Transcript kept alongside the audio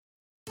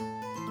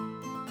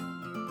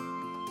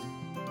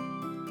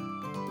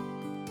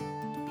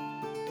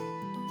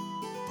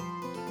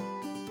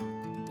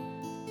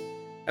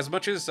As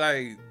much as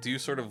I do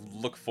sort of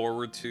look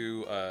forward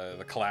to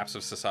the collapse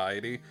of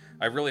society,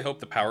 I really hope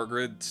the power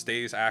grid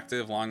stays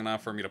active long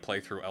enough for me to play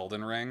through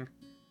Elden Ring.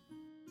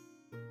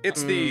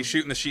 It's the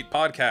Shootin' the Sheet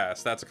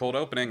podcast. That's a cold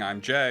opening.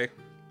 I'm Jay.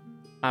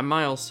 I'm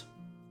Miles.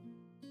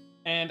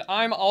 And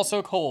I'm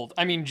also cold.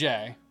 I mean,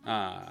 Jay.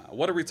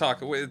 What are we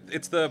talking?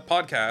 It's the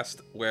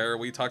podcast where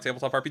we talk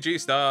tabletop RPG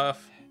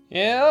stuff.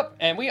 Yep,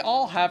 and we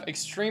all have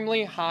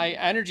extremely high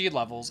energy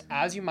levels,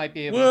 as you might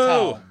be able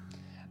Whoa. to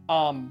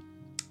tell.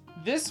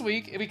 This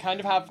week, we kind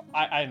of have,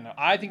 I don't know,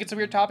 I think it's a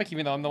weird topic,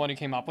 even though I'm the one who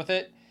came up with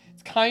it.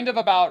 It's kind of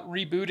about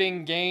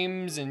rebooting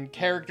games and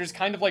characters,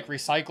 kind of like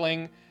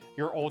recycling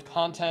your old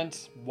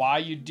content, why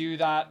you do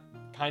that,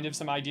 kind of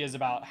some ideas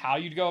about how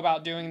you'd go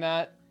about doing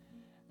that.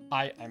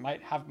 I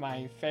might have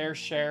my fair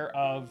share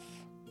of...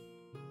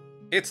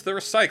 It's the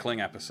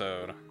recycling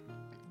episode.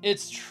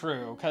 It's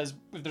true, because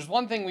if there's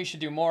one thing we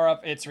should do more of,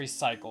 it's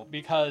recycle,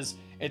 because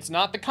it's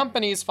not the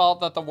company's fault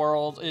that the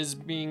world is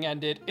being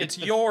ended. It's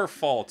your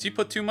fault. You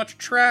put too much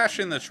trash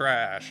in the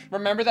trash.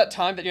 Remember that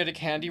time that you had a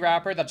candy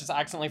wrapper that just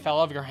accidentally fell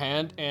out of your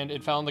hand and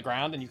it fell on the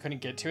ground and you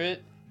couldn't get to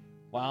it?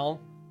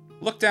 Well...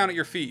 Look down at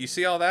your feet. You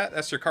see all that?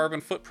 That's your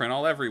carbon footprint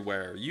all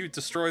everywhere. You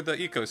destroyed the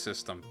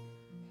ecosystem.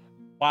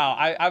 Wow,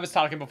 I was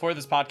talking before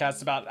this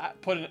podcast about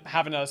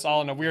having us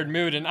all in a weird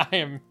mood, and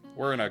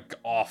We're in an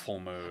awful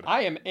mood.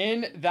 I am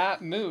in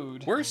that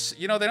mood.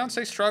 They don't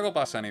say struggle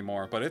bus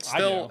anymore, but it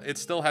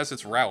still has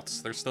its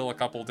routes. There's still a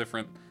couple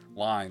different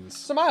lines.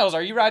 So Miles,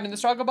 are you riding the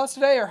struggle bus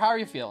today, or how are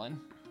you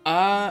feeling?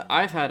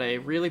 I've had a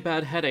really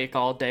bad headache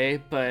all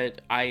day,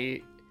 but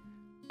I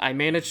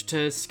managed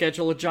to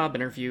schedule a job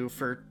interview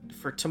for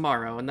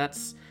tomorrow, and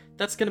that's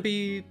gonna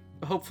be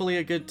hopefully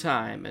a good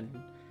time.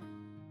 And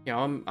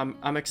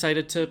I'm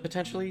excited to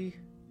potentially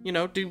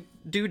do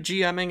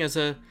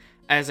GMing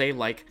as a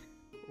like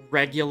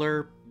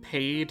regular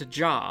paid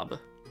job.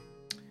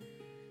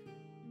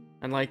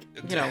 And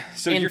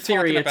so in you're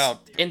theory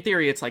talking in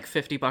theory it's like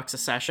 $50 a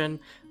session,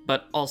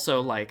 but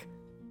also like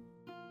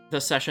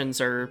the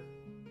sessions are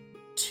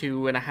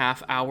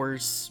 2.5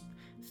 hours,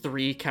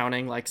 3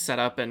 counting like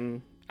setup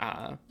and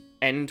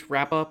end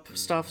wrap up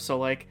stuff. So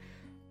like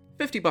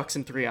 $50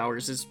 in 3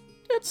 hours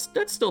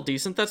that's still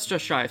decent. That's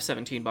just shy of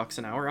 $17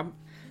 an hour.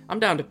 I'm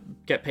down to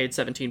get paid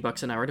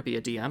 $17 an hour to be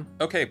a DM.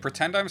 Okay,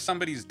 pretend I'm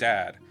somebody's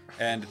dad,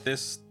 and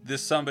this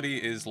somebody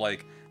is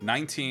like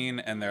 19,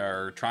 and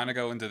they're trying to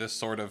go into this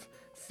sort of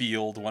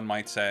field, one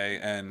might say,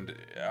 and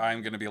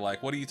I'm gonna be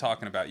like, what are you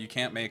talking about? You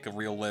can't make a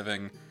real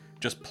living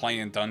just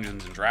playing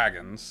Dungeons and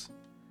Dragons.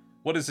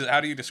 What is it? How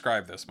do you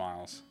describe this,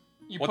 Miles?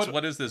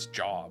 What is this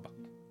job?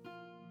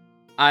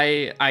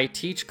 I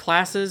teach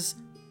classes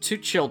to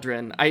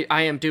children.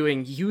 I am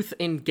doing youth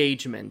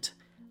engagement,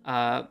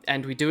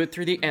 and we do it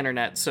through the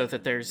internet so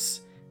that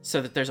there's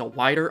a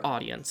wider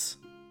audience.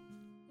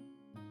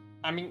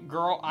 I mean,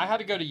 girl, I had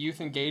to go to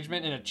youth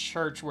engagement in a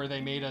church where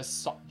they made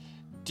us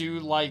do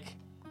like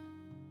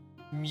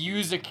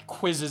music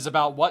quizzes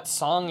about what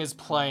song is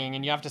playing,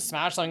 and you have to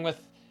smash something with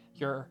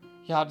you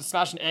have to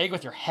smash an egg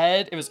with your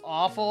head. It was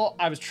awful.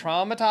 I was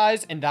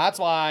traumatized, and that's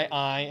why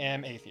I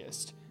am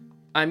atheist.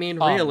 I mean,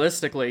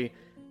 realistically,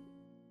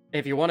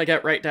 if you want to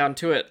get right down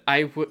to it,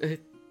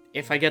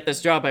 if I get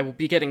this job, I will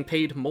be getting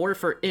paid more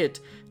for it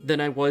than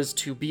I was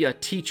to be a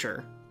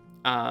teacher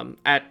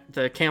at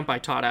the camp I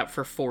taught at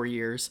for 4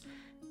 years.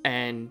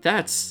 And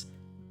that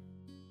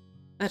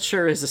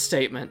sure is a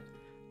statement.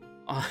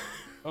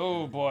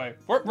 Oh boy.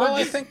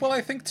 I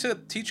think to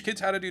teach kids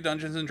how to do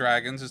Dungeons and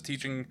Dragons is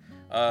teaching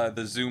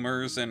the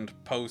Zoomers and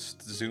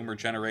post-Zoomer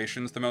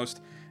generations the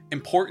most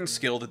important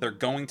skill that they're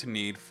going to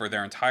need for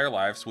their entire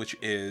lives, which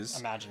is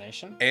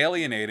imagination,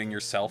 alienating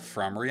yourself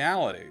from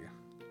reality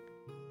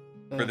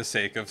for the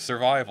sake of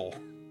survival.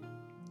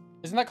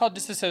 Isn't that called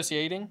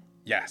disassociating?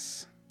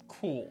 Yes.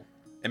 Cool.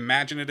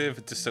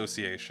 Imaginative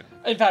dissociation.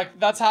 In fact,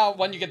 that's how,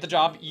 when you get the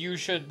job, you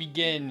should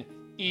begin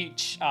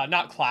each,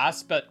 not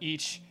class, but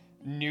each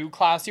new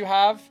class you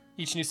have,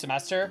 each new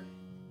semester,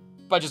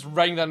 by just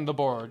writing that on the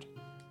board.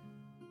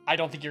 I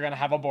don't think you're going to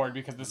have a board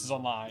because this is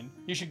online.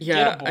 You should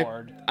get a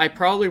board. I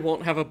probably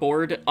won't have a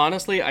board.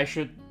 Honestly, I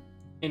should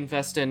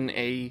invest in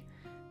a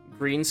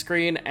green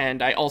screen,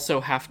 and I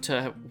also have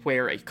to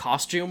wear a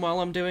costume while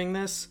I'm doing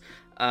this,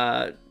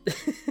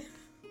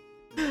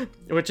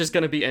 which is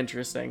going to be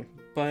interesting.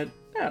 But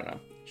I don't know.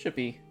 Should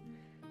be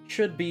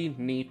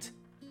neat.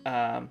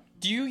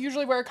 Do you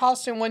usually wear a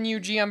costume when you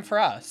GM for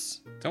us?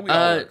 Don't we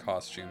all wear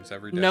costumes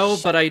every day? No,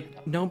 but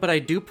I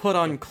do put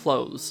on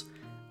clothes.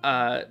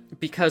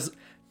 Because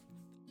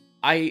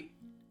I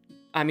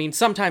mean,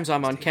 sometimes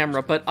I'm on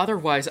camera, but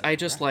otherwise I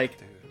just like,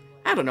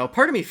 I don't know,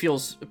 part of me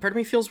feels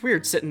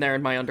weird sitting there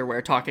in my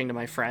underwear talking to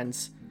my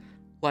friends.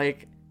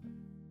 Like,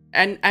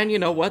 and you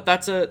know what?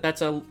 That's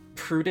a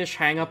prudish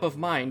hang-up of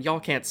mine. Y'all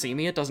can't see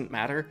me, it doesn't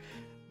matter.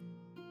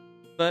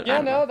 But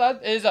yeah, no,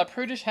 that is a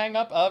prudish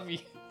hang-up of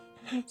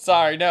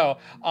sorry, no.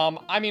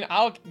 I mean,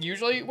 I'll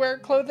usually wear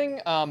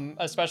clothing,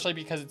 especially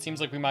because it seems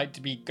like we might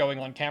be going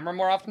on camera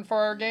more often for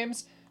our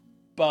games.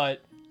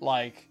 But,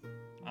 like,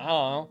 I don't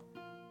know.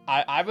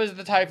 I was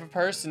the type of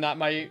person that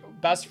might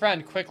best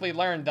friend quickly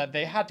learned that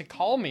they had to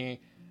call me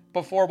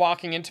before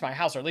walking into my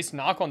house, or at least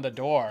knock on the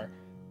door,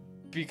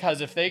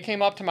 because if they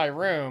came up to my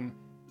room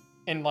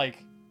and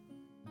like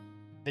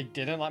they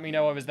didn't let me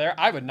know I was there,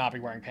 I would not be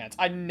wearing pants.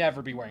 I'd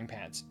never be wearing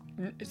pants.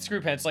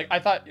 Screw pants. Like, I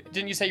thought,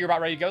 didn't you say you were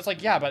about ready to go? It's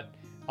like, yeah, but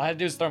all I had to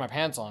do is throw my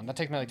pants on. That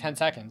takes me like 10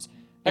 seconds.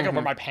 I'm not gonna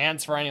wear my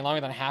pants for any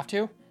longer than I have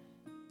to.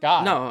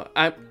 God. No,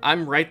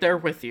 I'm right there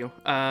with you.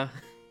 I'm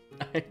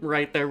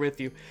right there with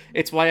you.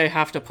 It's why I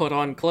have to put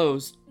on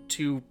clothes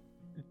to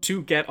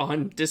get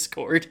on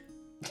Discord.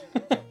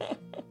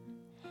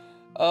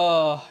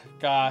 Oh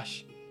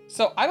gosh.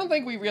 So I don't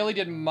think we really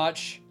did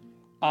much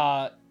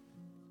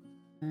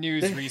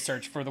news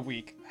research for the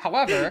week.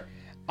 However,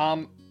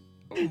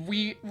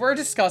 we were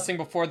discussing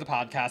before the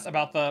podcast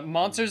about the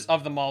Monsters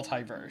of the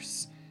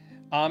Multiverse.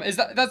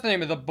 That's the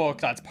name of the book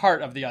that's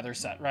part of the other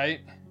set,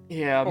 right?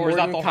 Yeah, Or is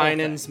that the whole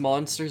Mordenkainen's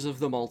Monsters of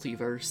the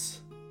Multiverse.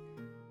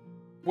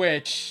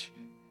 Which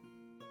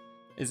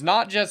is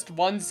not just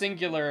one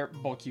singular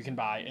book you can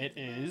buy. It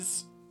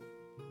is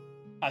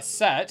a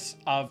set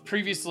of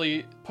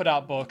previously put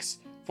out books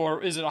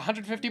for, is it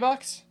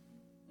 $150?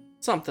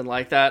 Something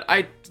like that.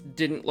 I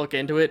didn't look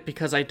into it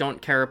because I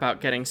don't care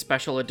about getting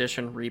special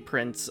edition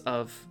reprints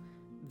of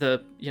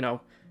the,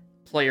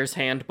 Player's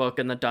Handbook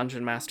and the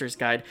Dungeon Master's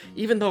Guide,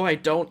 even though I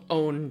don't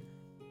own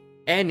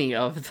any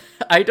of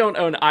I don't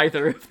own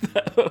either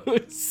of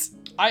those.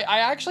 I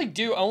actually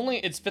do only,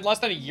 it's been less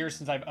than a year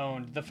since I've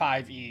owned the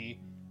 5e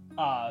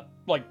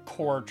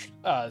core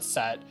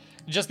set,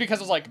 just because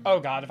I was like,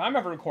 oh god, if I'm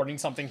ever recording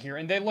something here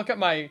and they look at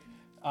my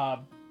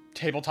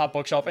tabletop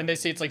bookshelf and they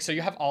see it's like, so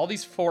you have all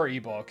these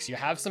 4e books, you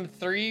have some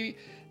 3rd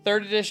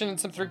edition and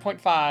some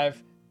 3.5,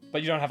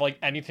 but you don't have like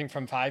anything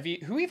from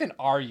 5e. Who even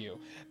are you?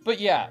 But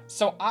yeah,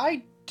 so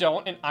I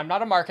don't, and I'm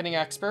not a marketing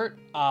expert,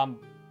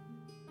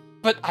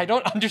 but I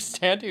don't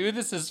understand who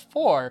this is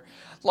for.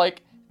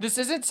 Like, this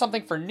isn't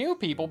something for new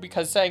people,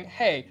 because saying,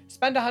 hey,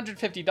 spend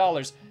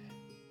 $150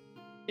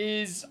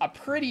 is a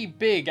pretty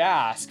big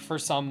ask for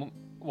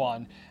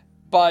someone.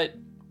 But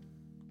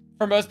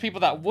for most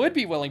people that would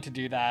be willing to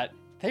do that,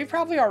 they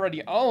probably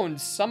already own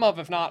some of,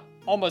 if not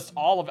almost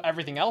all of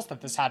everything else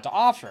that this had to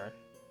offer.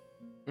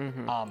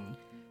 Mm-hmm.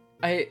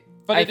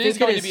 But it is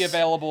going to be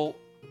available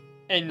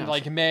in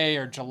May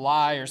or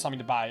July or something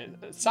to buy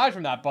aside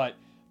from that. But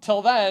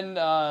till then,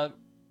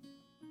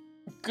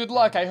 good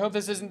luck. I hope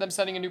this isn't them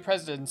setting a new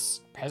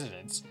presidents.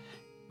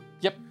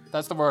 Yep,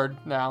 that's the word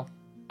now.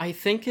 I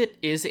think it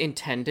is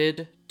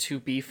intended to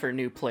be for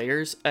new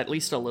players, at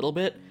least a little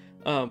bit.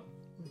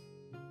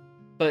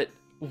 But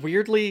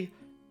weirdly,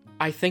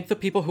 I think the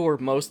people who are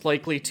most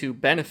likely to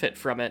benefit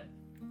from it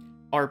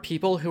are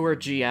people who are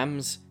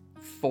GMs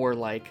for,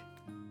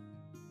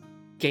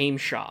 game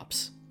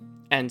shops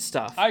and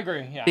stuff. I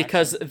agree, yeah.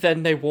 Because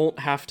then they won't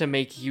have to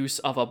make use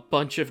of a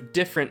bunch of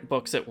different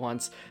books at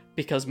once,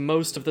 because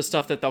most of the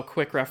stuff that they'll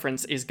quick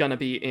reference is gonna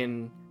be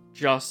in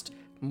just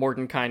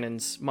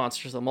Mordenkainen's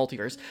Monsters of the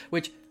Multiverse,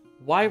 which,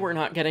 why we're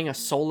not getting a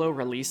solo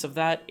release of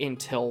that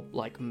until,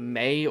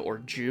 May or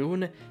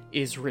June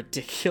is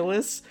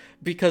ridiculous,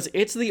 because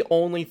it's the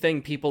only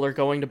thing people are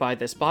going to buy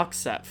this box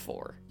set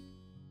for.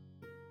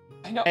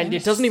 I know, and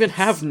it doesn't even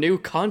have new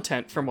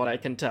content, from what I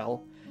can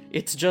tell.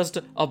 It's just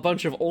a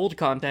bunch of old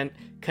content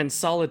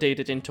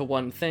consolidated into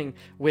one thing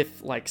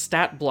with,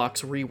 stat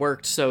blocks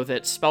reworked so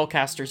that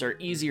spellcasters are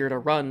easier to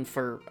run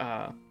for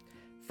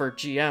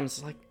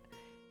GMs.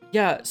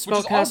 Yeah,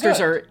 spellcasters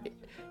are...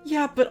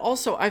 Yeah, but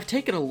also, I've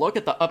taken a look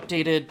at the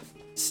updated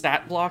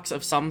stat blocks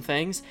of some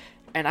things,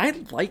 and I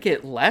like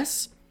it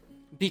less,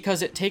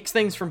 because it takes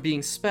things from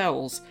being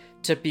spells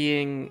to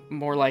being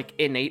more like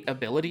innate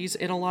abilities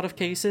in a lot of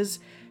cases,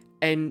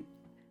 and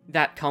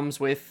that comes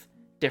with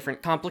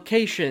different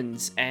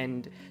complications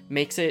and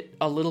makes it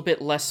a little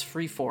bit less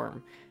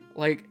freeform.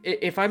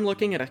 If I'm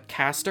looking at a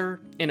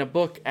caster in a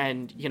book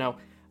and,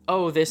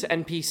 this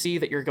NPC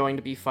that you're going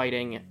to be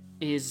fighting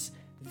is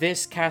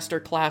this caster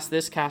class,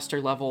 this caster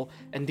level,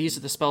 and these are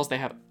the spells they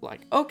have,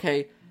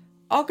 okay,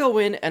 I'll go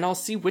in and I'll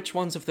see which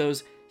ones of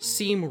those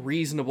seem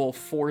reasonable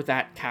for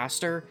that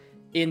caster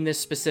in this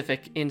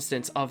specific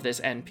instance of this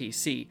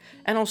NPC,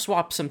 and I'll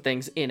swap some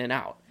things in and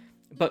out.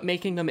 But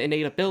making them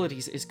innate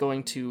abilities is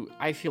going to,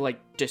 I feel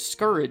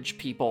discourage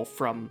people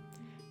from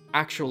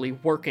actually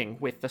working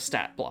with the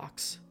stat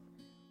blocks.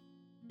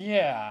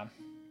 Yeah.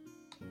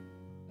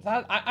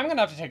 I'm going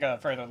to have to take a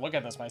further look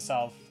at this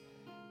myself.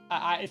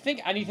 I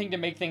think anything to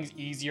make things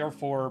easier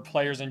for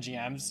players and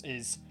GMs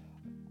is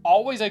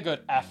always a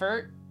good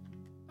effort.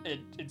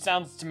 It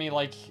sounds to me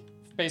like,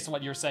 based on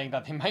what you're saying,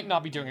 that they might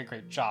not be doing a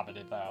great job at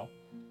it, though.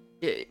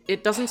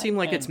 It doesn't seem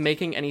like it's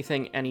making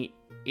anything any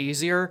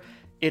easier.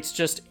 It's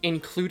just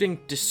including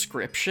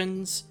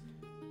descriptions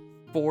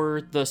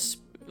for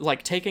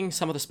taking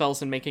some of the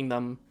spells and making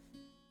them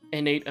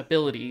innate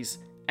abilities,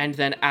 and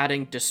then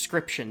adding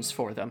descriptions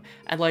for them.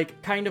 And,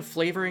 kind of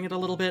flavoring it a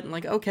little bit,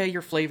 and okay,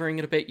 you're flavoring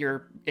it a bit,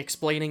 you're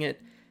explaining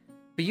it,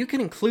 but you can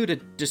include a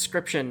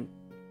description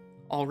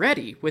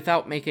already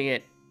without making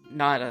it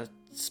not a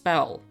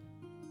spell.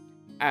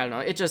 I don't know,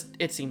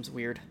 it seems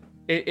weird.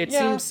 It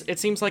Yeah.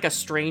 seems like a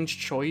strange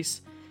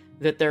choice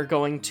that they're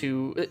going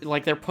to,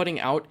 like, they're putting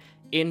out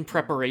in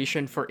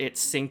preparation for it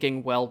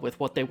syncing well with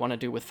what they want to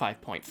do with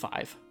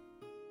 5.5.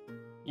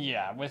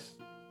 Yeah, with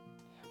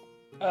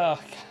God,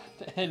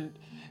 and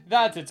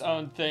that's its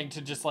own thing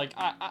to just like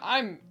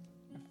I'm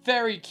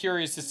very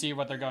curious to see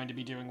what they're going to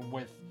be doing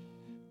with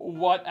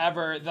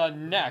whatever the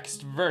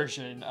next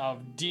version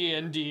of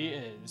D&D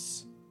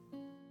is.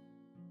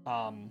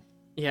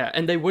 Yeah,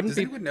 and they wouldn't Does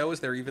be. anyone know, is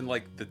there even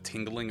like the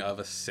tingling of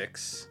a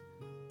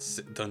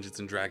Dungeons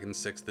and Dragons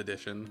 6th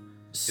edition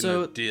So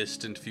in the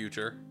distant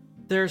future?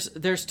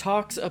 there's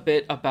talks a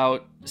bit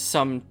about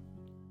some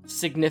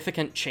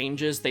significant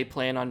changes they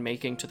plan on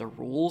making to the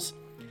rules,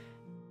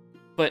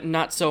 but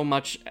not so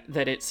much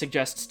that it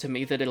suggests to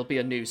me that it'll be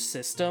a new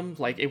system.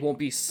 Like, it won't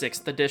be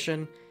 6th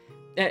edition.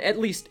 At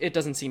least it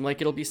doesn't seem like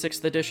it'll be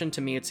 6th edition.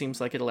 To me, it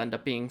seems like it'll end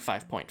up being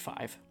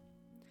 5.5.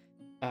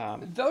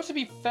 Though, to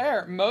be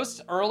fair,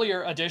 most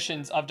earlier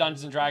editions of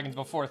Dungeons & Dragons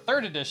before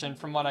 3rd edition,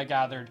 from what I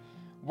gathered,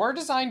 were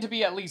designed to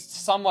be at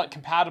least somewhat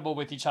compatible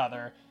with each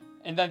other,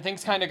 and then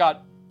things kind of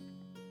got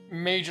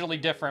majorly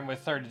different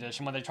with 3rd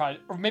edition when they tried,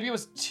 or maybe it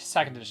was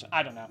 2nd edition,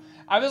 I don't know.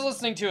 I was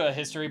listening to a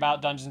history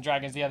about Dungeons &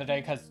 Dragons the other day,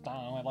 because, I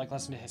don't know, I like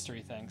listening to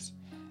history things.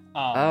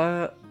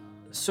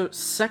 So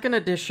 2nd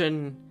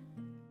edition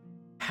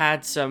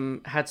had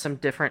some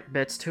different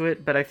bits to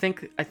it, but I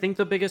think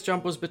the biggest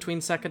jump was between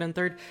 2nd and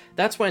 3rd.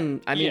 That's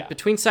when, Yeah.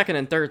 between 2nd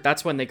and 3rd,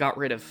 that's when they got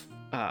rid of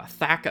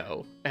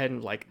Thaco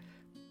and like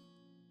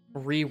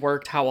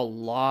reworked how a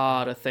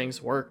lot of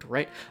things worked,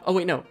 right? Oh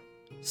wait, no.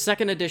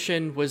 2nd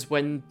edition was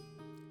when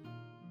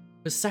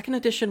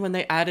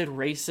they added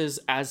races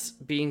as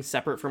being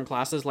separate from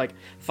classes, like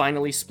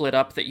finally split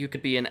up that you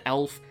could be an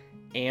elf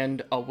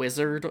and a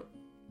wizard,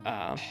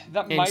 That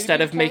might instead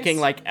be of the making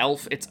case. like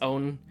elf its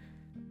own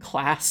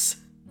class.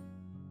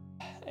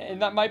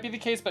 And that might be the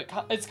case, but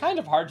it's kind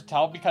of hard to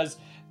tell because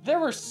there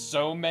were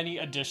so many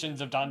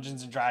editions of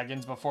Dungeons &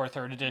 Dragons before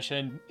 3rd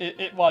edition.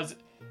 It was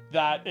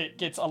that it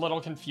gets a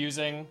little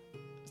confusing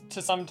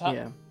to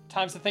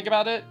times to think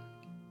about it.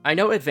 I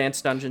know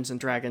Advanced Dungeons and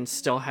Dragons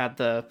still had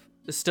the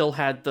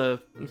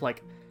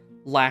like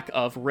lack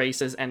of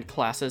races and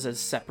classes as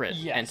separate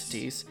Yes.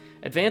 entities.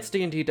 Advanced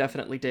D&D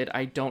definitely did.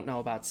 I don't know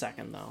about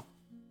 2nd though.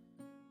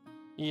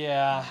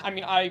 Yeah, I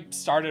mean, I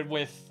started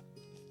with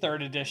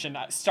 3rd edition.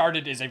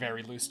 Started is a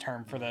very loose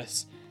term for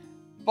this.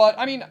 But,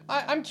 I mean,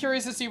 I'm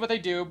curious to see what they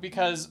do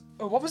because,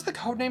 what was the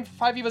codename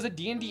for 5e? Was it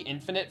D&D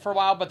Infinite for a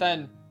while, but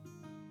then,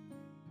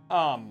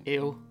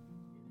 Ew.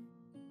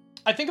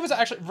 I think it was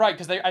actually, right,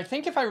 because I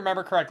think if I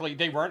remember correctly,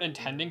 they weren't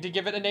intending to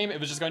give it a name. It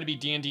was just going to be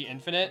D&D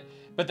Infinite,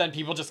 but then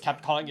people just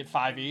kept calling it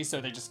 5e,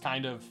 so they just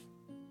kind of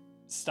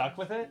stuck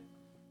with it.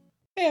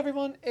 Hey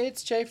everyone,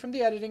 it's Jay from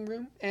the editing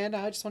room, and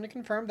I just want to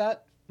confirm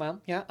that,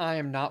 well, yeah, I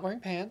am not wearing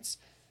pants,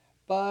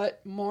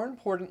 but more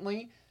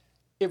importantly,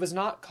 it was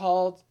not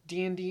called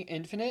D&D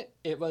Infinite,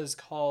 it was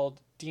called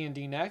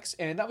D&D Next,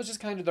 and that was just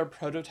kind of their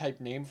prototype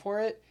name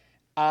for it.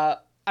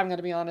 I'm going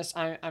to be honest,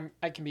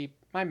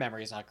 my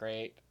memory is not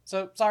great.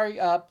 So, sorry,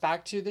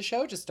 back to the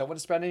show. Just don't want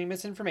to spread any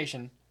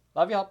misinformation.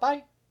 Love y'all.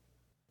 Bye.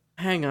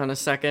 Hang on a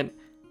second.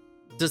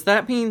 Does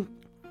that mean...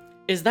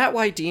 Is that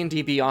why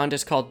D&D Beyond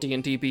is called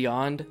D&D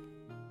Beyond?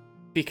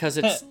 Because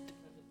it's...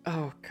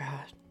 Oh,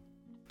 God.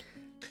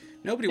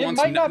 Nobody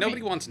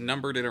wants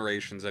numbered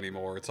iterations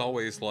anymore. It's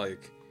always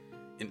like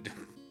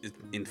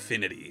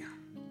infinity.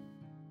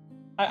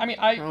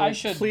 I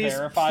should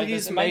verify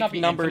this. It might not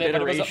be numbered infinite,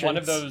 but it was one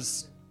of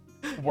iterations.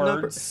 those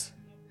words.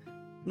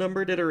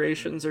 Numbered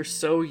iterations are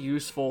so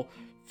useful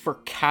for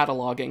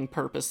cataloging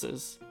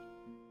purposes.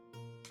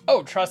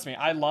 Oh, trust me,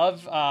 I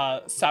love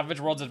Savage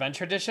Worlds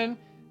Adventure Edition,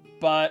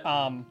 but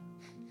you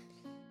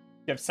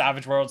have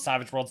Savage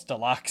Worlds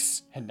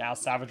Deluxe, and now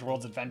Savage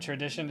Worlds Adventure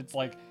Edition. It's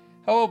like,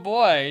 oh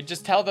boy,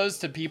 just tell those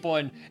to people,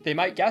 and they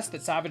might guess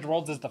that Savage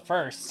Worlds is the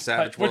first.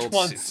 Savage but Worlds, which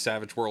ones?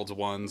 Savage Worlds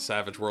 1,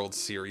 Savage Worlds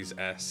Series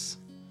S.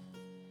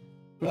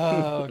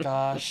 Oh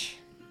gosh.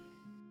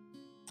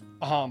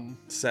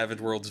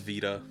 Savage Worlds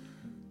Vita.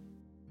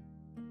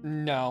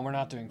 No, we're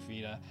not doing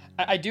Vita.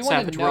 I do want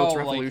Savage to know, Worlds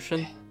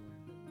Revolution.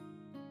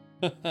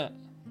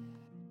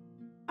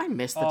 I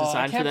missed the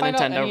design for can't the find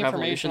out Nintendo any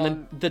Revolution.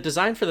 information The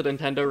design for the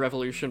Nintendo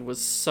Revolution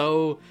was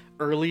so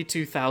early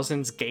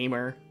 2000s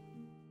gamer.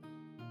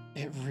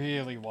 It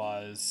really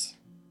was.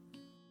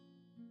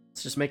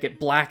 Let's just make it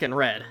black and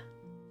red.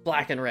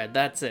 Black and red,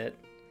 that's it.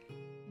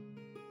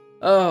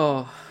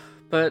 Oh,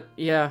 but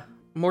yeah,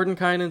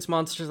 Mordenkainen's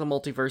Monsters of the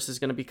Multiverse is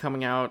going to be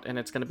coming out, and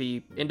it's going to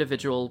be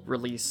individual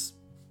release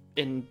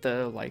in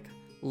the, like,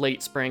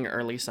 late spring,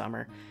 early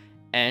summer.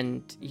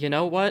 And you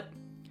know what?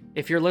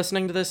 If you're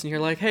listening to this and you're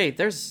like, hey,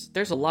 there's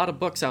a lot of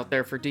books out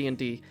there for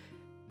D&D,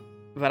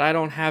 but I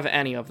don't have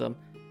any of them.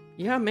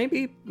 Yeah,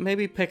 maybe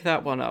pick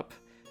that one up,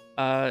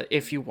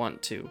 if you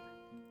want to.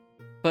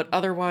 But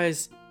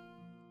otherwise,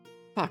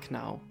 fuck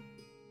no.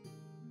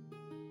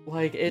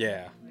 Like, it...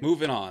 Yeah,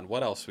 moving on.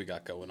 What else we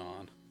got going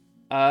on?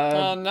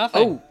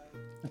 Nothing.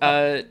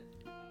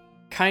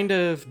 Kind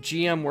of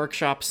GM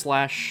workshop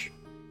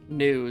 /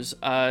 news.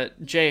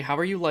 Jay, how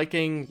are you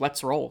liking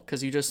Let's Roll?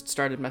 Because you just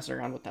started messing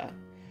around with that.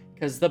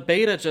 Because the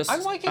beta just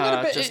I'm liking it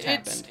a bit. just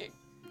happened.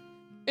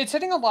 It's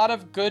hitting a lot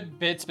of good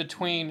bits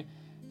between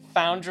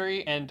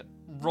Foundry and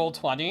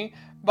Roll20.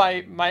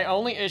 My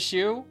only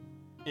issue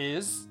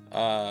is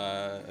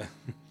okay.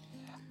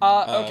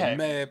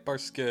 Mais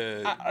parce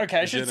que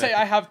Okay, I should say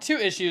I have two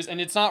issues, and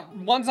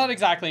one's not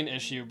exactly an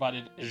issue, but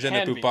it je can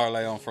ne peux be.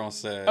 parler en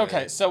français.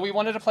 Okay, so we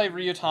wanted to play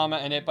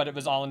Ryutama in it, but it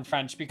was all in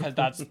French because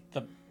that's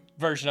the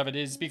version of it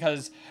is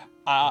because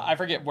I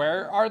forget,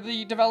 where are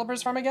the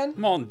developers from again?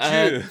 Mon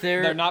Dieu.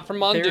 They're not from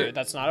Mondu.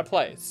 That's not a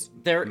place.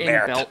 They're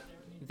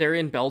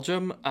in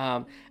Belgium.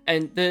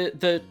 And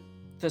the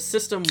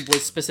system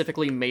was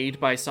specifically made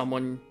by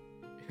someone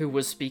who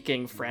was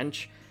speaking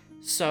French.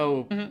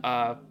 So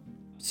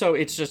so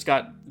it's just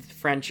got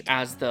French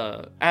as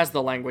the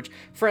language.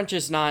 French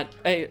is not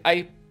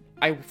I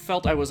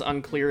felt I was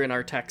unclear in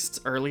our texts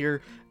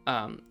earlier.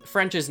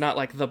 French is not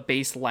like the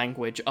base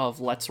language of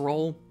Let's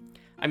Roll.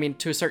 I mean,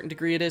 to a certain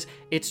degree it is.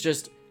 It's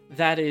just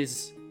that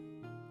is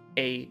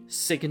a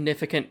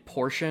significant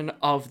portion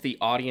of the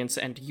audience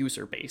and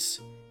user base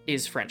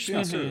is French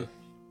speaking.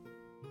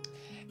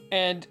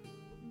 And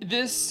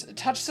this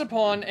touches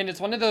upon, and it's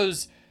one of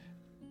those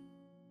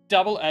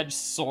double-edged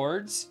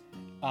swords.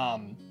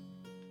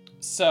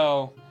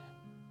 So,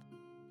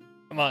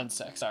 come on,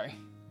 sorry.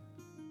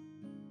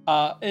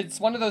 It's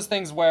one of those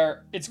things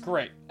where it's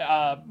great.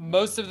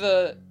 Most of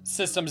the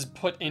systems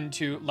put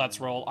into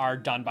Let's Roll are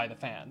done by the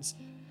fans.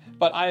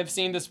 But I have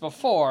seen this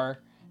before,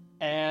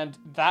 and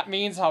that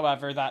means,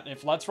 however, that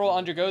if Let's Roll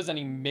undergoes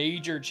any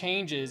major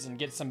changes and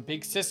gets some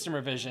big system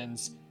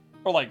revisions,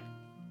 or like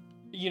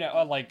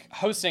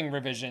hosting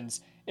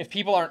revisions, if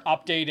people aren't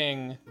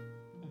updating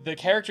the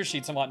character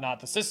sheets and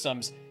whatnot, the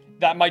systems,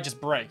 that might just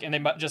break, and they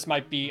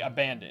might be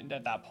abandoned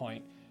at that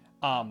point.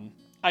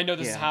 I know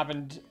this has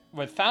happened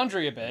with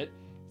Foundry a bit,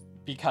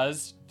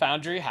 because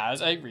Foundry has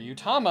a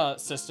Ryutama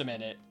system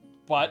in it,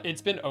 but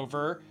it's been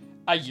over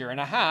a year and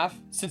a half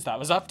since that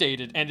was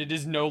updated, and it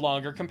is no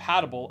longer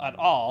compatible at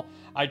all.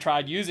 I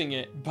tried using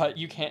it, but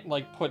you can't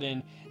put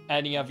in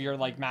any of your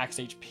max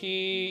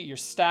HP, your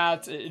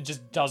stats. It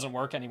just doesn't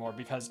work anymore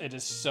because it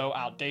is so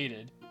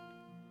outdated.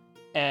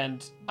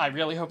 And I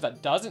really hope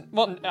that doesn't,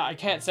 well, I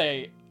can't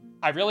say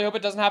I really hope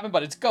it doesn't happen,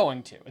 but it's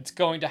going to. It's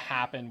going to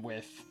happen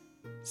with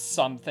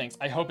some things.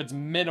 I hope it's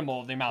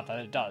minimal, the amount that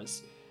it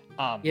does.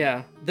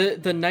 Yeah,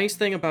 the nice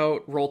thing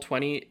about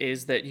Roll20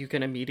 is that you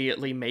can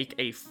immediately make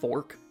a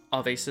fork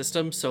of a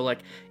system. So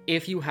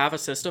if you have a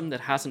system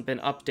that hasn't been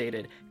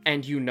updated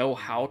and you know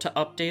how to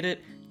update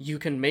it, you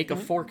can make a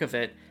fork of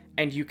it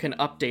and you can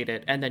update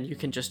it, and then you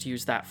can just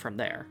use that from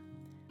there.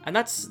 And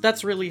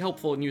that's really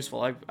helpful and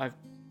useful. I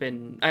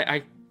don't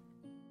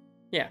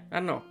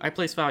know. I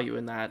place value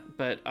in that,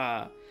 but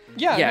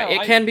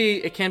it can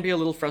be a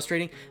little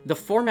frustrating. The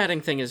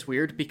formatting thing is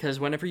weird because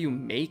whenever you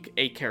make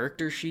a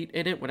character sheet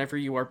in it, whenever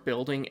you are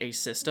building a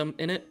system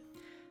in it,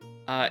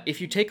 if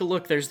you take a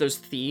look, there's those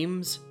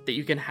themes that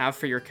you can have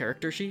for your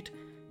character sheet.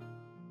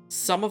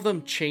 Some of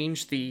them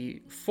change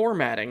the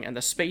formatting and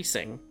the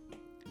spacing.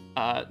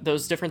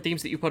 Those different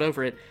themes that you put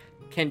over it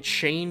can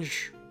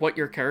change what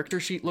your character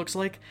sheet looks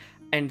like,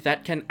 and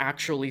that can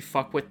actually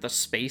fuck with the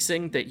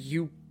spacing that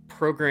you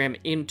program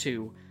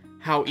into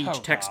how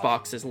each text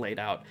box is laid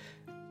out.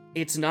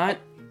 It's not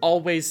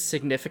always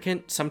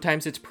significant.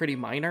 Sometimes it's pretty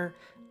minor,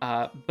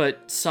 but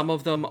some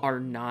of them are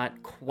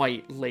not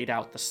quite laid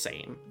out the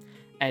same.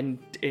 And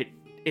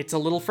it's a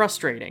little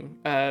frustrating.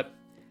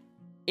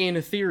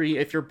 In theory,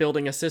 if you're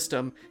building a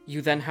system,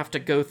 you then have to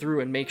go through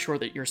and make sure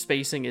that your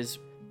spacing is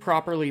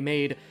properly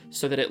made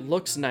so that it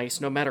looks nice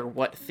no matter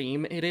what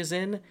theme it is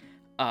in.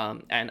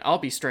 And I'll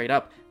be straight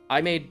up,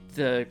 I made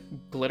the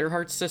Glitter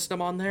Hearts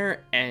system on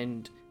there,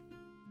 and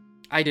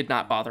I did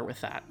not bother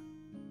with that.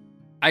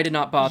 I did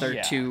not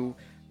bother to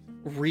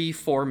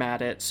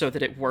reformat it so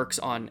that it works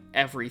on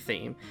every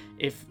theme.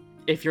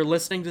 If you're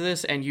listening to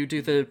this and you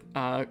do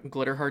the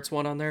Glitter Hearts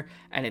one on there,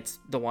 and it's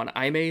the one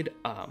I made,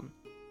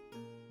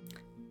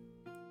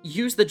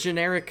 use the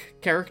generic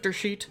character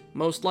sheet,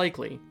 most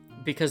likely,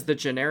 because the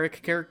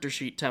generic character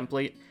sheet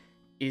template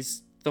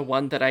is the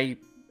one that I,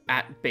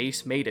 at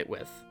base, made it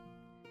with.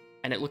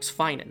 And it looks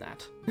fine in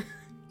that.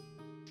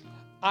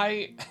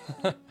 I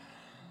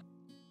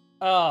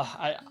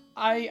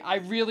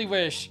really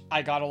wish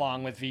I got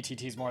along with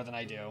VTTs more than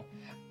I do.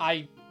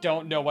 I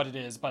don't know what it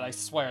is, but I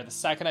swear, the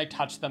second I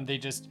touch them, they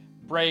just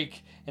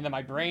break, and then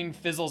my brain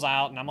fizzles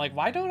out, and I'm like,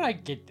 why don't I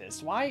get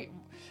this? Why?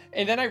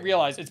 And then I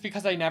realize it's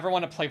because I never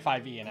want to play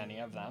 5e in any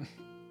of them.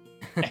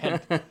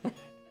 And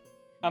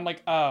I'm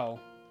like, oh,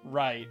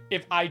 right.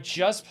 If I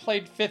just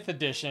played 5th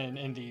edition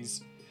in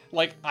these,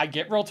 I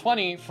get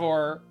Roll20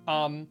 for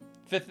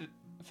 5th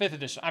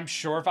edition. I'm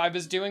sure if I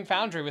was doing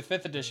Foundry with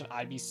 5th edition,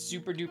 I'd be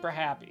super duper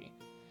happy.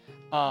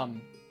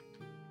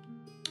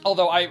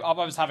 Although I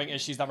was having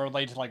issues that were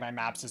related to my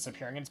maps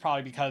disappearing. It's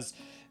probably because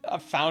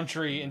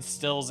Foundry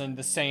instills in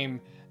the same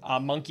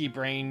monkey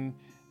brain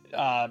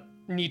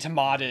need to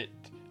mod it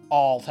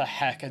all to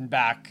heck and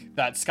back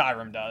that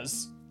Skyrim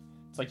does.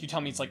 It's like you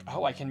tell me, it's like,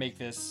 oh, I can make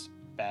this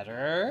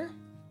better.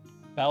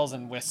 Bells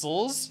and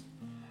whistles.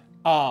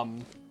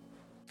 But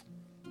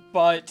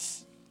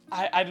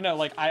I don't know,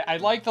 like, I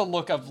like the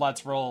look of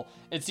Let's Roll.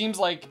 It seems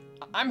like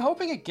I'm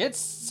hoping it gets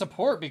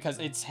support because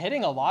it's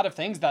hitting a lot of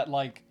things that,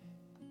 like,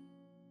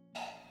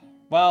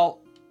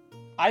 well,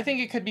 I think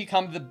it could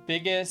become the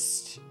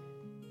biggest,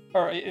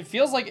 or it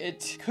feels like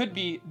it could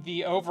be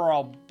the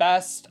overall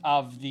best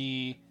of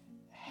the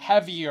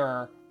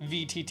heavier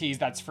VTTs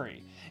that's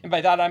free. And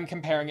by that, I'm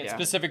comparing it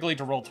specifically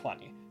to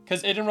Roll20.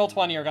 Because it and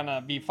Roll20 are going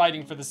to be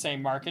fighting for the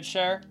same market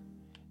share.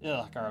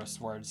 Ugh,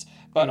 gross words.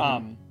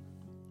 But,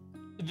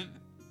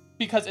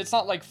 because it's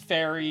not like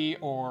Fairy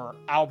or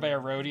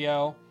Owlbear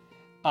Rodeo,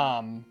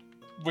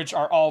 which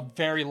are all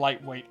very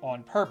lightweight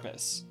on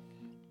purpose.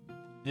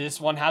 This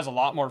one has a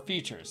lot more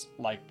features,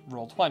 like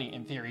Roll20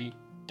 in theory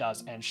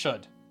does and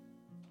should.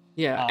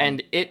 Yeah,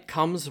 and it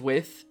comes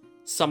with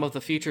some of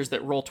the features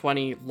that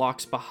Roll20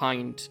 locks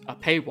behind a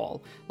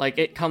paywall. Like,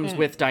 it comes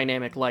with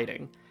dynamic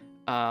lighting,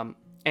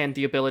 and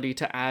the ability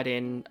to add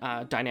in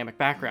dynamic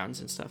backgrounds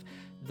and stuff.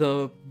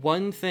 The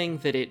one thing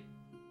that it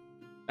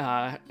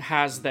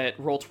has that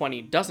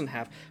Roll20 doesn't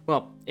have,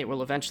 well, it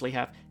will eventually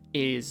have,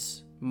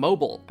 is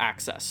mobile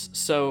access.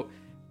 So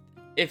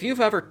if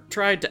you've ever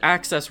tried to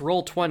access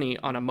Roll20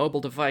 on a mobile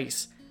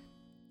device,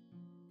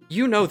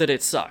 you know that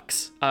it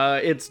sucks.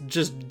 It's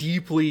just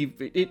deeply...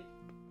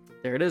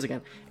 There it is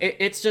again.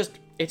 It's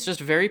just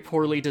very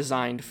poorly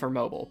designed for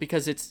mobile,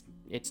 because it's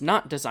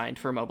not designed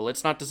for mobile.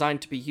 It's not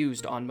designed to be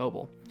used on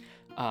mobile.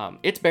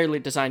 It's barely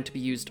designed to be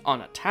used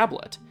on a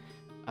tablet.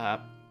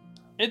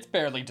 It's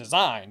barely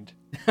designed.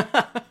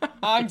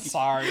 I'm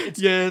sorry.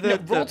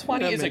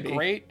 Roll20 is a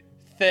great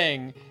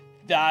thing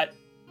that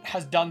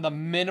has done the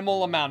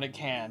minimal amount it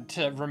can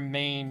to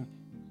remain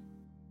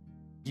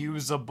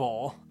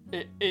usable.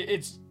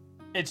 It's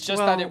just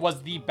that it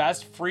was the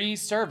best free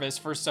service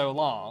for so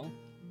long.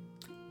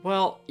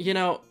 Well, you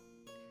know,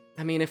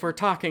 I mean, if we're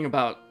talking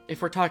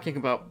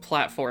about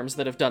platforms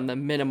that have done the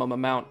minimum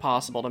amount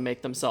possible to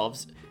make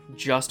themselves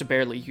just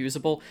barely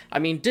usable, I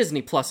mean,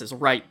 Disney Plus is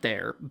right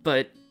there,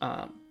 but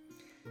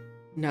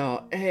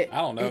no, I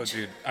don't know,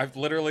 dude. I've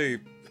literally,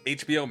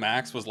 HBO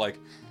Max was like,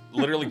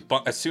 literally,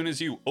 as soon as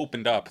you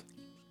opened up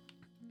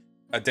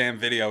a damn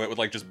video, it would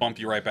like just bump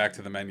you right back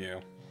to the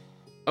menu.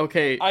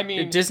 Okay, I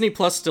mean, Disney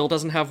Plus still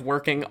doesn't have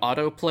working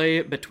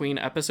autoplay between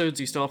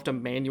episodes. You still have to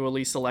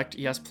manually select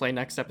yes, play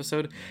next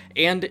episode,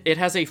 and it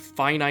has a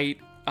finite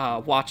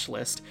watch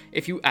list.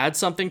 If you add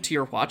something to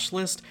your watch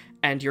list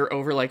and you're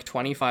over like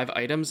 25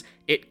 items,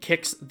 it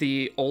kicks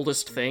the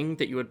oldest thing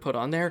that you would put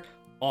on there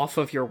off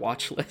of your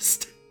watch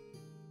list.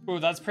 Ooh,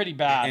 that's pretty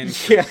bad.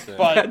 Yeah,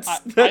 but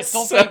I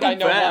still so think I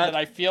know bad. one that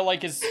I feel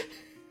like is...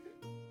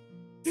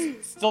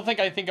 Still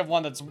think I think of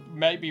one that's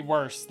maybe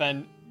worse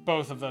than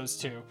both of those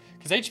two.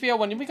 Because HBO,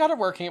 when we got it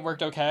working, it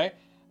worked okay.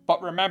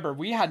 But remember,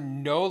 we had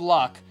no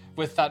luck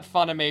with that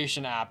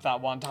Funimation app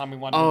that one time we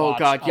wanted to watch. Oh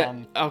god,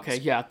 yeah. Okay,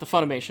 yeah, the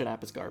Funimation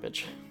app is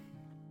garbage.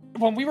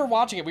 When we were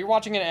watching it, we were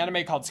watching an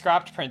anime called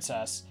Scrapped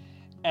Princess.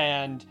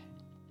 And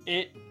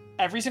it,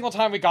 every single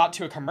time we got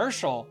to a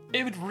commercial,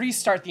 it would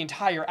restart the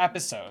entire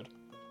episode.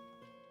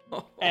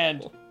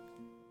 And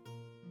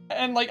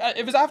like,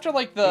 it was after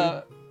like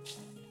the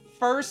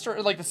first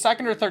or like the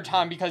second or third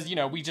time, because, you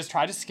know, we just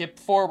tried to skip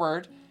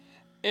forward.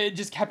 It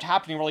just kept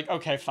happening. We're like,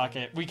 okay, fuck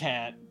it. We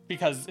can't,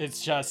 because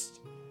it's just...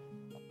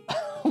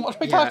 What are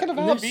we talking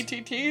about?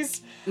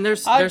 VTTs? And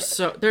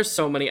there's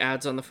so many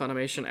ads on the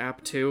Funimation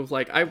app too.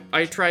 Like I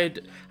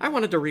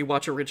wanted to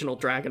rewatch original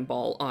Dragon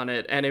Ball on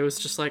it, and it was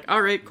just like,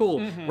 all right,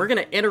 cool. We're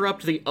gonna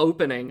interrupt the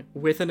opening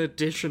with an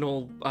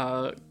additional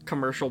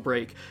commercial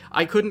break.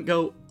 I couldn't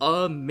go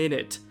a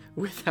minute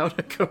without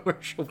a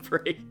commercial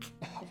break.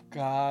 Oh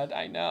god,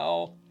 I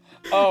know.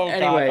 Oh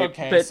anyway, god,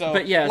 okay.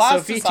 But yeah,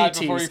 last so aside VTTs,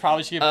 before we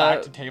probably should get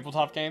back to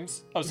tabletop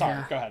games. Oh, sorry,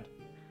 yeah. Go ahead.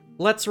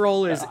 Let's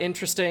Roll is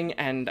interesting,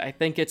 and I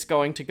think it's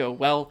going to go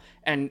well,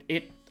 and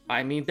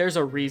I mean, there's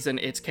a reason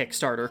its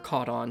Kickstarter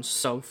caught on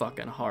so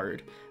fucking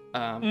hard.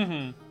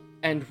 And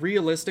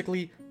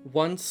realistically,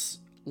 once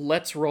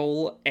Let's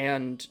Roll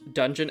and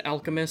Dungeon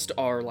Alchemist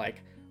are,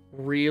 like,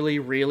 really,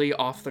 really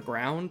off the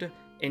ground,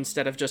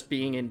 instead of just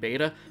being in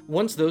beta,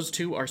 once those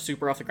two are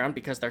super off the ground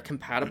because they're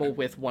compatible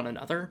with one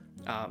another,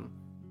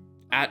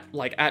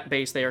 at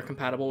base they are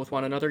compatible with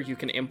one another, you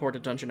can import a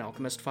Dungeon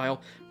Alchemist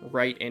file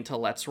right into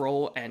Let's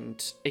Roll,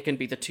 and it can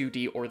be the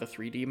 2D or the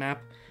 3D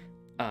map,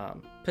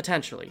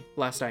 potentially,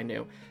 last I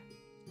knew.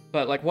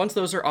 But like, once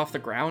those are off the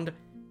ground,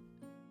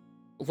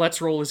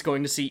 Let's Roll is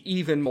going to see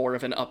even more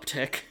of an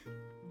uptick.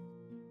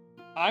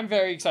 I'm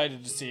very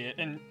excited to see it,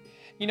 and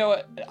you know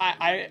what,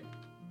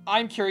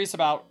 I'm curious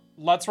about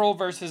Let's Roll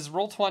versus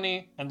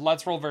Roll20 and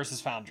Let's Roll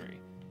versus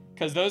Foundry,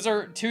 because those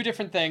are two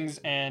different things,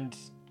 and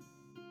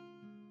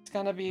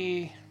gonna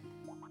be,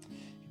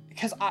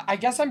 because I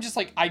guess I'm just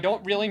like, I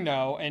don't really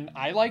know, and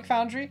I like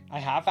Foundry, I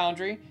have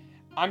Foundry.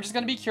 I'm just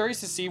gonna be curious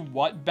to see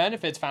what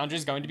benefits Foundry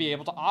is going to be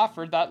able to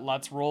offer that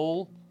Let's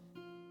Roll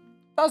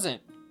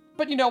doesn't.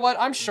 But you know what,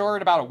 I'm sure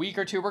in about a week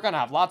or two we're gonna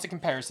have lots of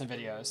comparison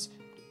videos,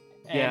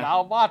 and Yeah.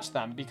 I'll watch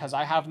them because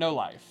I have no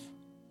life.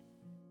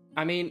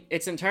 I mean,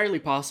 it's entirely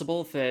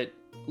possible that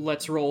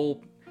Let's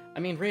Roll... I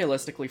mean,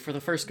 realistically, for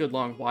the first good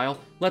long while,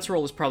 Let's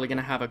Roll is probably going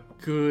to have a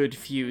good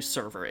few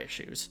server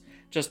issues.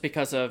 Just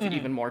because of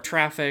even more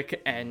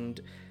traffic and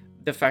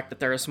the fact that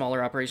they're a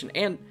smaller operation.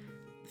 And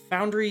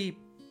Foundry...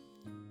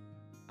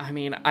 I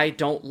mean, I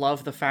don't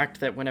love the fact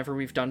that whenever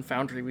we've done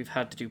Foundry, we've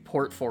had to do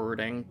port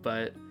forwarding,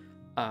 but...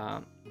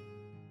 at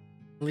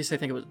least I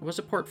think was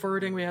it port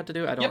forwarding we had to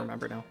do? I don't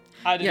remember now.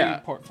 I had to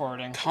do port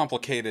forwarding.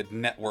 Complicated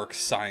network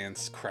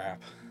science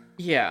crap.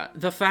 Yeah,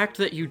 the fact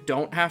that you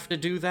don't have to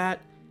do that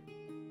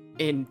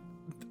in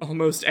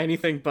almost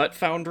anything but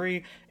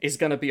Foundry is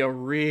gonna be a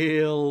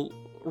real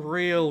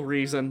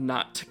reason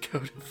not to go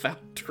to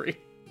Foundry.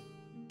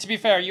 To be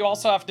fair, you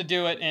also have to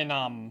do it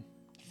in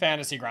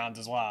Fantasy Grounds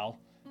as well.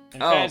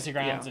 And Fantasy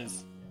Grounds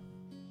is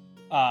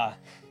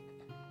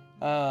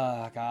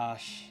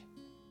gosh.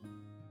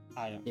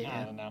 I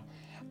don't know.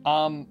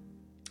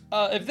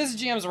 If this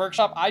is GM's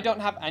workshop, I don't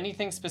have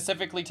anything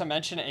specifically to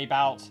mention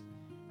about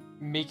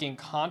making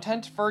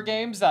content for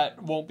games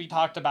that won't be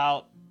talked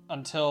about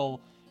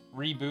until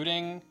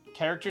rebooting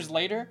characters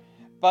later.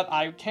 But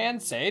I can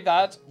say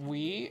that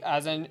we,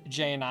 as in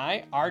Jay and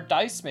I, our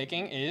dice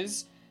making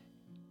is,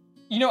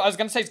 I was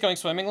gonna say it's going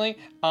swimmingly.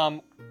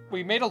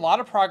 We made a lot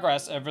of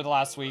progress over the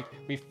last week.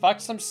 We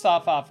fucked some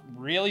stuff up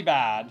really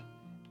bad.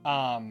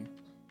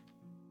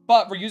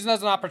 But we're using it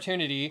as an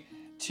opportunity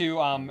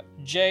to,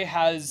 Jay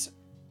has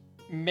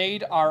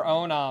made our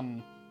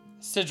own,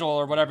 sigil,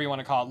 or whatever you want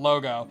to call it,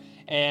 logo,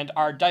 and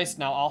our dice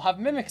now all have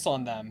mimics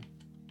on them.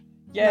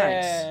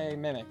 Yay, nice.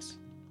 Mimics.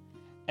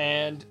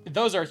 And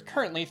those are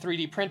currently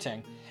 3D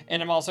printing.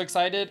 And I'm also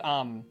excited,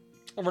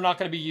 we're not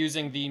going to be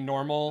using the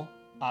normal,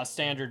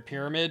 standard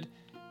pyramid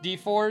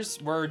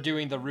D4s, we're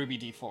doing the Ruby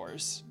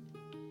D4s.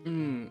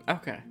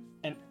 Okay.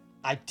 And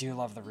I do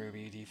love the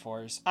Ruby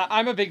D4s.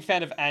 I'm a big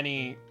fan of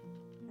any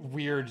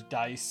weird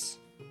dice.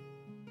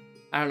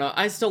 I don't know,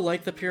 I still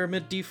like the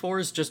Pyramid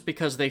D4s just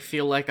because they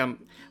feel like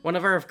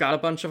whenever I've got a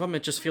bunch of them,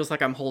 it just feels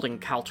like I'm holding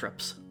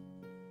caltrops.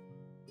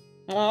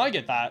 Well, I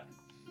get that.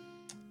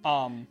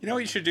 You know what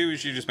you should do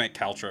is you just make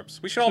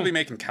caltrops. We should all be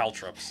making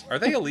caltrops. Are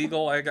they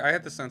illegal? I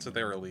had the sense that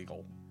they were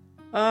illegal.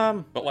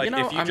 But like,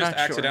 if you I'm just not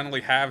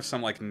accidentally have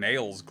some like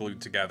nails glued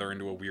together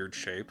into a weird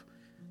shape,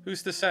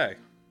 who's to say?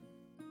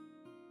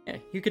 Yeah,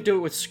 you could do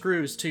it with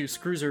screws too.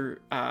 Screws are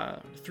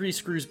 3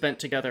 screws bent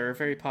together are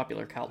very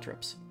popular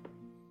caltrops.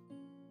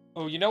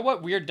 Oh, you know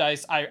what weird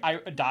dice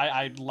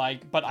I'd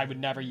like, but I would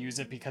never use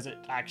it because it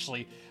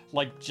actually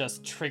like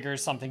just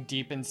triggers something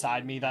deep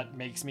inside me that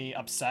makes me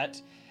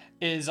upset.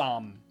 Is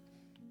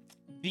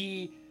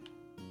the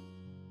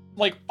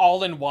like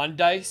all-in-one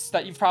dice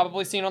that you've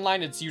probably seen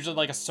online. It's usually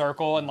like a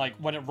circle, and like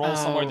when it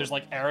rolls somewhere, there's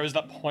like arrows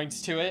that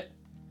points to it.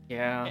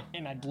 Yeah.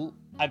 And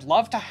I'd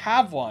love to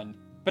have one,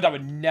 but I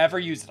would never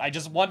use it. I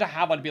just want to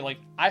have one to be like,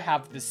 I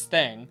have this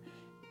thing.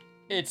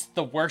 It's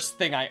the worst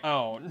thing I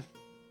own.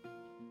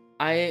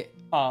 I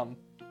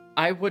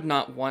would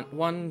not want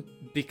one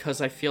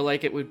because I feel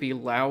like it would be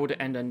loud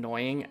and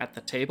annoying at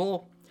the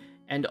table,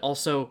 and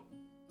also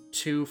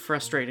too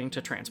frustrating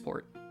to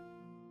transport.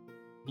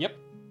 Yep.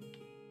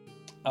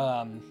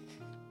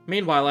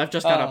 Meanwhile, I've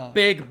just got a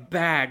big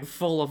bag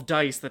full of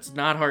dice that's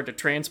not hard to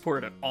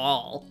transport at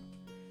all.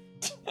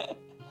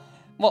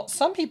 Well,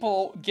 some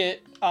people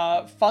get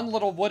fun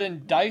little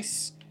wooden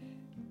dice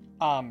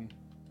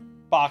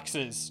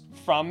boxes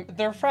from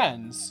their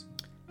friends.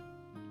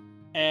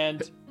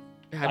 And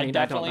I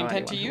definitely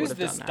intend to use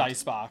this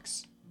dice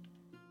box.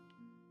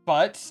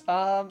 But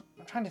I'm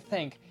trying to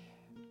think.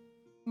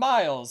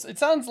 Miles, it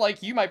sounds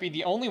like you might be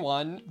the only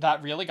one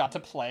that really got to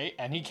play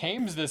any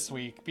games this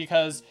week,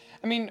 because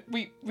I mean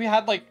we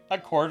had like a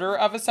quarter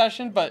of a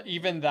session, but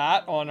even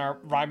that on our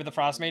Rime of the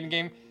Frostmaiden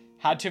game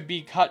had to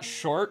be cut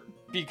short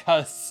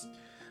because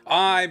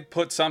I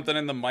put something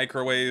in the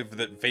microwave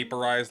that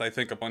vaporized, I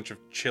think, a bunch of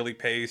chili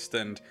paste,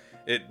 and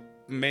it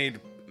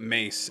made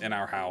mace in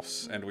our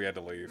house, and we had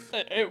to leave.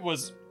 It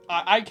was,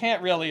 I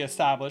can't really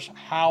establish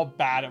how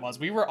bad it was.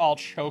 We were all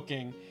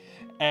choking,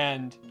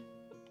 and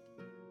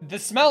the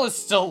smell is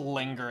still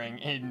lingering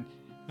in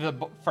the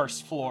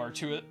first floor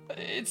to it.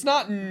 It's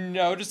not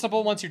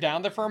noticeable once you're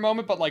down there for a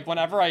moment, but like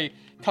whenever I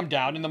come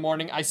down in the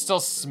morning, I still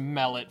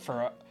smell it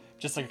for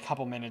just like a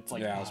couple minutes.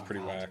 Like, yeah, it was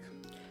pretty whack.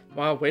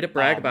 Wow, way to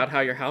brag about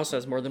how your house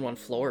has more than one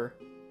floor.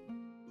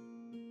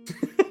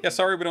 Yeah,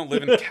 sorry we don't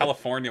live in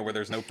California where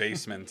there's no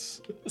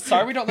basements.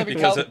 Sorry we don't live in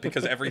California.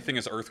 Because everything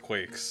is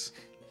earthquakes.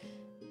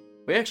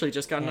 We actually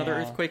just got another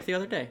earthquake the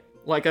other day.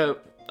 Like a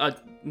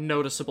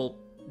noticeable,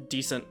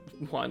 decent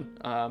one.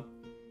 I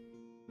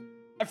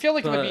feel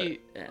like it would be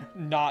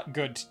not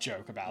good to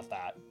joke about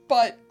that.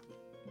 But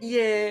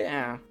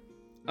yeah.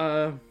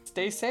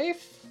 Stay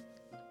safe.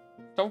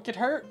 Don't get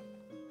hurt.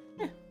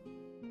 One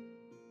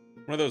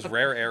of those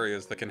rare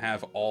areas that can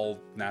have all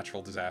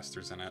natural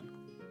disasters in it.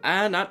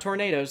 Not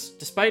tornadoes.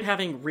 Despite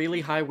having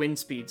really high wind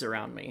speeds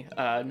around me,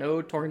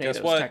 no tornadoes.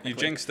 Guess what? Technically. You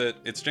jinxed it.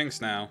 It's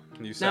jinxed now.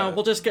 You said No, it.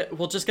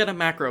 we'll just get a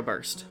macro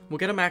burst. We'll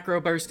get a macro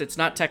burst. It's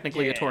not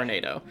technically a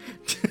tornado.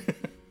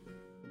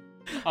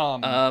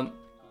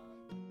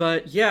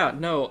 But yeah,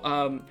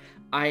 no.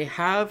 I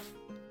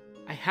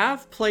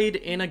have played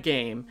in a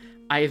game.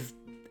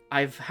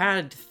 I've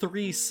had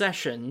 3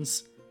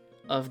 sessions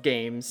of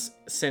games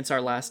since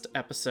our last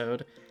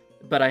episode,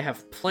 but I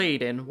have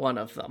played in one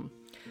of them.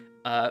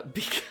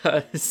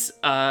 Because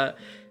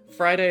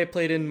Friday I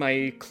played in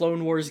my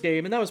Clone Wars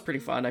game, and that was pretty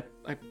fun.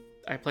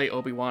 I play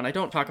Obi-Wan. I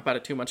don't talk about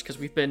it too much because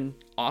we've been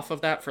off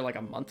of that for like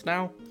a month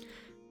now.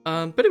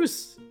 But it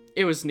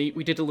was neat.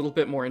 We did a little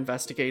bit more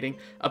investigating.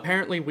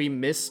 Apparently we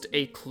missed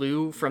a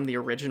clue from the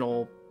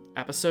original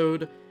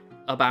episode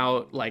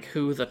about like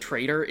who the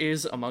traitor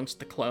is amongst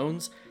the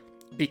clones,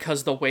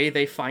 because the way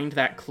they find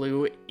that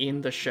clue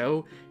in the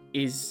show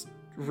is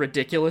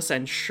ridiculous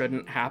and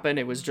shouldn't happen.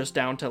 It was just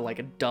down to like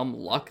a dumb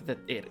luck that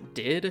it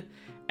did,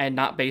 and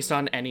not based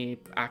on any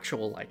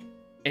actual like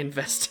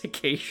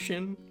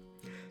investigation.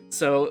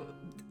 So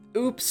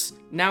oops,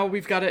 now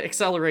we've got to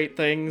accelerate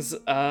things,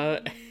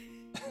 and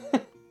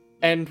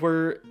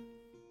we're,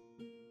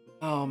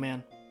 oh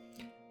man.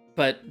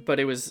 But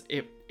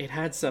it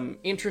had some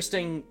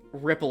interesting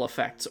ripple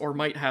effects, or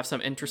might have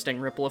some interesting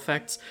ripple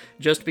effects,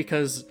 just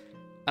because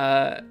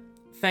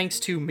thanks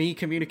to me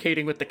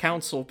communicating with the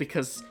council,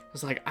 because I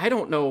was like, I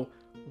don't know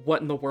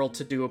what in the world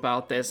to do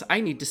about this.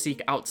 I need to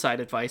seek outside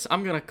advice.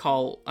 I'm gonna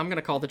call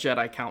the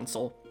Jedi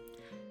Council.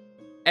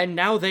 And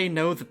now they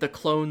know that the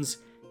clones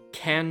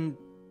can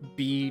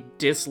be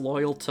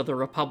disloyal to the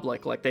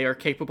Republic. Like, they are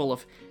capable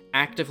of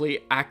actively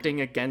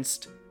acting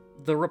against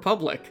the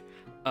Republic.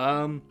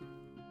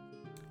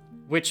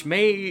 Which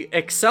may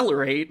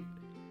accelerate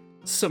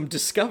some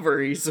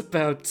discoveries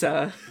about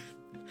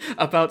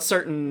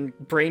certain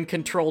brain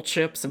control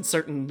chips and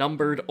certain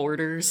numbered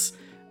orders.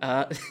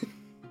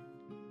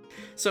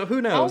 So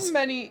who knows? How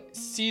many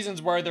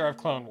seasons were there of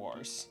Clone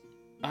Wars?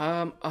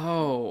 I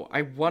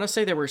want to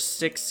say there were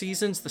 6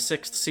 seasons. The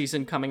 6th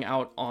season coming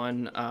out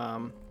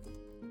on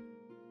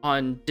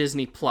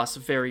Disney Plus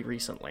very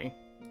recently.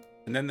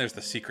 And then there's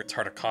the secret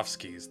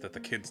Tartakovskys that the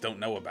kids don't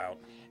know about.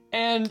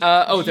 And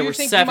there were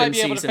 7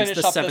 seasons.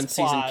 The 7th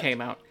season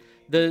came out.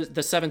 The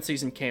 7th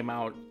season came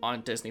out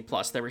on Disney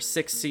Plus. There were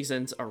 6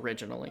 seasons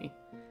originally.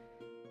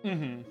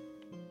 Mm-hmm.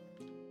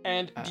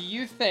 And do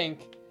you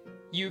think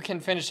you can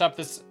finish up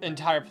this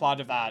entire plot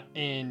of that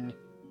in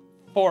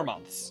 4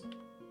 months?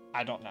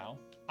 I don't know.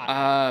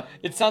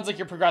 It sounds like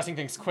you're progressing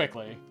things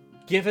quickly.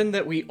 Given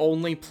that we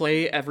only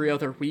play every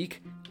other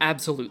week,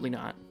 absolutely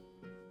not.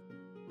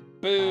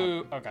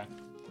 Boo. Okay.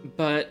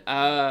 But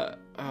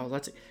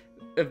let's see.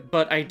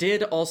 But I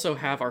did also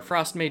have our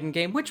Frost Maiden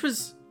game, which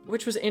was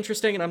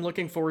interesting, and I'm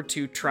looking forward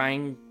to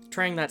trying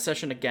that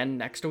session again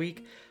next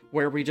week,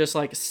 where we just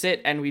like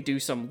sit and we do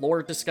some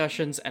lore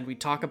discussions and we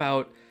talk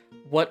about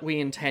what we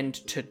intend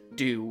to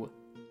do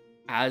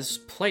as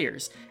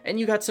players. And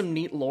you got some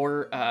neat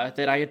lore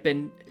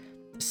that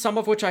some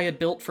of which I had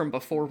built from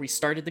before we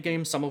started the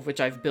game, some of which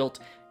I've built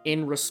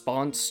in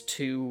response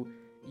to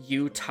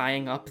you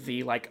tying up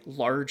the like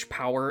large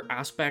power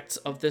aspects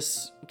of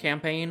this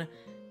campaign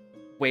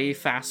way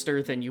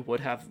faster than you would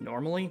have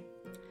normally.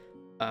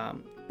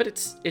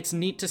 But it's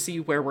neat to see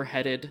where we're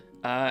headed,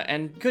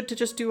 and good to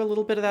just do a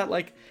little bit of that,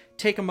 like,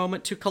 take a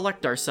moment to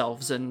collect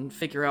ourselves and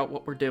figure out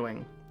what we're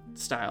doing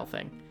style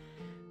thing.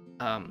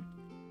 And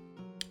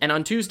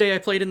on Tuesday I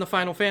played in the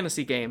Final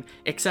Fantasy game,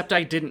 except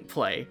I didn't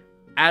play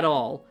at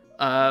all,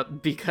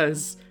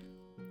 because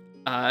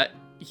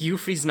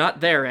Yuffie's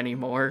not there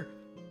anymore.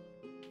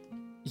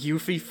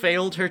 Yuffie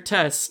failed her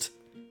test,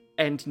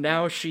 and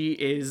now she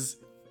is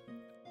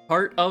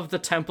part of the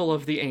Temple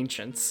of the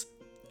Ancients.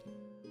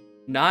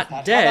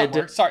 Not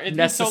dead, Sorry, it's necessarily.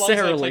 Been so long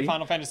since I played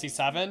Final Fantasy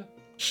VII.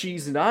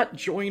 She's not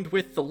joined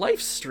with the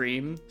live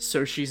stream,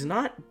 so she's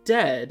not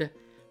dead,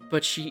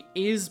 but she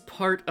is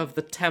part of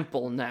the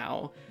temple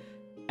now.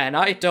 And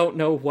I don't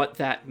know what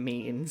that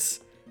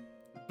means.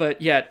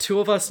 But yeah, 2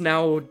 of us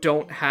now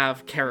don't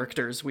have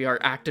characters we are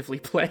actively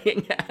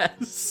playing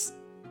as.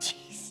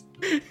 Jeez.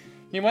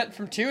 You went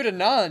from 2 to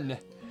none.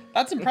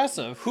 That's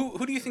impressive.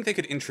 Who do you think they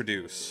could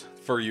introduce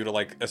for you to,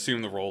 like,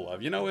 assume the role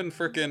of? You know, in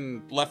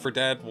frickin' Left 4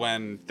 Dead,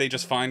 when they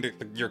just find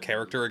your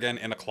character again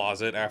in a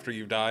closet after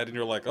you've died, and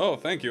you're like, oh,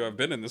 thank you, I've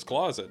been in this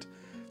closet.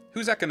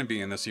 Who's that gonna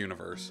be in this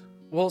universe?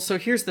 Well, so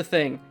here's the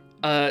thing.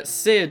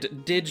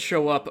 Sid did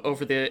show up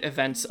over the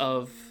events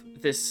of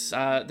this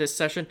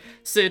session.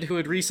 Sid, who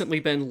had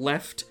recently been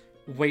left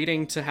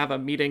waiting to have a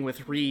meeting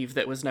with Reeve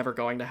that was never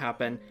going to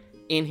happen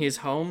in his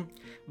home.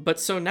 But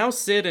so now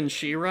Sid and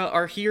Shira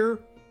are here,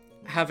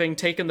 having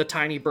taken the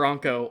tiny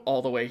Bronco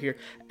all the way here,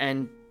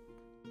 and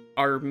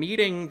are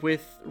meeting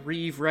with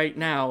Reeve right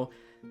now.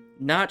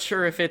 Not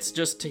sure if it's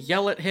just to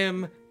yell at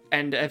him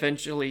and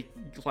eventually,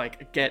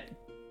 like, get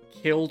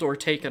killed or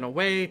taken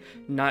away.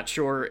 Not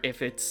sure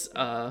if it's,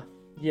 to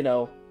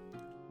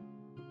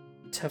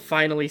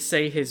finally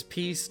say his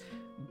piece.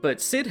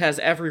 But Sid has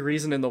every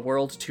reason in the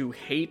world to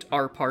hate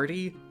our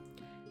party,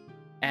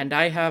 and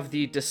I have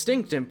the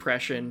distinct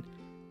impression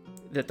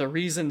that the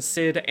reason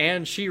Sid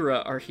and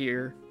Shira are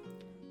here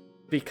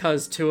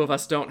because two of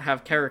us don't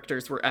have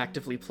characters we're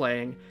actively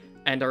playing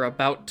and are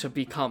about to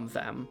become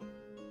them.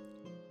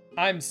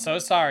 I'm so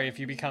sorry if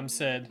you become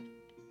Sid.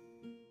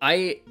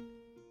 I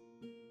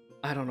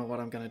don't know what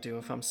I'm gonna do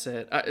if I'm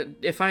Sid. I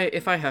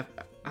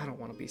don't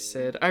want to be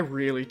Sid. I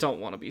really don't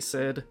want to be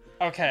Sid.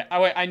 Okay,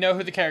 wait, I know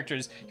who the character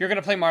is. You're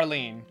gonna play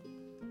Marlene.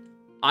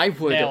 I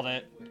would. Nailed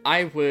it.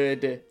 I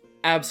would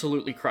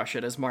absolutely crush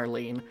it as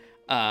Marlene.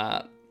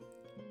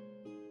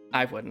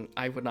 I wouldn't.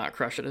 I would not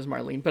crush it as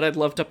Marlene, but I'd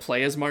love to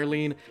play as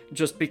Marlene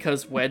just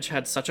because Wedge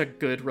had such a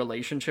good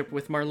relationship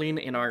with Marlene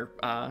in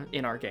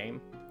our game.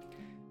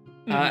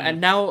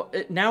 And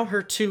now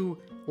her two,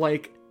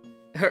 like,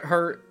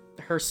 her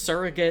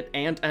surrogate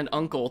aunt and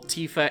uncle,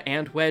 Tifa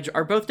and Wedge,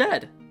 are both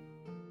dead.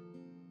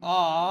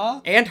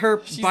 Aww. And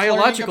her She's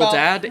biological learning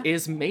about- dad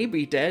is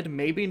maybe dead,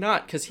 maybe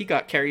not, because he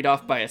got carried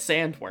off by a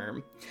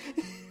sandworm.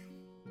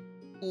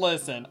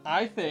 Listen,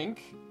 I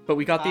think... But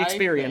we got the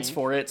experience think-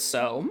 for it,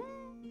 so...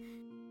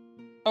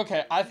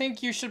 Okay, I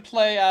think you should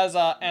play as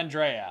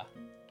Andrea.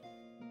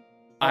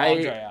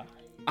 Andrea.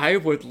 I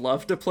would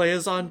love to play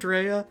as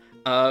Andrea.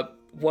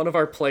 One of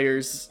our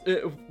players,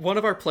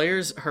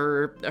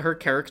 her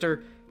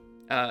character,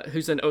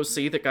 who's an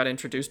OC that got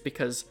introduced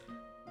because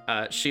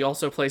she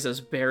also plays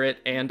as Barrett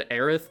and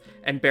Aerith,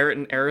 and Barrett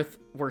and Aerith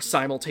were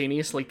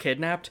simultaneously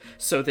kidnapped,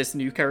 so this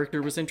new character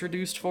was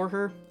introduced for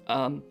her.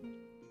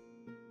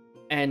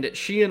 And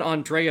she and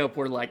Andrea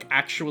were, like,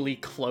 actually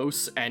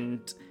close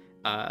and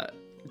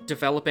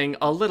developing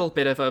a little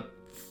bit of a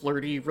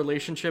flirty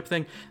relationship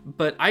thing,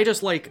 but I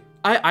just like,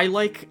 I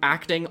like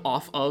acting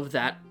off of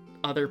that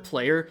other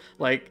player.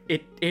 Like,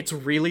 it's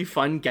really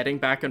fun getting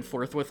back and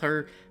forth with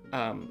her.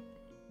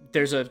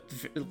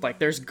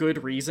 There's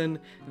good reason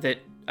that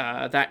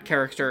that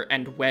character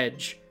and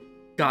Wedge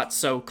got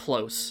so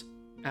close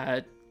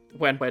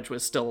when Wedge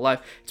was still alive.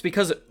 It's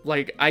because,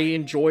 like, I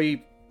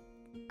enjoy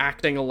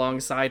acting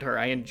alongside her.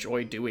 I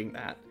enjoy doing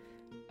that.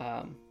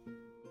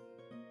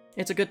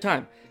 It's a good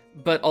time.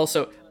 But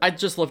also, I'd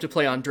just love to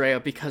play Andrea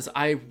because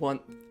I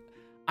want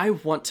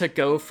to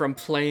go from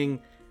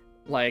playing,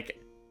 like,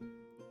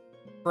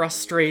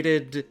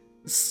 frustrated,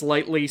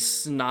 slightly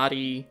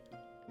snotty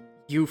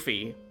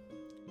Yuffie,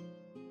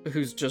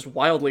 who's just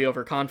wildly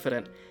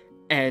overconfident,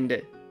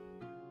 and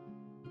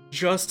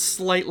just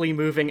slightly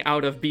moving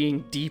out of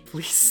being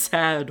deeply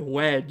sad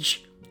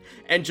Wedge,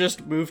 and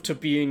just move to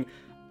being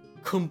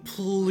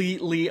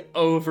completely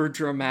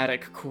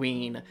overdramatic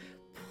Queen.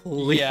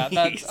 Please.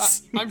 Yeah,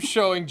 I'm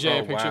showing Jay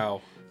a picture.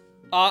 Wow.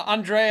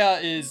 Andrea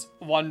is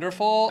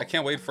wonderful. I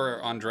can't wait for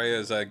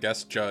Andrea's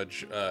guest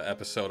judge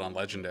episode on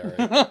Legendary.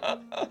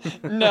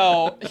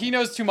 No, he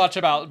knows too much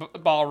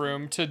about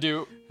ballroom to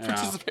do.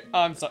 Yeah.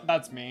 I'm sorry,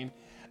 that's mean.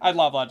 I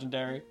love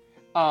Legendary.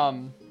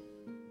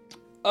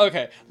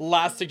 Okay,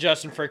 last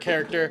suggestion for a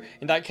character,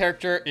 and that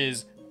character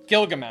is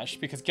Gilgamesh,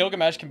 because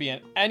Gilgamesh can be in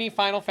any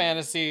Final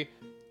Fantasy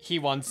he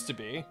wants to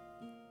be.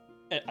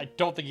 I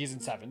don't think he's in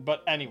 7,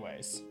 but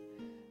anyways.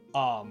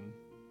 Yeah,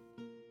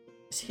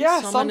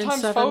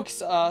 sometimes folks,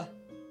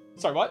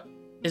 sorry, what?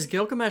 Is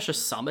Gilgamesh a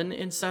summon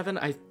in 7?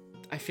 I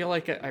feel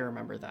like I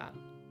remember that,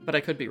 but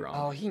I could be wrong.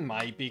 Oh, he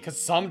might be, because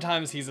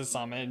sometimes he's a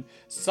summon.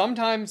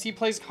 Sometimes he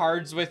plays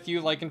cards with you,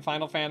 like in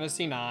Final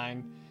Fantasy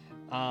 9.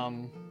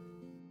 I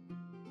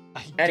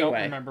don't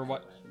remember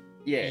what.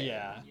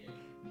 Yeah.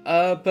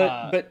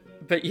 Yeah.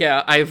 But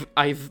yeah,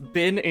 I've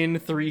been in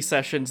 3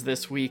 sessions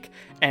this week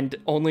and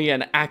only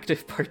an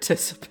active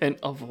participant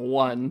of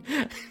 1.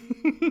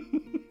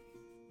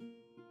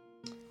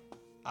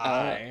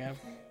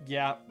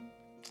 Yeah.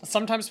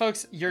 Sometimes,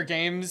 folks, your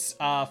games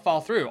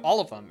fall through,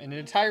 all of them, in an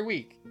entire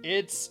week.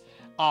 It's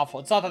awful.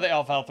 It's not that they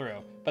all fell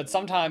through, but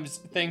sometimes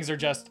things are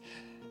just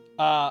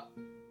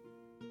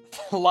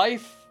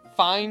life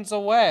finds a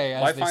way.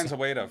 Life finds a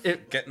way to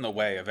get in the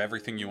way of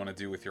everything you want to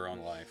do with your own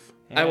life.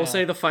 I will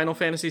say the Final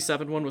Fantasy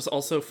VII one was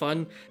also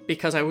fun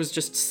because I was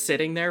just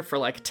sitting there for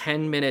like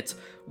 10 minutes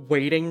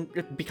waiting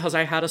because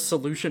I had a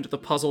solution to the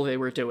puzzle they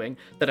were doing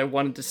that I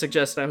wanted to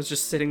suggest, and I was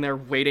just sitting there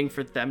waiting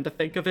for them to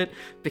think of it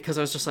because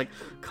I was just like,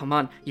 come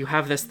on, you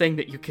have this thing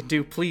that you can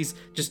do, please,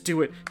 just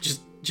do it,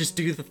 just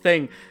do the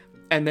thing.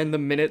 And then the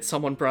minute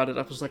someone brought it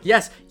up, I was like,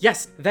 yes,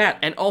 that,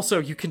 and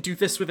also you can do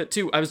this with it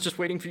too. I was just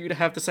waiting for you to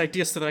have this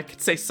idea so that I could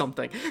say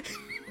something.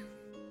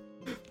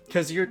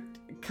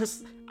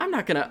 Because I'm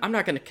not gonna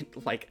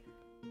like,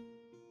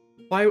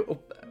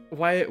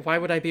 why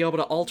would I be able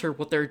to alter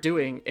what they're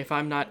doing if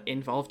I'm not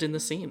involved in the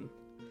scene?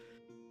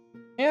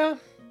 Yeah.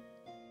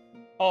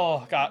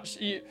 Oh gosh,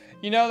 you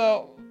know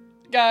though,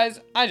 guys,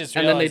 I just realized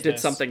and then they did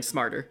this. something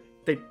smarter.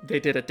 They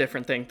did a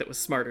different thing that was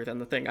smarter than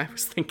the thing I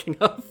was thinking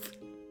of.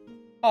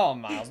 Oh,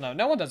 Miles,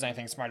 no one does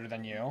anything smarter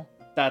than you.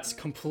 That's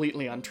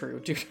completely untrue,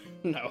 dude.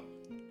 No.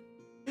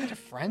 What kind of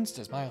friends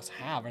does Miles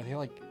have? Are they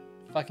like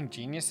fucking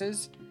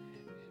geniuses?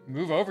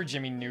 Move over,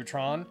 Jimmy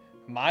Neutron.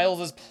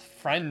 Miles's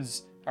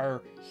friends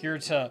are here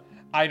to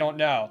I don't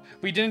know.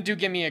 We didn't do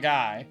Gimme a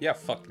Guy. Yeah,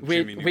 fuck We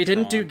Jimmy we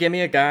didn't do Neutron.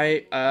 Gimme a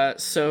Guy.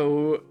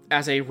 So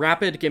as a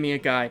rapid Gimme a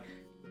Guy,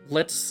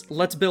 let's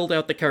build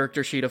out the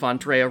character sheet of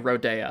Andrea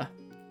Rodea.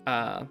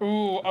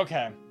 Ooh,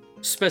 okay.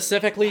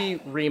 Specifically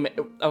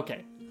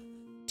okay.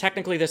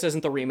 Technically this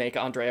isn't the remake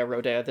Andrea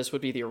Rodea. This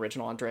would be the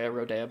original Andrea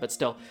Rodea, but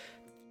still.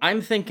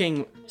 I'm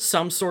thinking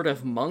some sort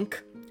of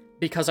monk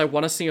because I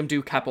want to see him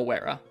do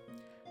capoeira.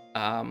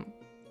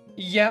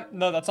 Yeah,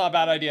 no, that's not a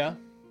bad idea.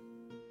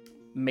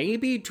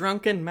 Maybe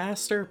Drunken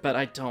Master, but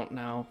I don't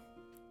know.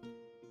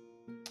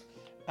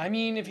 I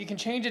mean, if you can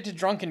change it to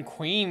Drunken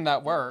Queen,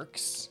 that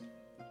works.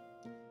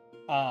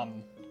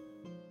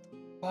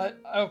 But,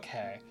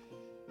 okay.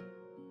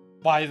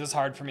 Why is this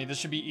hard for me? This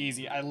should be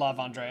easy. I love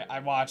Andre. I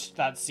watched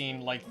that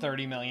scene like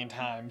 30 million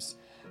times.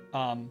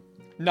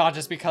 Not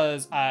just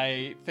because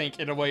I think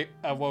it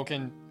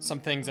awoken some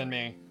things in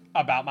me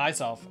about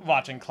myself,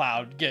 watching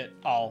Cloud get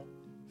all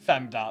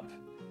femmed up.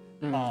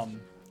 And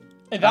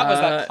that was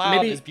that Cloud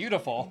maybe- is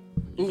beautiful.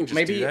 Ooh, just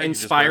maybe do that, you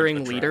just inspiring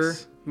wear a leader.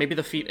 dress. Maybe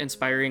the feat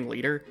inspiring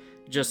leader,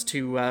 just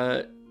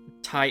to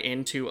tie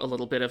into a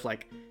little bit of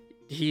like,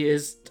 he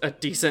is a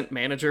decent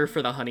manager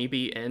for the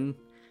Honeybee Inn,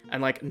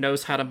 and like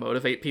knows how to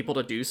motivate people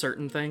to do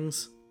certain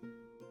things,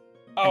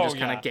 and just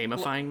kind of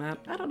gamifying that.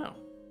 I don't know.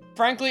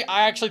 Frankly,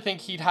 I actually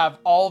think he'd have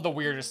all the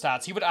weirdest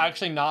stats. He would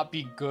actually not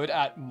be good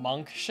at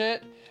monk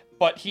shit,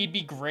 but he'd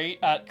be great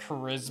at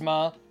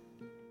charisma,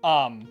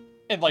 and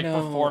like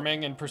No.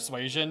 performing and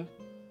persuasion.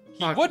 He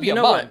Fuck, would be you a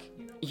know monk.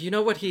 what? You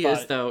know what he is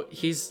But- though?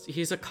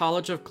 He's a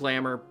College of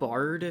Glamour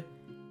bard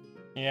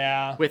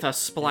Yeah. with a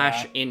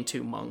splash Yeah.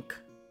 into monk.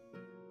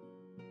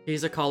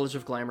 He's a College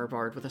of Glamour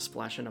bard with a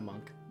splash into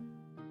monk.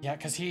 Yeah,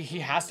 because he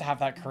has to have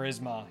that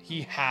charisma.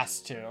 He has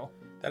to.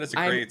 That is a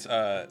I'm- great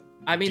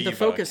I mean, diva the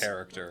focus.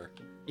 character.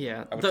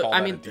 Yeah, I would call I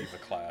that mean, a diva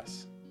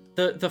class.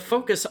 the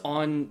focus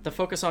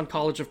on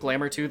College of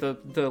Glamour too,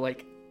 the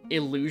like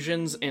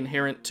illusions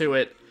inherent to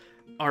it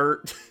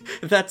are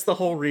that's the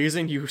whole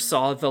reason you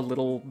saw the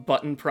little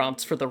button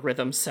prompts for the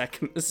rhythm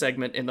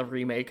segment in the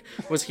remake,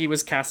 was he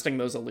was casting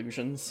those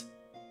illusions.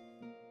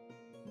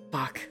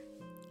 Fuck.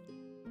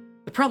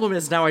 The problem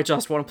is now I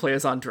just want to play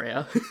as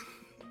Andrea.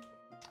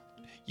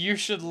 You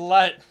should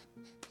let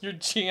your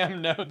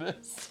GM know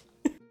this.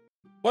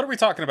 What are we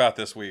talking about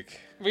this week?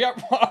 We are.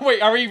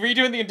 Wait, are we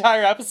redoing the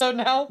entire episode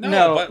now?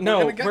 No, but no,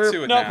 we're gonna get we're-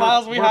 to it No, now.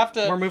 Miles, we have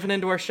to. We're moving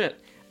into our shit.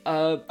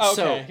 Okay,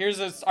 So here's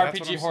this what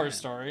RPG I'm horror saying.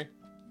 story.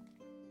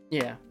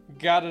 yeah.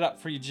 Got it up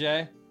for you,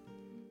 Jay.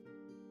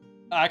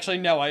 Actually,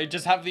 no, I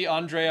just have the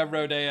Andrea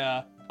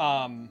Rodea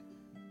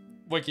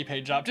wiki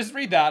page up. Just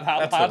read that out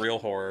That's loud. the real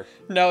horror.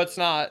 No, it's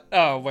not.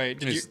 Oh, wait.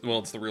 Did you? Well,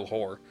 it's the real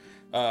horror.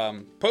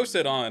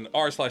 Posted on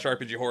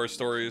r/RPG horror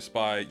stories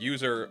by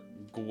user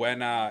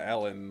Gwenna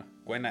Ellen.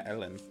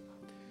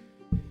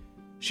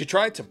 She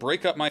tried to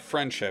break up my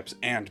friendships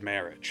and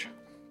marriage.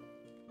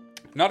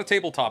 Not a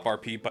tabletop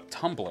RP, but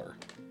Tumblr.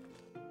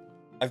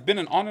 I've been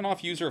an on and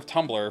off user of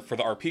Tumblr for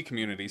the RP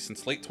community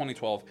since late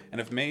 2012 and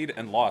have made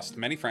and lost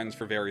many friends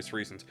for various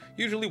reasons.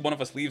 Usually one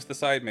of us leaves the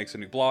site, makes a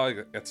new blog,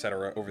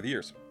 etc. over the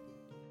years.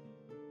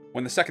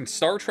 When the second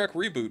Star Trek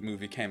reboot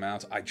movie came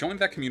out, I joined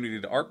that community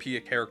to RP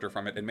a character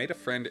from it and made a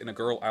friend in a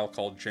girl I'll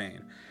call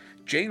Jane.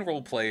 Jane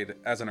roleplayed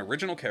as an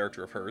original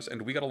character of hers,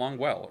 and we got along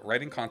well,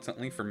 writing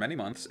constantly for many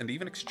months and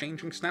even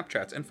exchanging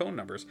Snapchats and phone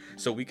numbers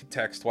so we could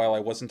text while I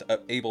wasn't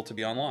able to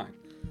be online.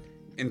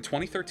 In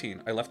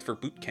 2013, I left for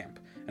boot camp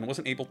and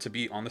wasn't able to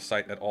be on the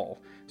site at all,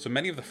 so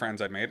many of the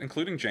friends I made,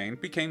 including Jane,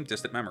 became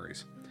distant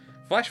memories.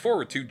 Flash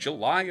forward to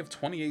July of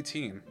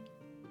 2018,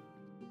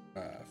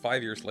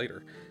 5 years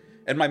later,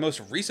 and my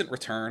most recent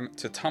return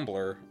to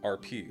Tumblr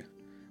RP.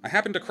 I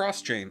happened to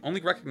cross Jane,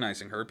 only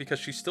recognizing her because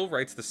she still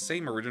writes the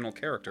same original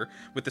character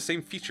with the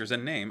same features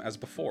and name as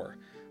before.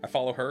 I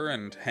follow her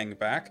and hang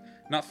back,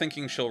 not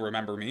thinking she'll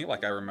remember me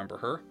like I remember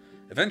her.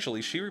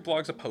 Eventually, she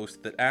reblogs a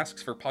post that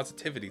asks for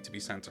positivity to be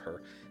sent to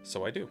her,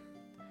 so I do.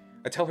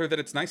 I tell her that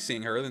it's nice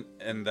seeing her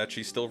and that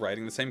she's still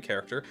writing the same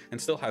character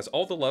and still has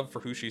all the love for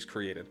who she's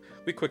created.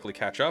 We quickly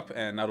catch up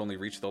and not only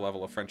reach the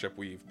level of friendship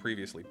we've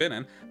previously been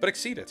in, but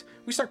exceed it.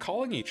 We start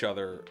calling each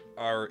other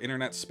our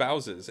internet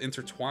spouses,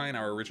 intertwine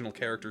our original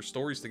characters'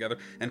 stories together,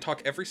 and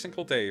talk every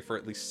single day for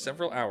at least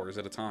several hours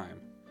at a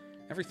time.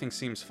 Everything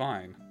seems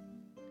fine.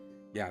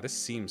 Yeah, this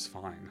seems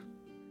fine.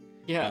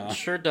 Yeah,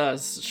 sure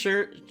does.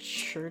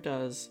 Sure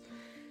does.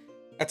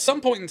 At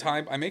some point in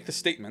time, I make the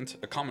statement,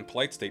 a common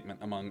polite statement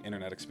among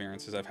internet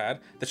experiences I've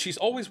had, that she's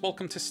always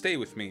welcome to stay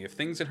with me if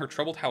things in her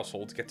troubled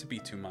household get to be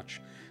too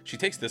much. She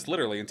takes this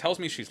literally and tells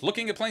me she's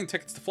looking at plane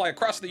tickets to fly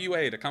across the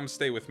UA to come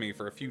stay with me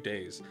for a few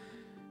days.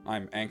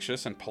 I'm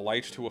anxious and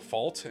polite to a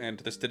fault, and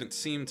this didn't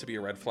seem to be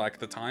a red flag at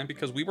the time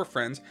because we were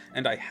friends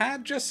and I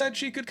had just said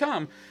she could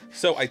come,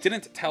 so I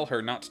didn't tell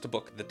her not to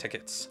book the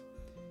tickets.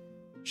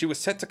 She was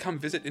set to come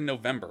visit in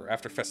November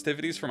after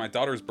festivities for my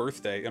daughter's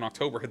birthday in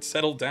October had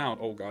settled down.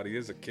 Oh god, he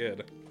is a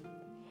kid.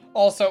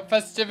 Also,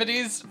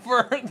 festivities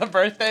for the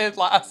birthday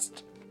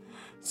last.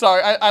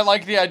 Sorry, I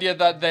like the idea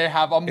that they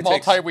have a takes-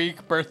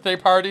 multi-week birthday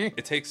party.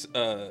 It takes,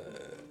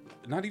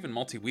 not even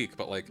multi-week,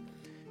 but like,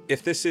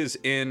 if this is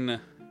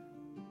in...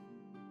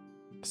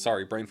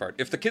 Sorry, brain fart.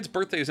 If the kid's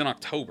birthday is in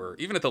October,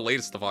 even at the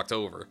latest of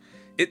October,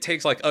 it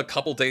takes like a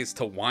couple days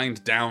to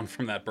wind down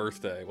from that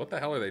birthday. What the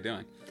hell are they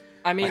doing?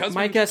 I mean,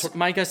 my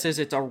guess is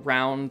it's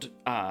around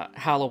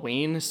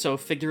Halloween, so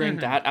figuring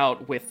that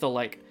out with the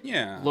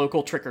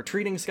local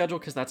trick-or-treating schedule,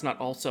 because that's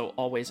not also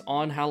always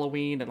on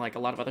Halloween and like a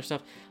lot of other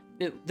stuff.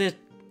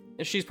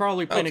 She's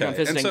probably planning on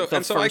visiting the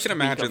first I can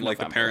imagine week of like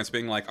the November. parents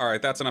being like, all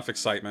right, that's enough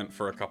excitement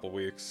for a couple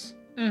weeks.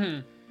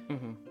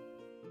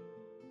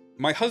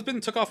 My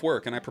husband took off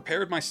work and I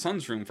prepared my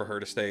son's room for her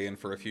to stay in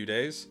for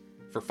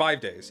 5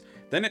 days.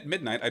 Then at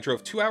midnight, I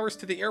drove 2 hours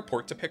to the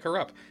airport to pick her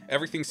up.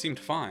 Everything seemed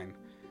fine.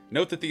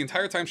 Note that the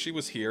entire time she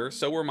was here,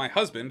 so were my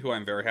husband, who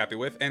I'm very happy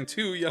with, and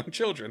 2 young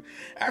children.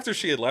 After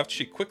she had left,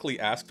 she quickly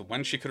asked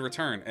when she could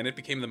return, and it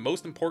became the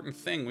most important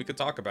thing we could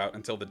talk about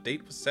until the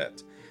date was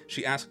set.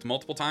 She asked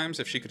multiple times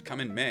if she could come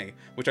in May,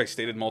 which I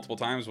stated multiple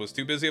times was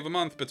too busy of a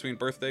month between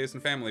birthdays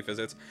and family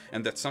visits,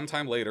 and that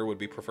sometime later would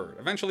be preferred.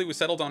 Eventually, we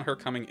settled on her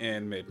coming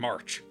in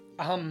mid-March.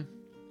 Let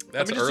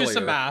That's me just earlier. do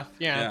some math.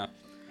 Yeah.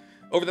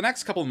 Over the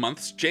next couple of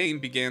months, Jane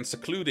began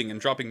secluding and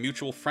dropping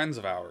mutual friends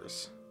of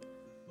ours.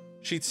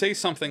 She'd say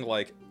something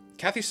like,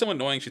 Kathy's so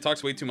annoying, she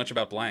talks way too much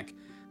about blank.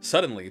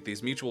 Suddenly,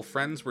 these mutual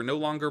friends were no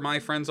longer my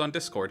friends on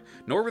Discord,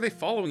 nor were they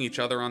following each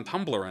other on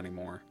Tumblr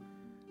anymore.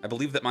 I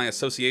believe that my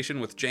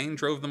association with Jane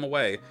drove them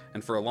away,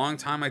 and for a long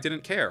time I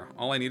didn't care.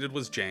 All I needed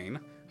was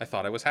Jane. I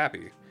thought I was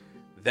happy.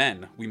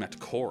 Then, we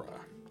met Cora.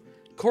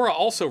 Cora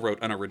also wrote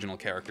an original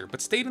character,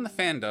 but stayed in the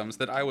fandoms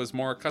that I was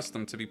more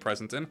accustomed to be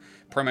present in,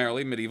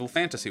 primarily medieval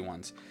fantasy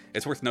ones.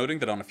 It's worth noting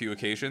that on a few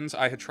occasions,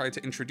 I had tried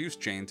to introduce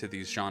Jane to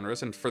these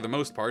genres, and for the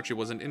most part, she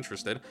wasn't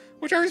interested,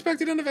 which I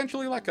respected and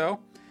eventually let go.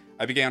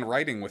 I began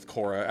writing with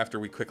Cora after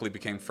we quickly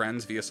became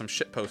friends via some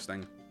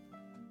shitposting.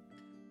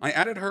 I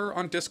added her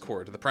on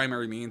Discord, the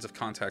primary means of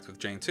contact with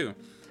Jane too,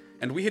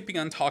 and we had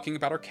begun talking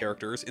about our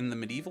characters in the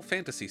medieval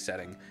fantasy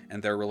setting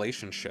and their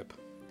relationship.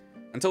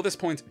 Until this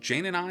point,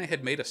 Jane and I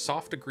had made a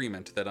soft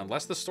agreement that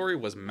unless the story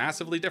was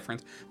massively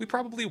different, we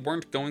probably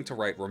weren't going to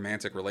write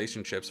romantic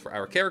relationships for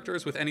our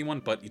characters with anyone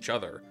but each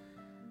other.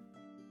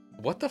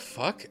 What the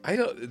fuck?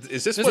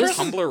 Is this what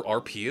Tumblr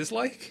RP is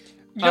like?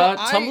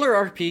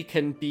 Tumblr RP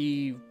can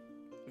be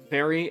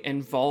very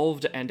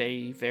involved and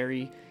a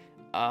very,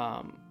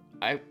 I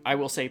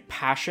will say,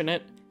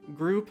 passionate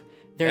group.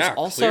 There's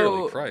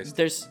also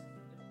there's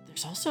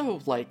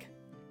also like,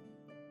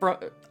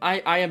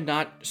 I am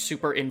not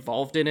super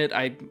involved in it.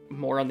 I'm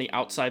more on the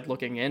outside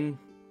looking in,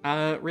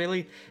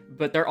 really.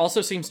 But there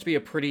also seems to be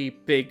a pretty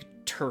big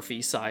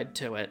turfy side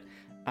to it.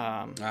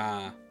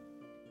 As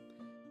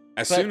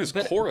soon as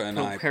Cora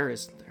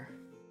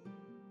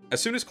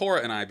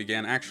and I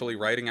began actually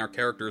writing our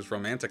characters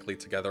romantically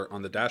together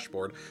on the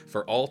dashboard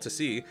for all to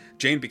see,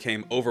 Jane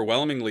became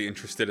overwhelmingly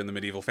interested in the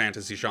medieval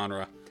fantasy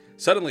genre.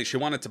 Suddenly, she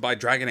wanted to buy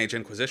Dragon Age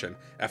Inquisition,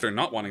 after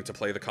not wanting to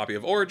play the copy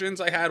of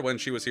Origins I had when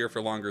she was here for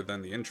longer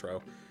than the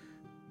intro,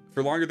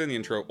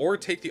 or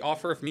take the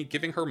offer of me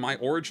giving her my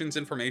Origins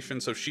information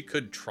so she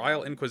could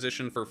trial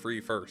Inquisition for free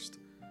first.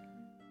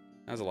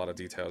 That's a lot of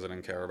details I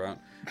didn't care about.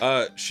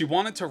 She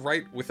wanted to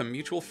write with a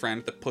mutual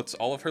friend that puts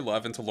all of her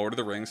love into Lord of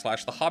the Rings /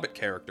 The Hobbit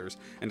characters,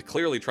 and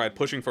clearly tried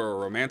pushing for a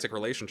romantic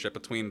relationship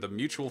between the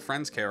mutual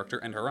friend's character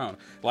and her own,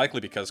 likely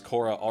because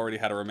Cora already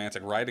had a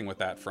romantic writing with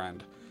that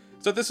friend.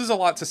 So this is a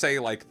lot to say,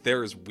 like,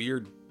 there's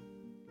weird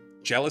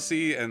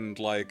jealousy and,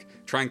 like,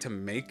 trying to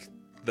make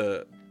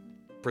the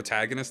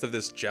protagonist of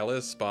this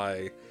jealous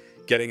by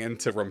getting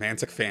into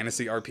romantic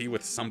fantasy RP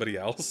with somebody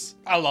else.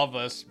 I love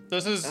this.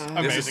 This is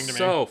amazing this is to me.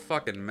 So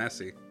fucking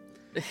messy.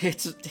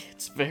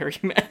 It's very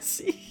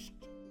messy.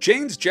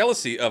 Jane's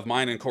jealousy of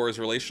mine and Cora's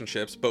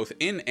relationships, both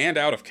in and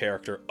out of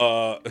character,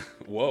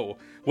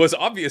 was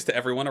obvious to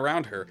everyone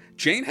around her.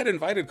 Jane had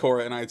invited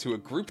Cora and I to a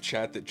group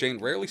chat that Jane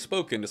rarely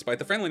spoke in, despite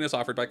the friendliness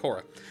offered by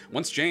Cora.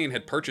 Once Jane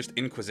had purchased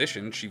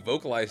Inquisition, she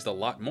vocalized a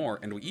lot more,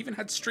 and we even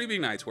had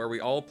streaming nights where we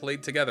all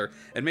played together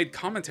and made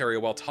commentary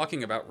while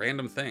talking about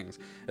random things.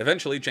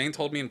 Eventually, Jane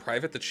told me in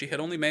private that she had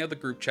only made the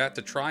group chat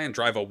to try and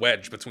drive a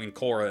wedge between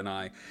Cora and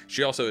I.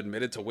 She also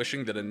admitted to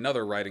wishing that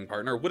another writing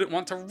partner wouldn't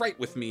want to write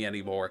with me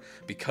anymore,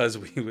 because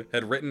we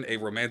had written a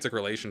romantic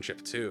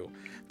relationship too.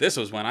 This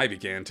was when I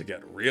began to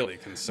get really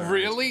concerned.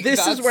 Really?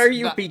 This is where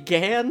you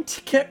began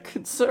to get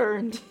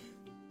concerned.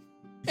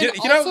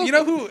 You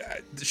know who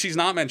she's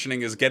not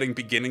mentioning is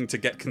beginning to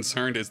get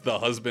concerned is the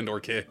husband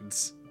or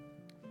kids.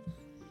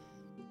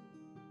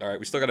 All right,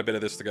 we still got a bit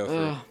of this to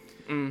go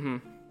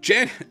through.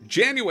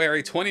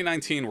 January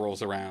 2019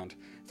 rolls around.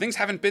 Things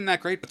haven't been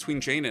that great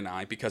between Jane and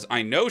I, because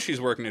I know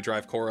she's working to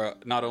drive Cora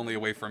not only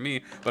away from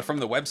me, but from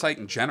the website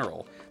in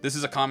general. This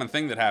is a common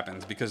thing that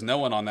happens, because no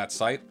one on that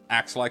site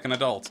acts like an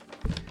adult.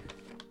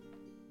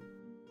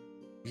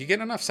 You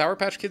get enough Sour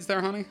Patch Kids there,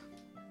 honey?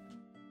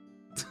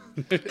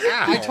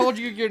 I told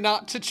you you're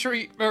not to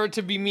treat or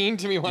to be mean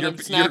to me when I'm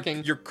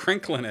snacking. You're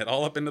crinkling it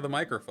all up into the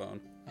microphone.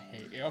 I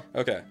hate you.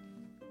 Okay.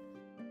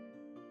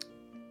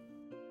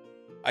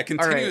 I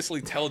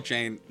continuously tell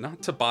Jane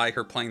not to buy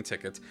her plane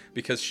tickets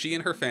because she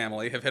and her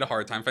family have hit a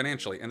hard time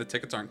financially, and the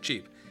tickets aren't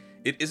cheap.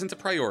 It isn't a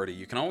priority.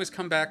 You can always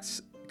come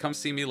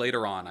see me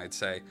later on, I'd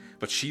say.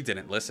 But she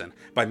didn't listen.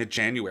 By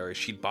mid-January,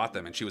 she'd bought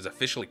them, and she was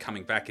officially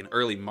coming back in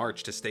early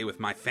March to stay with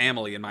my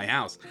family in my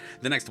house.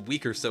 The next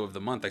week or so of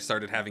the month, I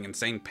started having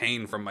insane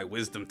pain from my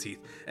wisdom teeth,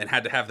 and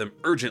had to have them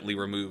urgently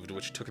removed,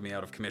 which took me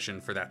out of commission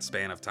for that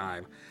span of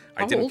time.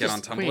 I didn't get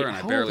on Tumblr, and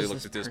I barely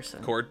looked at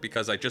Discord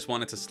because I just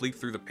wanted to sleep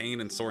through the pain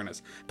and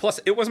soreness.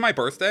 Plus, it was my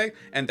birthday,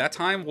 and that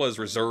time was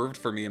reserved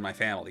for me and my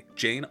family.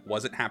 Jane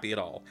wasn't happy at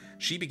all.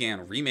 She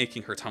began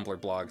remaking her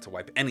Tumblr blog to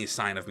wipe any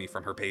sign of me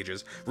from her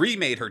pages,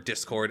 remade her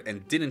Discord,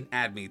 and didn't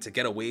add me to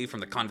get away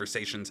from the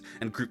conversations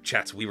and group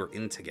chats we were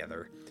in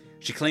together.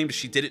 She claimed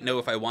she didn't know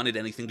if I wanted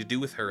anything to do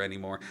with her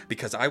anymore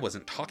because I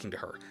wasn't talking to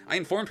her. I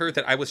informed her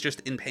that I was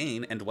just in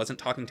pain and wasn't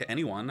talking to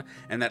anyone,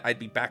 and that I'd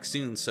be back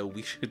soon, so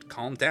we should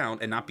calm down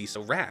and not be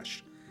so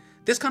rash.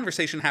 This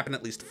conversation happened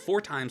at least 4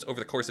 times over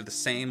the course of the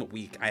same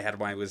week I had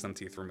my wisdom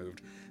teeth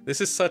removed. This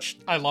is such...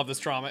 I love this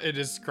drama. It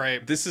is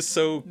great. This is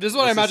so... This is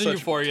what I imagine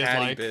Euphoria is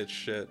like. Bitch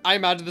shit. I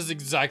imagine this is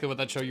exactly what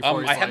that show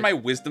Euphoria is like. I had my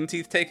wisdom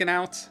teeth taken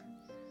out,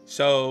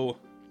 so...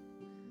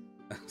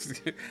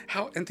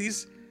 How... And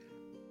these...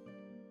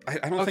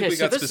 I don't think we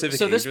got specific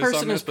so this ages on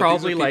person this, is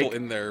probably but these are like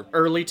in their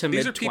early to mid-20s.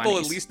 These are people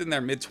at least in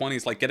their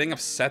mid-20s, like getting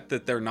upset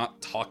that they're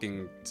not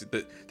talking,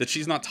 that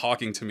she's not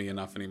talking to me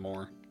enough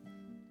anymore.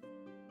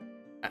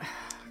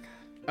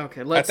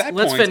 Okay, let's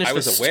finish I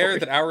was this aware story.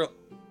 that our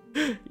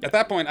At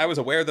that point, I was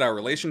aware that our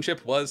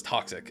relationship was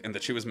toxic and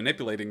that she was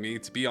manipulating me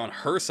to be on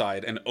her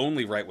side and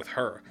only right with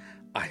her.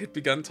 I had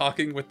begun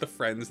talking with the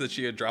friends that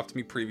she had dropped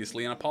me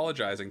previously and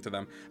apologizing to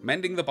them,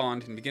 mending the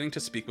bond and beginning to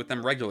speak with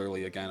them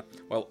regularly again,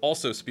 while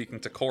also speaking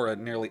to Cora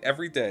nearly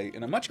every day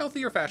in a much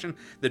healthier fashion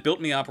that built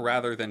me up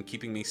rather than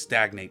keeping me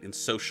stagnate in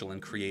social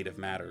and creative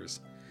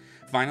matters.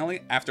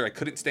 Finally, after I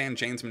couldn't stand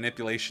Jane's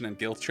manipulation and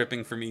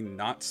guilt-tripping for me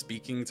not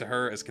speaking to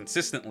her as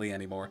consistently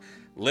anymore,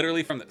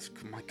 literally from the...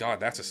 Oh my god,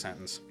 that's a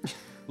sentence.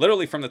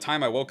 Literally from the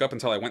time I woke up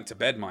until I went to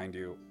bed, mind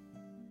you,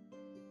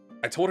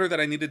 I told her that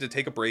I needed to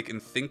take a break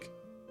and think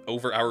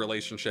over our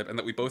relationship and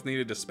that we both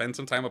needed to spend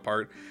some time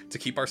apart to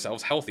keep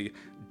ourselves healthy.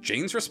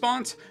 Jane's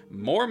response?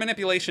 More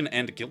manipulation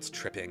and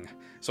guilt-tripping.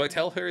 So I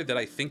tell her that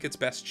I think it's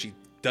best she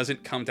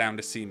doesn't come down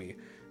to see me.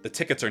 The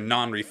tickets are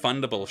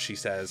non-refundable, she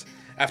says,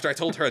 after I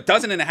told her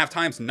 12.5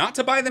 times not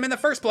to buy them in the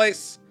first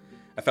place.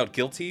 I felt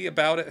guilty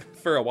about it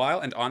for a while,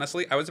 and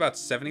honestly, I was about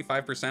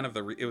 75% of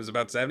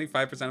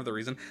the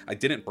reason I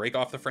didn't break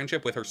off the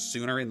friendship with her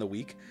sooner in the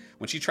week.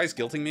 When she tries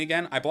guilting me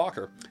again, I block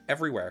her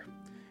everywhere.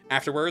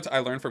 Afterwards, I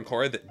learned from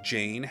Cora that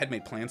Jane had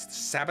made plans to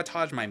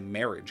sabotage my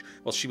marriage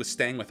while she was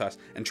staying with us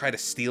and try to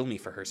steal me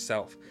for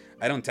herself.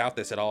 I don't doubt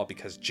this at all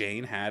because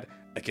Jane had,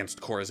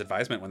 against Cora's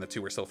advisement when the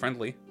two were still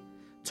friendly,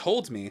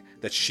 told me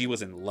that she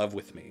was in love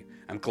with me.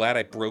 I'm glad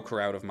I broke her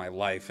out of my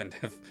life and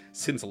have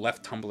since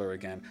left Tumblr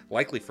again,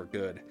 likely for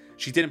good.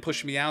 She didn't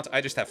push me out,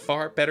 I just have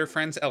far better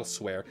friends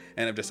elsewhere,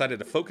 and have decided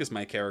to focus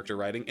my character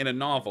writing in a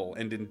novel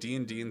and in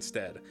D&D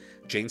instead.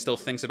 Jane still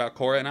thinks about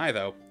Cora and I,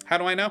 though. How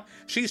do I know?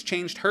 She's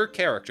changed her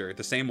character,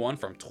 the same one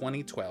from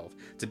 2012,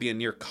 to be a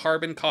near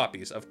carbon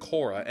copies of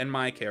Cora and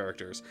my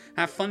characters.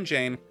 Have fun,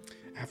 Jane.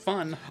 Have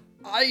fun.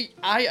 I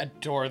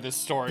adore this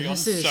story on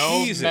This is-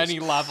 so Jesus many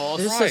levels.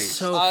 This is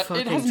so fucking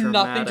It has dramatic.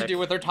 nothing to do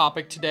with our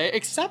topic today,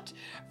 except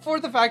for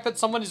the fact that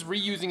someone is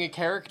reusing a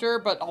character,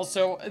 but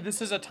also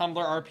this is a Tumblr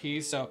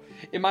RP, so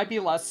it might be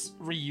less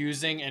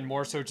reusing and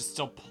more so just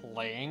still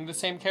playing the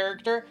same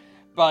character.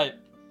 But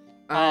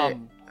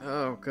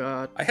oh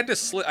god. I had to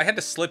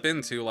slip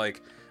into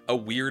like a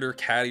weirder,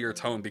 cattier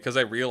tone because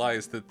I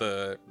realized that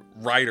the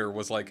writer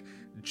was like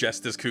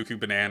just as cuckoo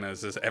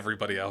bananas as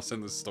everybody else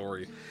in the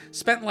story.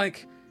 Spent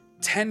like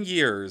 10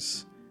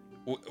 years,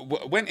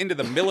 went into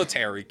the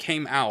military,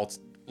 came out,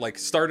 like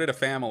started a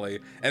family,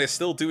 and is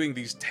still doing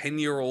these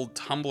 10-year-old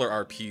Tumblr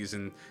RPs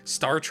in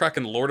Star Trek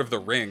and Lord of the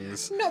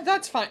Rings. no,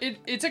 that's fine.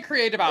 It's a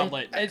creative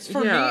outlet. It's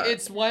for me.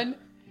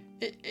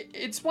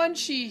 It's when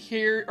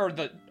she or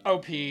the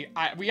OP.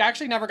 We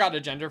actually never got a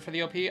gender for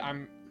the OP.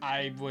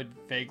 I would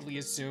vaguely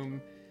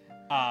assume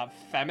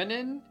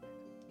feminine,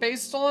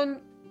 based on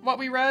what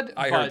we read.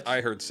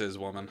 I heard cis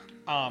woman.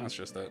 That's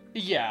just it.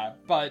 Yeah,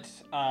 but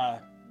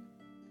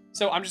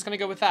so I'm just gonna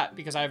go with that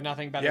because I have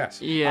nothing better.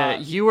 Yes. Yeah,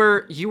 you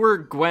were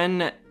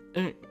Gwenna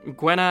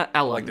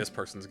Ellen. Like this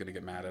person's gonna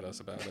get mad at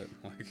us about it.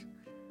 Like,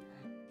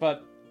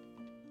 But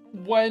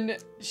when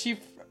she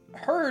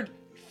heard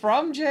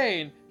from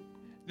Jane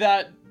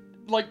that,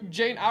 like,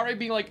 Jane outright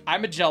being like,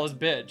 I'm a jealous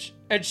bitch,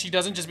 and she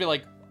doesn't just be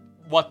like,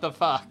 what the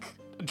fuck,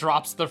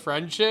 drops the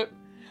friendship.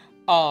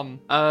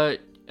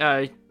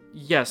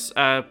 Yes,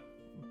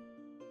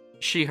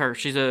 she, her.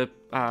 She's the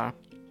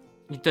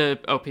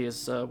OP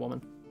is a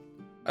woman.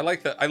 I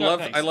like that. I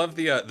love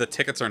the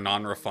tickets are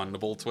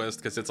non-refundable twist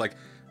because it's like,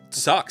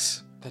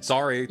 sucks.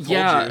 Sorry, told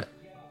you.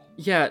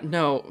 Yeah,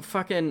 no,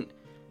 fucking.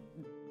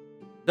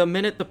 The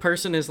minute the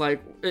person is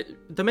like,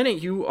 the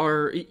minute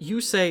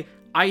you say,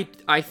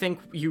 I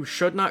think you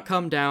should not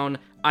come down.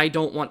 I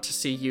don't want to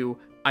see you.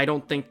 I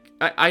don't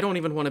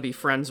even want to be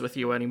friends with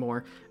you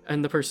anymore.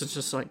 And the person's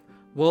just like,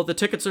 well, the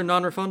tickets are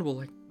non-refundable.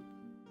 Like,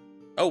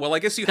 Oh, well, I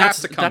guess you have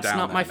to come that's down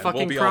not then, my and fucking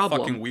we'll be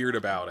problem. all fucking weird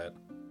about it.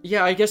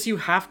 Yeah, I guess you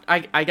have.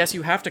 I guess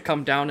you have to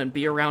come down and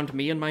be around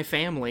me and my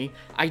family.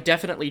 I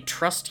definitely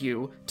trust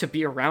you to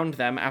be around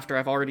them after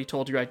I've already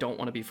told you I don't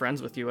want to be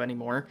friends with you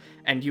anymore,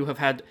 and you have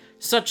had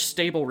such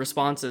stable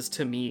responses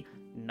to me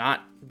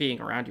not being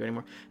around you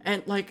anymore.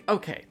 And like,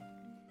 okay,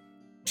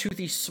 to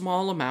the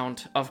small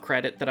amount of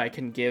credit that I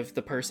can give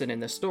the person in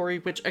this story,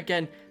 which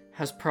again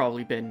has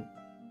probably been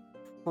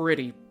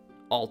pretty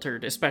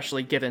altered,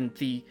 especially given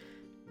the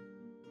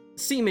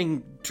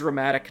seeming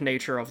dramatic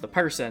nature of the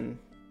person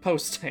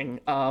posting,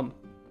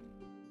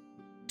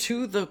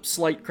 to the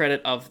slight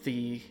credit of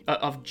the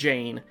of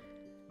Jane,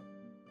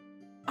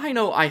 I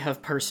know I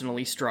have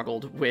personally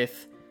struggled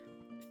with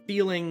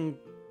feeling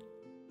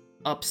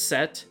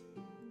upset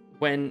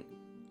when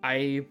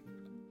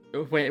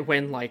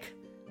when like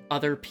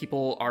other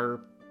people are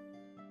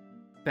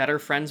better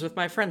friends with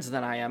my friends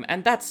than I am,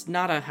 and that's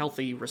not a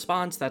healthy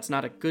response. That's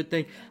not a good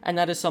thing, and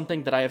that is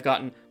something that I have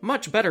gotten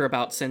much better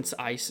about since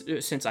I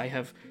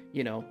have,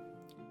 you know,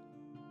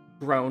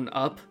 grown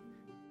up.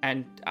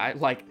 And I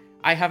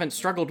haven't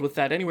struggled with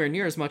that anywhere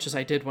near as much as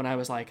I did when I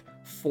was like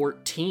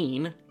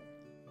 14.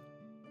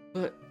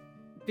 But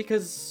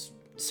because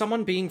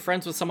someone being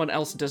friends with someone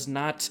else does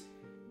not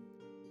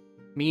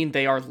mean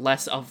they are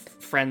less of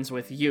friends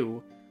with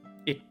you.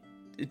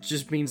 It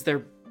just means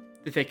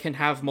they can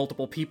have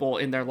multiple people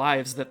in their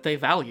lives that they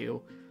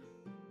value.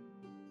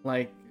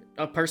 Like,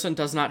 a person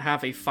does not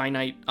have a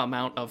finite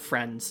amount of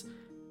friends.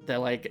 They're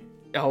like,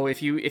 oh,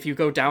 if you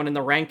go down in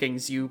the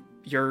rankings,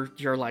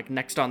 you're like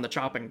next on the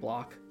chopping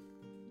block.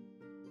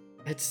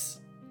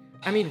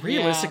 I mean,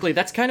 realistically,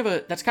 that's kind of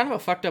a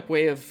fucked up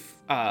way of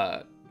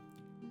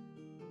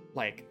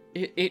like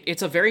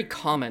it's a very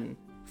common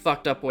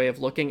fucked up way of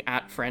looking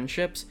at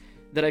friendships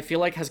that I feel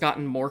like has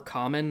gotten more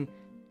common.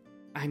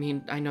 I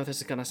mean, I know this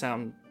is gonna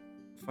sound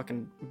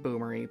fucking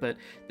boomery, but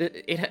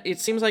it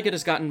seems like it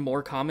has gotten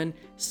more common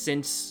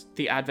since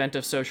the advent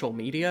of social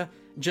media,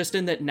 just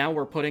in that now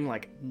we're putting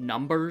like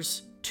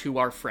numbers to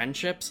our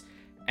friendships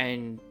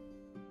and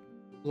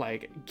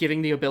like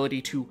giving the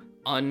ability to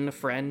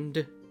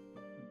unfriend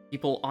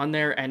people on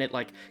there, and it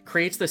like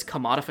creates this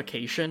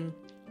commodification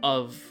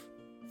of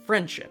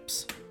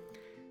friendships.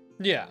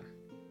 Yeah.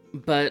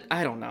 But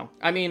I don't know.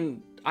 I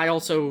mean, I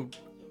also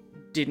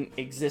didn't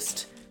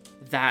exist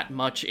that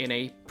much in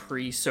a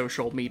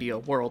pre-social media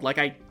world. Like,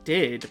 I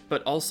did,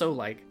 but also,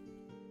 like,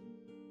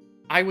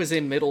 I was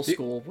in middle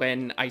school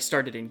when I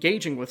started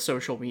engaging with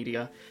social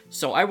media,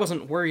 so I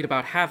wasn't worried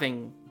about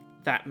having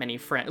that many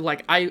friends.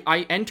 Like,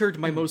 I entered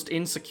my most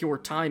insecure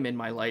time in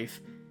my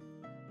life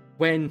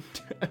when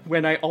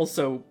I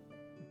also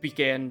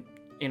began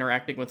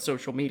interacting with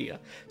social media.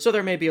 So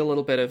there may be a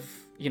little bit of,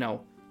 you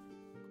know,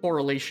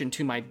 correlation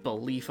to my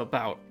belief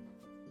about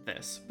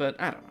this, but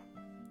I don't know.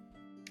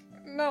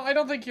 No, I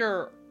don't think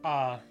you're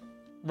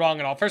wrong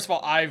at all. First of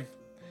all, I've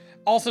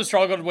also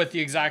struggled with the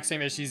exact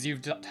same issues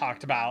you've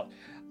talked about.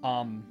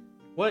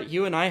 What,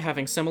 you and I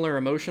having similar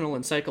emotional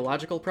and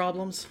psychological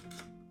problems?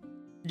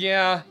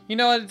 Yeah, you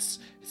know, it's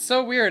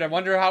so weird. I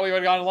wonder how we would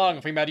have gotten along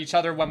if we met each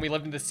other when we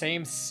lived in the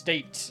same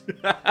state.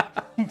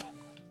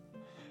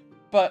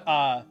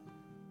 But,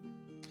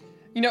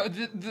 you know,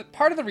 the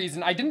part of the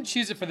reason, I didn't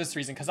choose it for this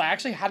reason, because I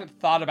actually hadn't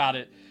thought about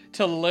it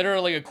till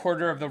literally a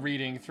quarter of the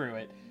reading through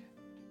it.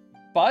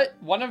 But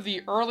one of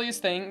the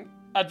earliest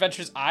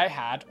adventures I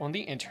had on the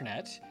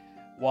internet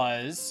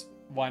was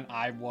when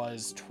I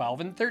was 12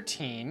 and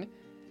 13,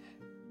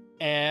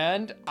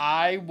 and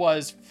I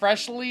was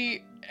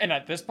freshly, and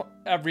at this point,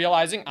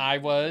 realizing I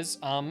was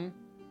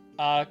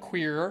a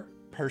queer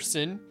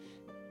person.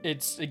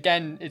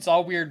 It's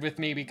all weird with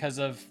me because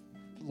of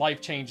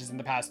life changes in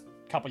the past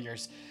couple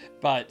years,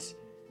 but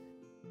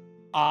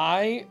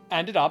I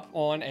ended up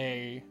on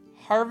a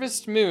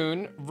Harvest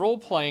Moon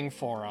role-playing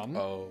forum.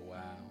 Oh, wow.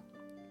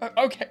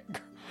 Okay.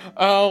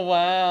 Oh,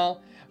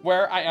 wow.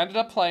 Where I ended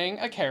up playing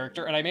a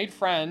character, and I made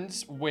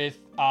friends with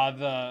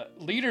the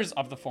leaders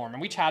of the forum,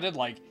 and we chatted,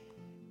 like,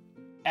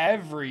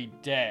 every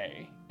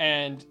day.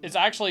 And it's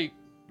actually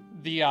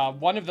the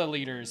one of the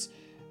leaders,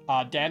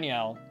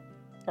 Danielle,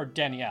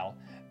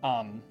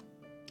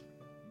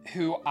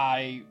 who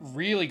I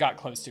really got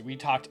close to. We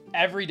talked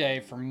every day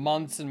for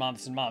months and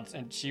months and months,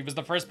 and she was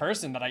the first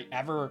person that I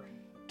ever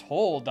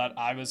told that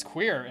I was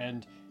queer,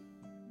 and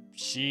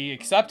she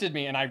accepted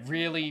me, and I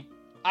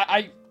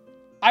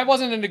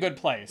wasn't in a good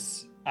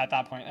place at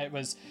that point. It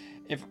was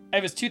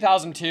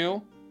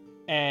 2002,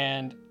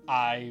 and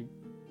I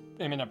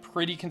am in a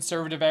pretty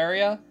conservative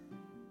area.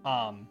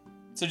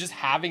 So just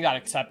having that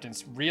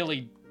acceptance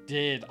really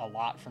did a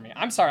lot for me.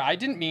 I'm sorry, I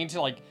didn't mean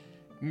to like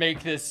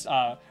make this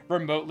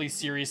remotely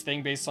serious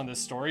thing based on this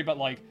story, but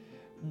like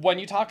when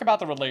you talk about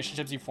the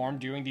relationships you form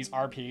doing these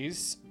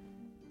RPs,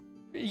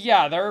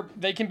 yeah,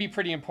 they can be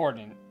pretty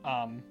important.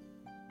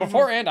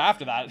 Before and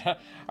after that,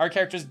 our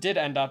characters did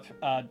end up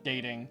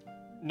dating.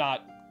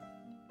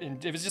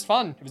 And it was just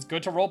fun. It was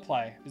good to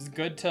roleplay. It was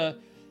good to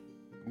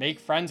make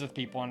friends with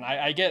people, and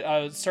I get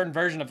a certain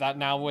version of that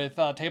now with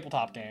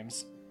tabletop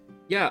games.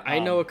 Yeah, I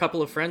know a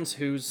couple of friends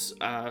whose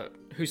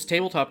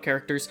tabletop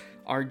characters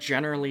are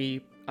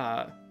generally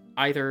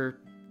either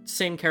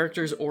same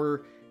characters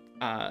or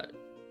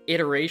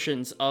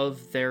iterations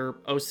of their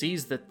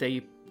OCs that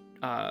they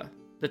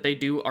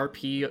do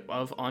RP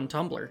of on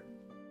Tumblr.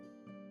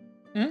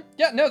 Mm-hmm.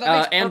 Yeah, no,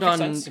 that makes perfect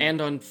sense.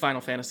 And on Final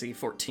Fantasy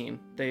 14.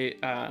 They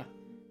I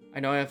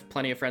know I have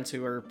plenty of friends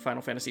who are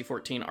Final Fantasy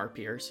 14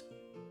 RPers.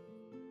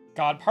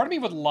 God, part of me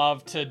would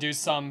love to do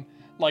some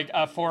like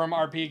a forum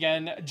RP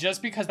again,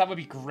 just because that would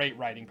be great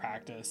writing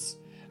practice.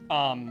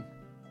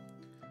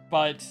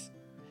 But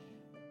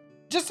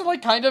just to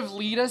like kind of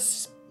lead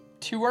us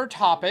to our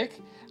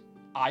topic,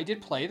 I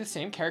did play the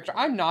same character.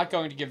 I'm not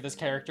going to give this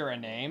character a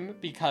name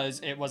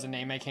because it was a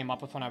name I came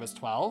up with when I was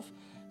 12.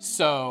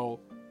 So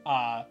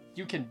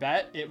you can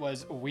bet it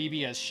was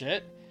weeby as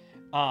shit.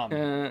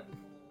 And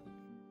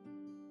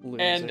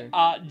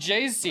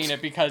Jay's seen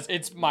it because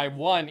it's my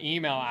one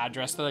email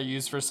address that I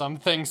use for some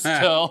things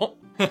still.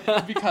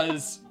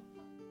 Because,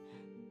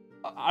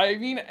 I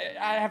mean,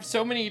 I have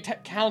so many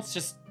accounts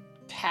just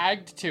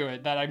tagged to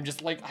it that I'm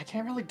just like, I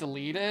can't really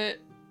delete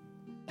it.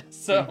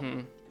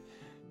 So,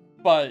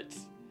 but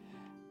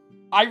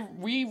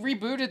we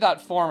rebooted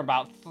that forum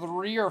about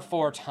 3 or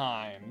 4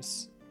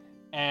 times.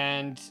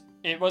 And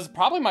it was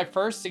probably my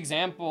first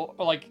example,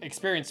 like,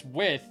 experience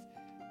with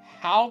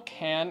how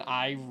can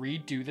I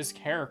redo this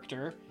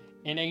character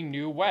in a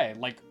new way?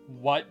 Like,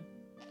 what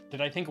did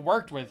I think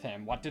worked with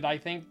him? What did I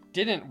think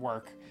didn't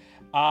work?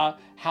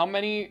 How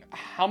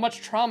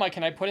much trauma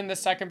can I put in the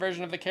second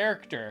version of the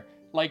character?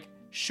 Like,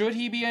 should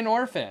he be an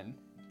orphan?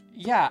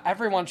 Yeah,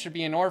 everyone should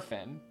be an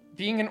orphan.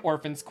 Being an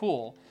orphan's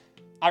cool.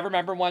 I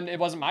remember when it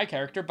wasn't my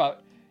character,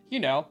 but, you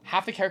know,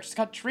 half the characters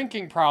got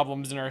drinking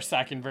problems in our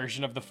second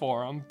version of the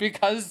forum,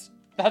 because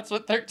that's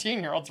what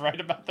 13-year-olds write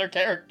about their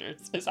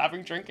characters, is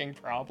having drinking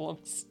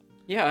problems.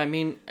 Yeah, I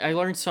mean, I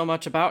learned so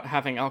much about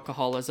having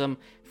alcoholism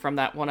from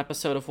that one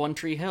episode of One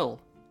Tree Hill.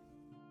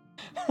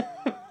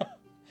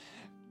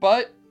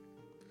 But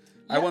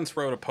I once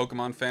wrote a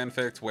Pokemon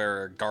fanfic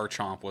where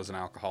Garchomp was an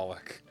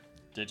alcoholic.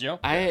 Did you?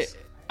 I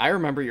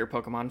remember your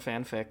Pokemon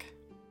fanfic.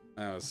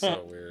 That was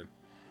so weird.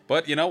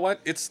 But you know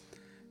what? It's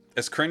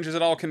as cringe as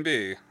it all can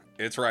be.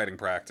 It's writing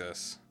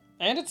practice.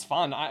 And it's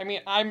fun. I mean,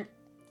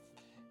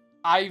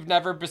 I've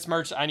never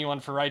besmirched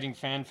anyone for writing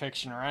fan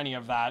fiction or any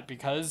of that,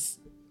 because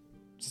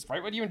just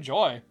write what you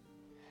enjoy.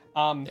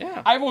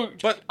 Yeah. I will.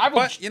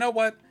 But you know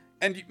what?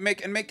 And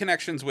make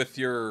connections with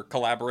your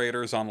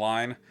collaborators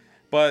online,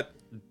 but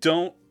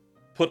don't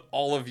put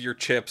all of your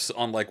chips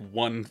on like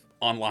one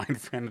online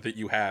friend that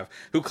you have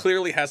who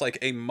clearly has like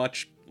a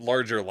much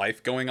larger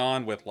life going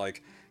on with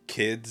like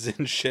kids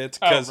and shit.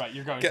 Right,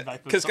 you're going back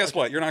to because guess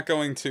what? You're not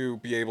going to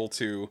be able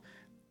to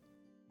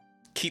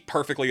keep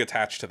perfectly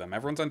attached to them.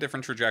 Everyone's on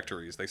different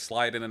trajectories. They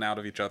slide in and out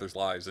of each other's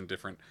lives in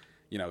different,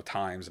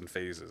 times and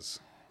phases.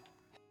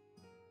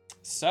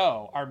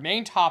 So, our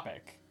main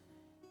topic: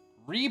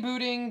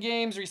 rebooting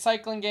games,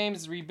 recycling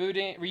games,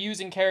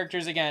 reusing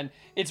characters again.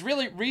 It's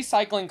really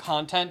recycling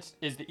content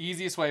is the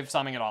easiest way of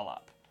summing it all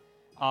up.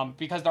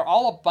 Because they're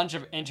all a bunch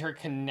of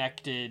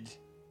interconnected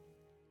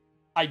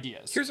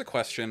ideas. Here's a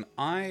question.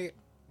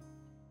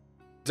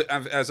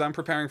 As I'm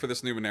preparing for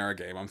this Numenera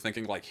game, I'm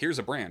thinking, like, here's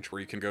a branch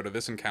where you can go to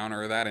this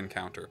encounter or that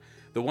encounter.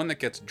 The one that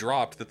gets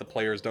dropped that the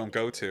players don't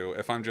go to,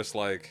 if I'm just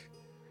like,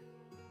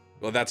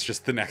 well, that's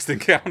just the next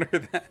encounter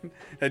then,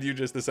 and you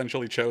just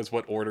essentially chose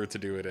what order to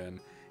do it in.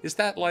 Is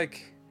that,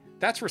 like,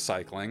 that's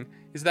recycling?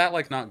 Is that,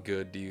 like, not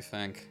good, do you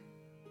think?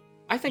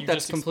 I think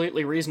that's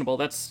completely reasonable.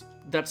 That's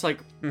like,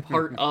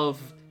 part of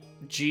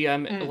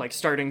GM, like,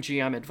 starting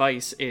GM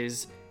advice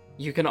is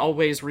you can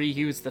always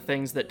reuse the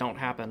things that don't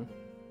happen.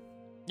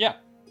 Yeah.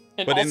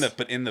 And But also,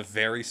 in the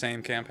very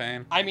same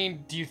campaign? I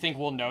mean, do you think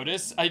we'll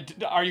notice?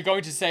 Are you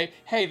going to say,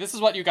 hey, this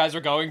is what you guys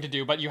are going to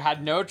do, but you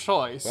had no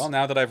choice? Well,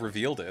 now that I've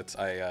revealed it,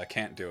 I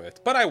can't do it.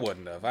 But I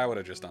wouldn't have. I would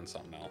have just done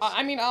something else.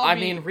 I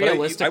mean,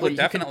 realistically, I would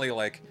definitely,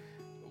 like...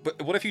 But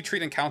what if you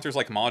treat encounters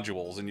like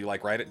modules, and you,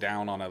 like, write it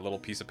down on a little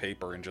piece of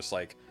paper and just,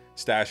 like,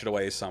 stash it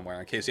away somewhere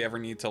in case you ever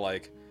need to,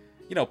 like...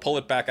 pull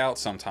it back out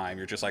sometime.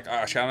 You're just like,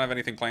 I don't have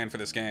anything planned for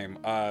this game.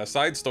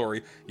 Side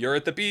story, you're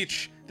at the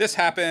beach. This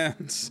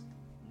happens.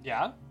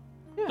 Yeah.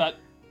 That...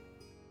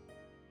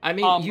 I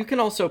mean, you can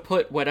also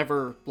put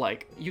whatever,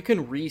 like, you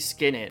can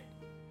reskin it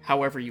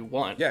however you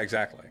want. Yeah,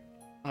 exactly.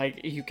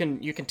 Like, you can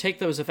take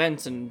those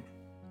events and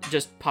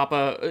just pop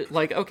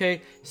like,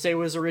 okay, say it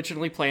was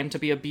originally planned to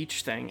be a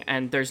beach thing,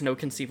 and there's no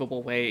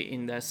conceivable way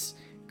in this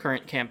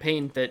current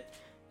campaign that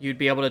you'd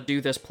be able to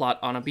do this plot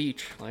on a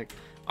beach. Like,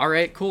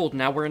 alright, cool,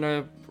 now we're in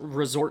a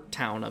resort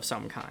town of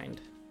some kind.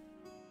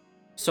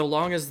 So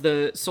long as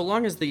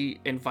the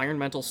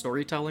environmental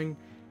storytelling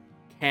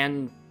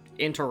can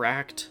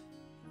interact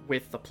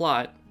with the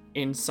plot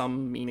in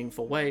some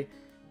meaningful way,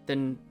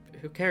 then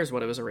who cares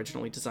what it was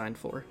originally designed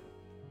for?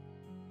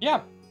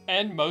 Yeah,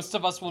 and most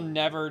of us will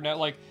never know.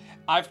 Like,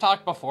 I've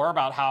talked before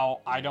about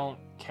how I don't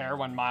care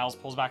when Miles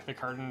pulls back the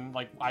curtain.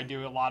 Like, I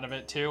do a lot of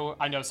it too.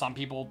 I know some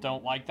people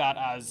don't like that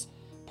as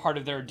part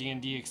of their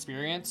D&D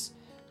experience.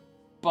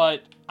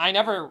 but I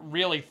never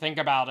really think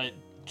about it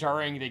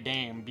during the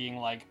game, being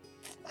like,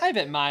 I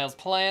bet Miles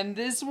planned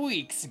this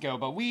weeks ago,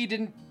 but we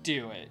didn't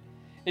do it.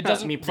 It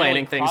doesn't me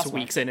planning really things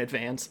weeks in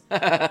advance.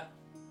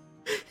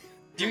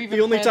 Do you even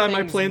The only plan time I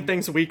things- plan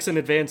things weeks in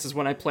advance is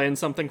when I plan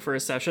something for a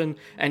session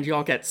and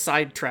y'all get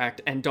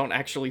sidetracked and don't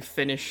actually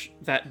finish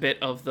that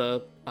bit of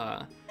the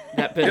The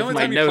of only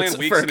my time you notes plan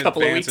weeks for a in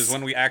couple of advance weeks. is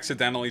when we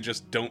accidentally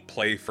just don't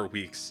play for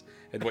weeks,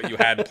 and what you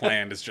had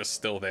planned is just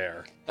still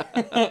there.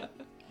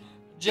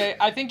 Jay,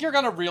 I think you're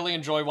gonna really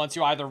enjoy once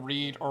you either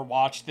read or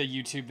watch the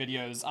YouTube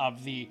videos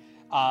of the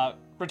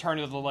Return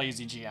of the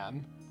Lazy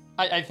GM.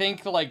 I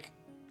think like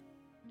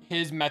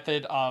his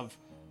method of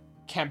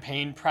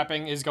campaign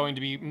prepping is going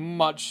to be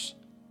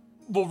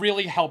will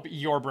really help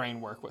your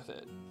brain work with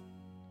it.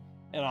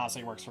 It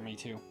honestly works for me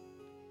too.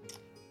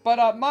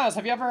 But Miles,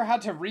 have you ever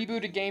had to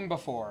reboot a game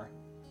before?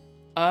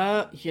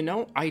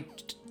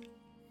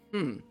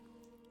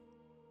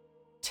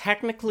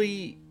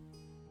 Technically,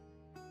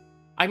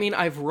 I mean,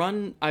 I've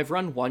run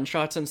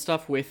one-shots and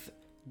stuff with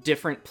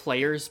different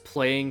players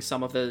playing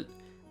some of the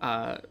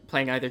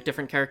playing either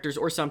different characters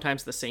or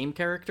sometimes the same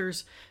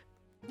characters.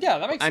 Yeah,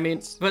 that makes I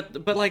mean, sense.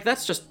 but like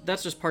that's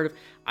just part of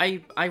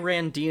I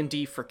ran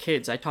D&D for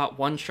kids. I taught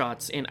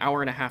one-shots in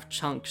hour-and-a-half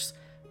chunks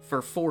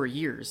for 4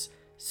 years.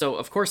 So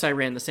of course I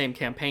ran the same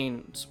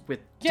campaigns with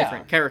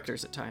different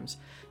characters at times.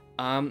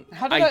 I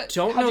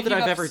don't know that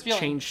I've ever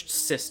changed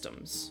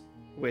systems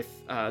with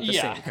the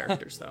same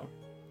characters though.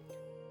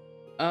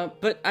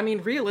 But I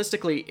mean,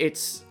 realistically,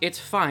 it's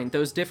fine.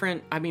 Those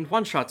different, I mean,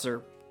 one-shots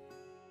are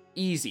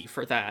easy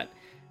for that.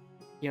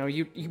 You know,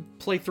 you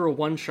play through a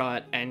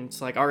one-shot and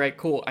it's like, all right,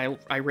 cool.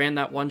 I ran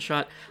that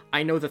one-shot.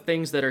 I know the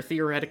things that are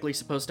theoretically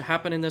supposed to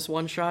happen in this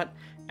one-shot,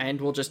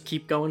 and we'll just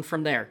keep going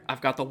from there. I've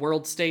got the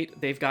world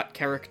state. They've got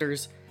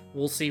characters.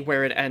 We'll see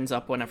where it ends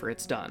up whenever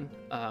it's done.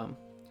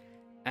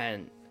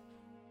 And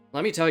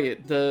let me tell you,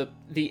 the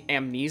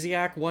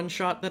Amnesiac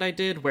one-shot that I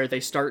did, where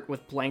they start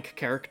with blank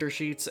character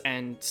sheets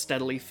and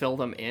steadily fill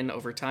them in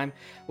over time,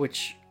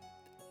 which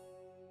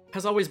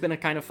has always been a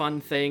kind of fun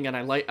thing, and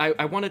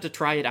I wanted to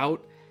try it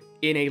out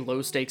in a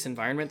low-stakes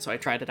environment, so I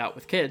tried it out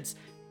with kids,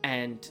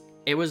 and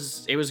it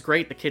was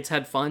great. The kids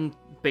had fun.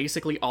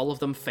 Basically, all of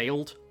them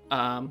failed,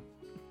 and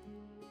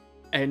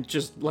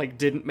just, like,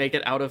 didn't make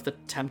it out of the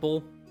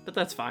temple, but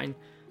that's fine.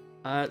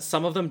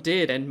 Some of them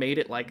did, and made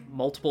it, like,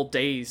 multiple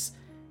days,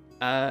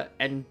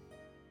 and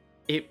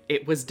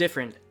it was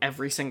different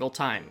every single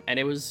time, and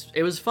it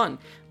was fun,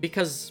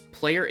 because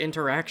player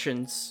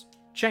interactions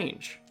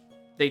change.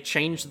 They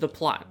change the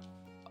plot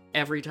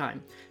every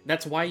time.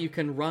 That's why you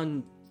can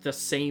run the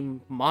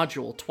same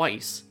module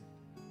twice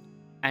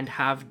and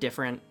have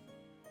different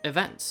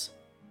events.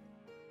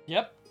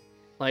 Yep.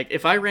 Like,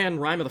 if I ran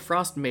Rime of the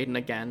Frost Maiden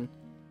again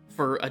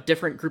for a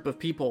different group of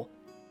people,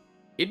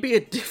 it'd be a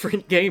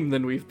different game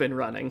than we've been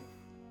running.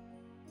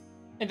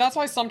 And that's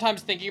why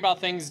sometimes thinking about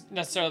things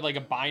necessarily like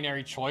a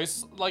binary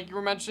choice, like you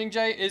were mentioning,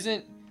 Jay,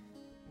 isn't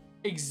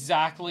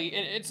exactly...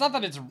 It's not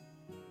that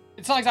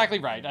it's not exactly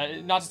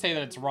right. Not to say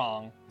that it's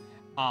wrong.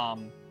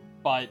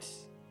 But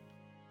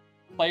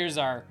players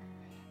are...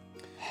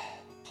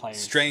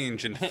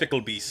 Strange and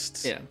fickle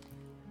beasts. Yeah.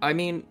 I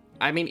mean,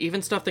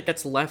 even stuff that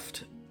gets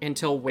left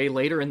until way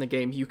later in the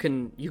game, you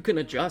can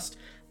adjust.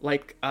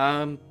 Like,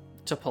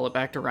 to pull it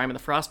back to Rime of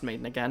the Frost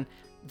Maiden again,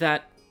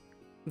 that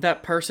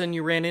person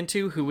you ran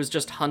into who was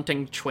just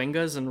hunting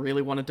Chwingas and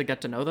really wanted to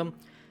get to know them,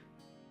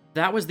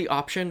 that was the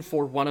option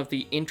for one of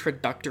the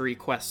introductory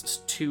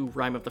quests to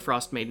Rime of the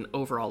Frost Maiden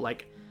overall,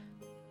 like,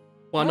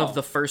 one of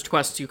the first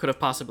quests you could have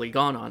possibly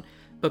gone on.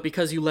 But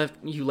because you let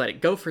it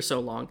go for so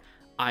long,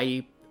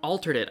 I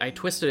altered it, I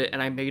twisted it,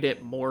 and I made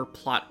it more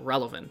plot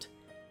relevant.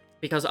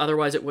 Because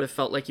otherwise it would have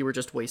felt like you were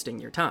just wasting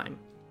your time.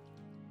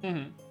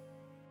 Mm-hmm.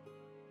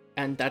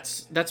 And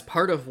that's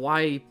part of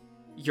why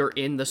you're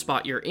in the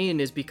spot you're in,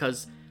 is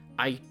because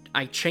I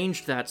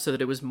changed that so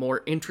that it was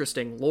more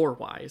interesting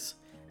lore-wise,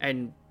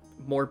 and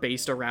more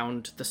based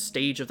around the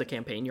stage of the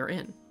campaign you're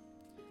in.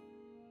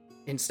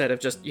 Instead of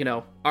just,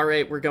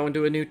 alright, we're going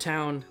to a new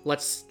town,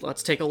 let's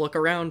take a look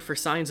around for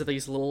signs of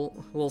these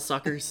little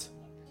suckers.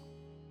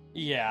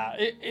 Yeah,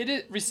 it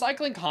is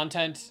recycling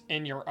content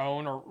in your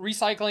own, or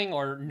recycling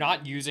or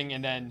not using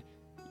and then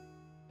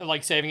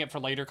like saving it for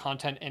later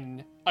content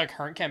in a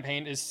current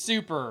campaign is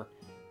super,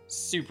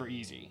 super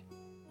easy,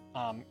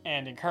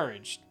 and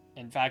encouraged.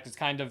 In fact, it's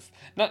kind of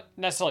not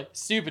necessarily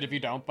stupid if you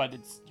don't, but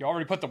you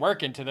already put the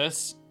work into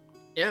this.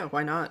 Yeah,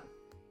 why not?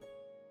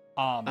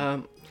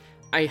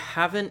 I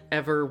haven't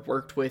ever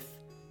worked with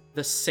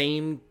the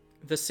same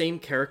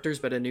characters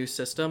but a new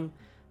system.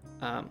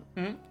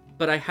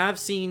 But I have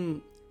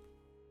seen,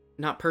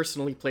 not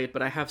personally played,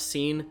 but I have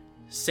seen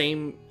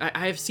I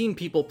have seen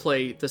people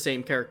play the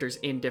same characters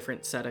in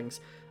different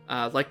settings.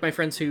 Like my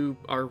friends who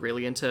are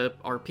really into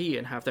RP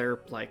and have their,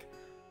 like,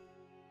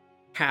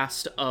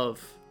 cast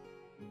of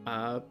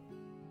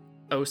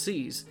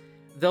OCs.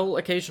 They'll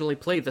occasionally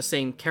play the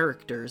same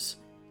characters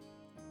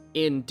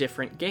in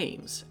different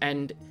games.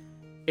 And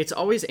it's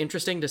always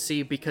interesting to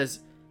see, because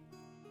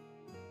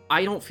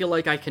I don't feel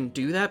like I can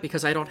do that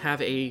because I don't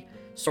have a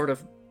sort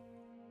of,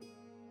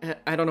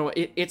 I don't know,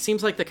 it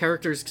seems like the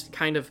characters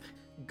kind of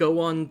go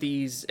on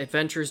these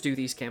adventures, do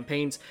these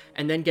campaigns,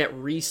 and then get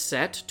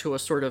reset to a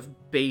sort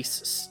of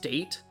base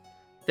state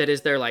that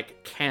is their,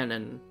 like,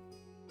 canon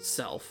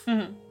self.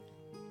 Mm-hmm.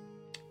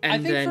 And I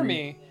think then, for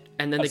me...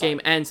 And then the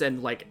game ends,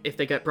 and, like, if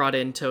they get brought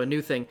into a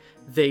new thing,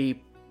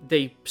 they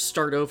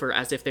start over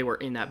as if they were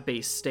in that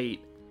base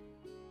state.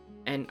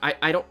 And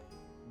I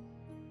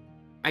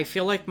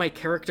feel like my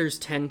characters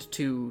tend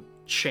to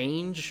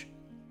change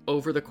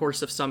over the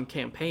course of some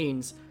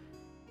campaigns,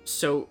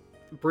 so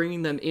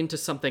bringing them into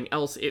something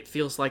else, it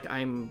feels like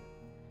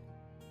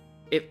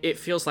it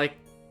feels like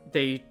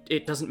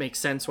it doesn't make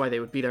sense why they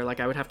would be there. Like,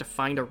 I would have to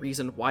find a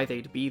reason why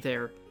they'd be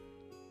there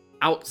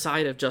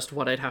outside of just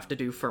what I'd have to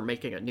do for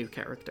making a new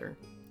character.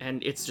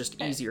 And it's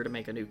just easier to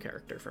make a new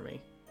character for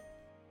me.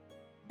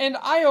 And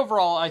I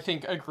overall, I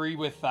think, agree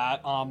with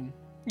that.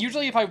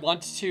 Usually if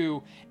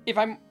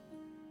I'm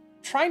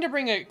trying to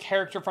bring a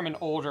character from an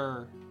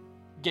older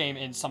game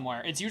in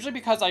somewhere, it's usually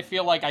because I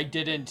feel like I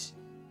didn't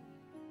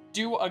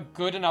do a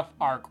good enough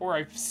arc, or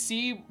I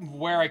see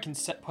where I can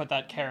put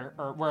that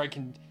character, or where I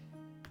can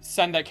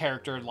send that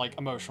character, like,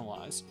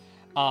 emotional-wise.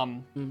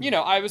 You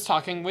know, I was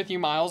talking with you,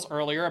 Miles,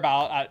 earlier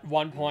about, at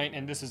one point,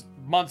 and this is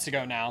months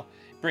ago now,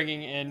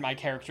 bringing in my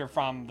character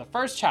from the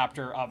first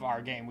chapter of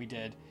our game we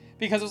did,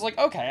 because it was like,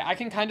 okay, I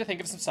can kind of think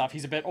of some stuff.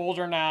 He's a bit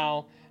older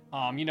now.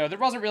 You know, there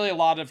wasn't really a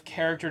lot of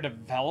character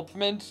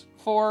development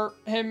for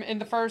him in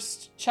the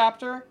first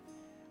chapter.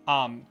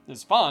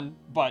 It's fun,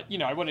 but, you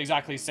know, I wouldn't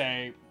exactly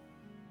say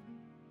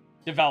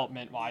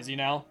development-wise, you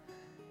know?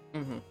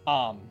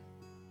 Mm-hmm.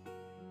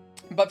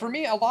 But for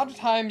me, a lot of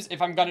times,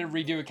 if I'm gonna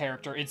redo a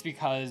character, it's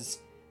because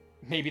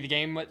maybe the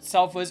game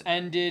itself was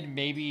ended,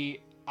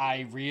 maybe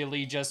I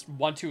really just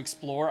want to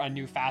explore a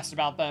new facet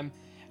about them,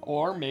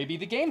 or maybe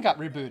the game got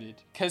rebooted,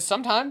 because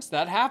sometimes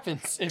that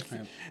happens.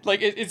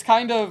 It's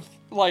kind of,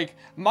 like,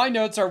 my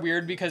notes are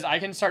weird because I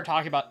can start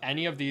talking about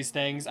any of these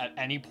things at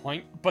any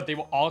point, but they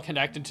will all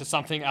connect into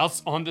something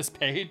else on this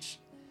page.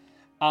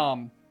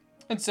 And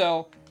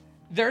so,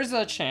 there's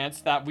a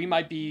chance that we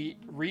might be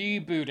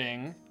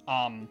rebooting,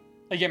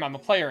 a game I'm a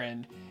player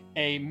in,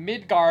 a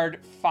Midgard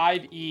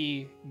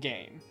 5e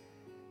game.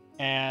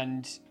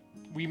 And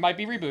we might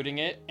be rebooting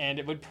it, and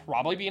it would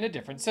probably be in a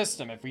different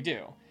system if we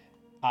do.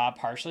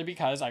 Partially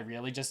because I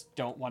really just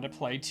don't want to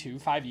play two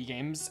 5e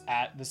games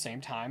at the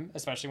same time,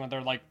 especially when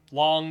they're, like,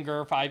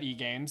 longer 5e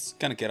games.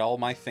 Gonna get all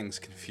my things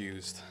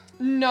confused.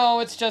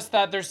 No, it's just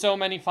that there's so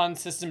many fun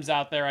systems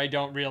out there, I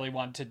don't really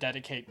want to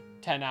dedicate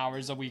 10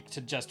 hours a week to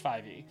just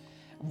 5e.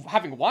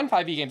 Having one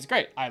 5e game is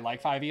great. I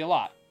like 5e a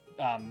lot.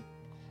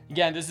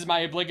 Again, this is my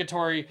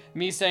obligatory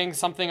me saying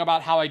something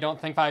about how I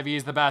don't think 5e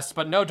is the best,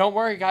 but no, don't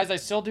worry, guys, I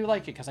still do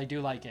like it, because I do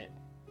like it.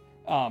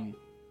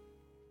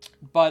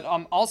 But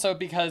also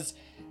because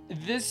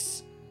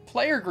this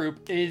player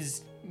group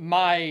is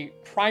my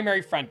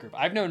primary friend group.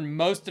 I've known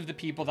most of the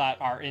people that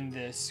are in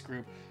this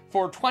group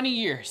for 20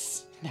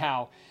 years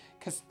now,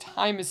 because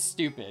time is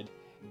stupid.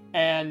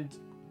 And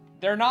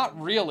they're not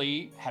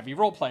really heavy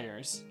role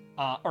players,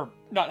 or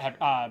not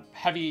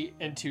heavy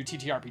into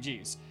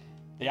TTRPGs.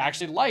 They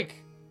actually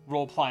like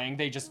role-playing,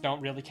 they just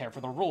don't really care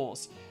for the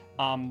rules.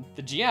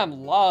 The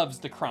GM loves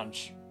the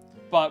crunch,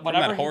 but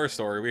whatever. From that horror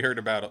story, we heard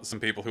about some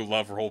people who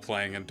love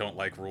role-playing and don't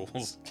like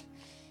rules.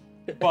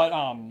 But,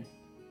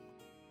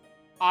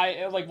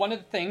 I, like, one of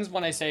the things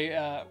when I say,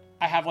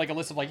 I have, like, a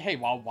list of, like, hey,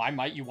 well, why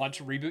might you want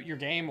to reboot your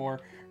game or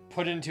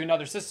put it into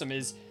another system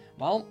is,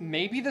 well,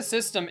 maybe the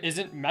system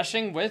isn't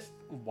meshing with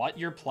what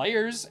your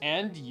players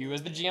and you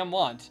as the GM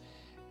want.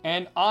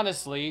 And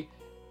honestly,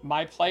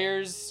 my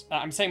players,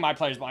 I'm saying my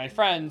players, but my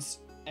friends,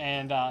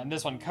 and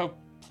this one,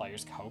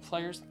 co-players?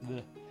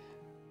 Ugh.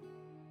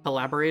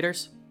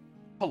 Collaborators,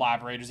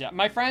 yeah.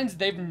 My friends,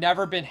 they've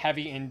never been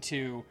heavy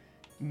into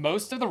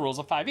most of the rules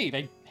of 5e.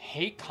 They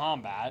hate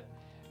combat.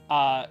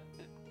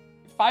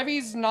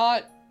 5e's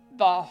not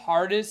the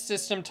hardest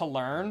system to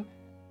learn,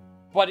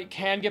 but it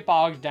can get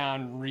bogged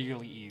down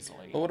really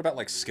easily. But what about,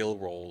 like, skill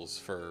rolls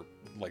for,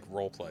 like,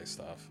 roleplay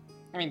stuff?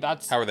 I mean,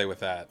 that's... How are they with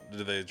that?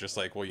 Do they just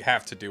like, well, you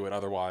have to do it,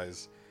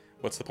 otherwise,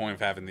 what's the point of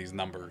having these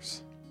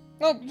numbers?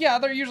 Well, yeah,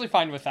 they're usually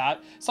fine with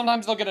that.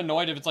 Sometimes they'll get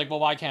annoyed if it's like, well,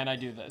 why can't I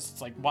do this?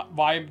 It's like,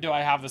 why do I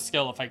have the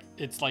skill if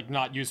it's, like,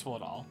 not useful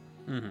at all?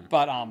 Mm-hmm.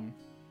 But,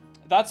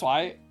 that's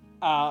why,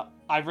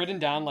 I've written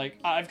down, like,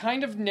 I've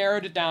kind of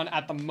narrowed it down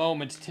at the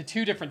moment to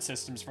 2 different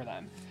systems for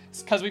them.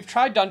 Because we've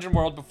tried Dungeon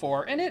World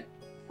before, and it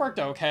worked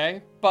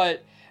okay,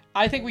 but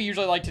I think we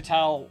usually like to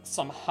tell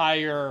some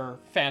higher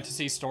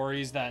fantasy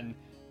stories than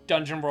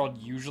Dungeon World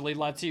usually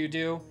lets you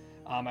do.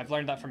 I've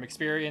learned that from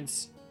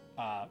experience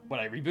when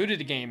I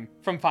rebooted a game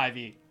from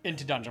 5e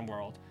into Dungeon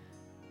World.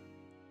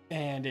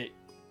 And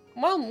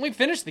we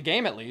finished the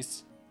game at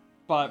least,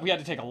 but we had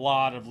to take a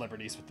lot of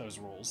liberties with those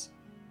rules.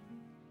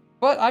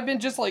 But I've been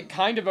just, like,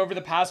 kind of over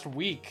the past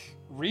week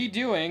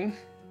redoing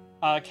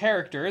a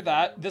character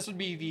that this would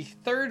be the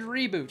 3rd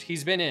reboot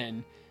he's been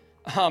in,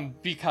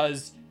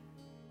 because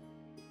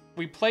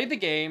we played the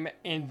game,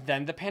 and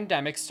then the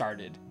pandemic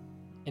started.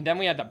 And then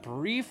we had the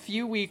brief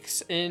few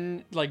weeks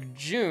in like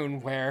June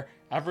where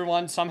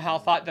everyone somehow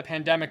thought the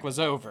pandemic was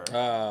over.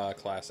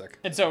 Classic.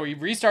 And so we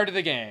restarted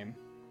the game.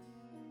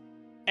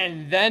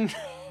 And then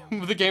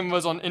the game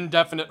was on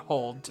indefinite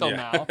hold till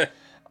now.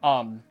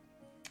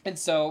 And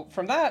so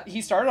from that,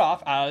 he started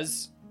off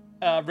as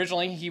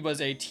originally he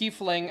was a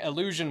tiefling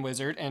illusion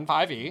wizard in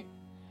 5e.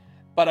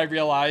 But I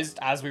realized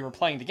as we were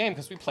playing the game,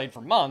 because we played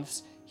for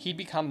months, he'd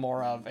become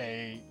more of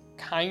a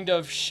kind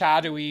of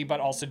shadowy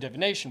but also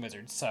divination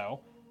wizard.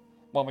 So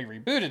when we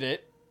rebooted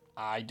it,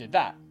 I did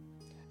that.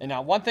 And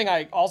now one thing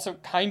I also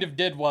kind of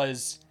did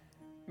was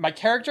my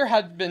character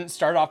had been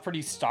started off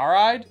pretty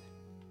star-eyed,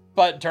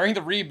 but during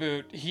the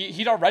reboot,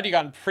 he'd already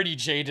gotten pretty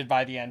jaded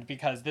by the end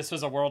because this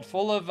was a world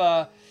full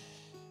of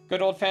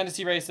good old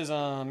fantasy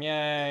racism,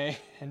 yay.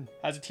 And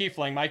as a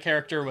tiefling, my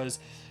character was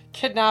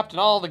kidnapped and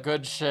all the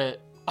good shit.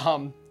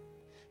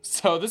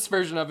 So this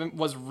version of him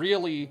was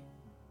really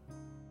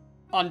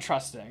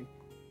untrusting.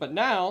 But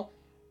now,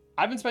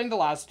 I've been spending the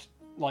last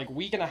like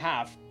week and a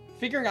half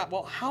figuring out,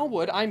 well, how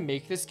would I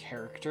make this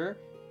character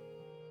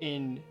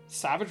in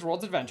Savage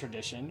Worlds Adventure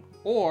Edition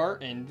or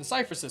in the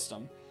Cypher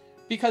system?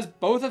 Because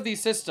both of these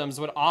systems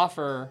would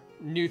offer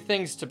new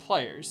things to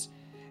players.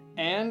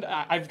 And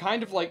I've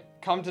kind of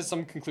like come to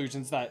some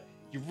conclusions that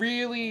you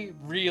really,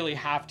 really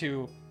have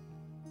to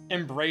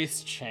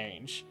embrace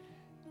change.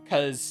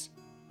 Because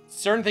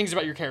certain things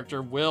about your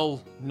character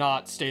will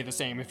not stay the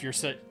same if you're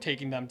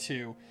taking them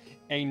to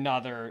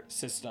another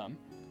system.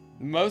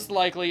 Most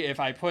likely, if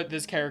I put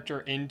this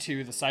character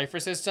into the Cypher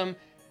system,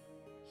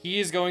 he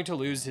is going to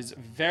lose his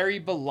very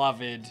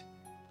beloved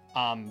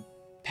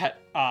pet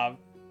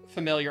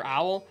familiar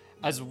owl,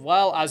 as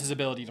well as his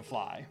ability to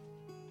fly.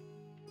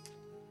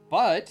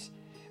 But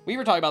we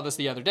were talking about this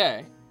the other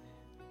day.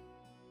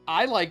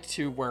 I like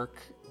to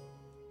work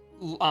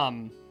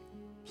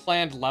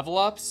planned level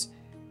ups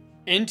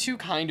into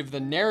kind of the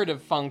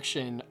narrative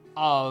function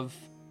of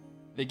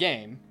the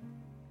game.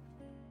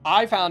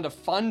 I found a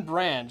fun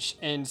branch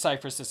in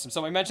Cypher System.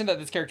 So I mentioned that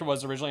this character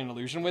was originally an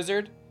illusion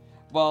wizard.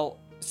 Well,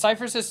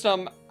 Cypher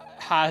System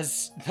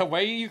has the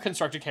way you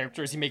construct a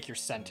character is you make your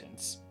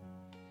sentence.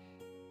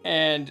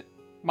 And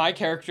my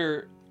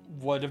character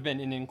would have been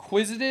an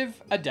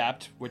inquisitive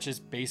adept, which is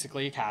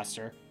basically a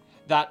caster,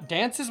 that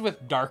dances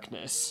with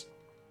darkness.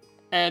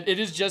 And it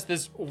is just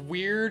this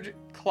weird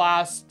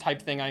class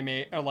type thing I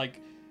made, or like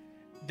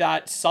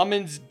that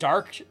summons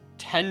dark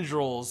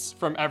tendrils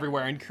from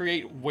everywhere and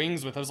create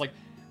wings with. I was like,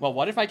 well,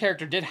 what if my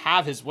character did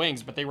have his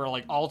wings, but they were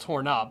like all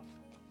torn up?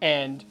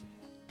 And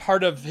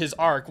part of his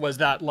arc was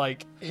that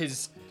like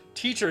his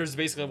teacher is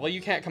basically, well,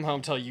 you can't come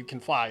home till you can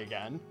fly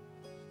again.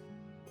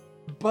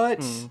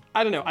 But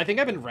I don't know. I think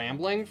I've been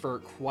rambling for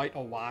quite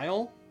a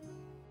while.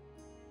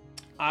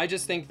 I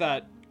just think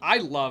that I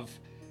love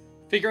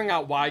figuring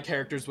out why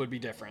characters would be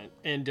different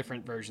in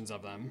different versions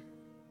of them.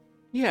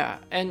 Yeah,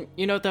 and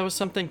you know, that was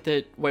something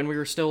that when we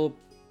were still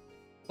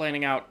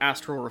planning out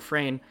Astral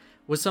Refrain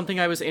was something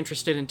I was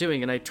interested in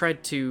doing, and I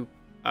tried to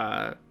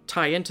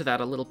tie into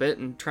that a little bit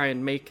and try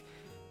and make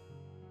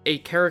a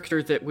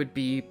character that would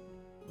be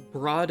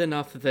broad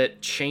enough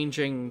that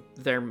changing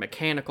their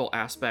mechanical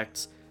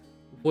aspects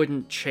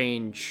wouldn't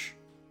change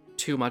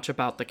too much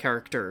about the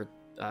character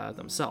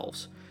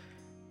themselves.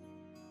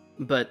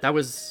 But that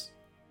was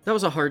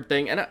a hard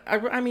thing, and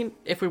I mean,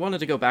 if we wanted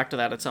to go back to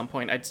that at some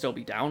point, I'd still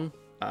be down.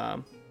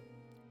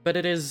 But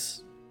it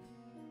is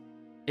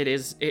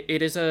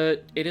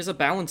a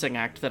balancing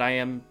act that I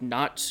am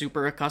not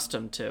super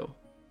accustomed to.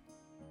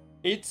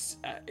 It's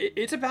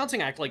a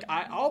balancing act. Like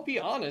I'll be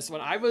honest,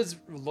 when I was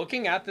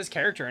looking at this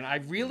character, and I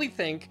really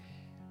think,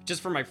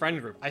 just for my friend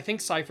group, I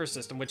think Cypher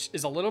System, which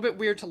is a little bit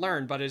weird to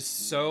learn, but is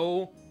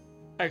so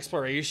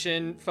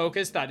exploration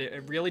focused that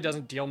it really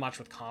doesn't deal much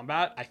with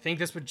combat. I think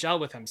this would gel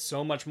with him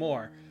so much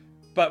more.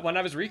 But when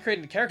I was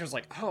recreating the character, I was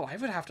like, oh, I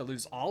would have to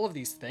lose all of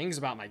these things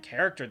about my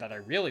character that I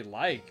really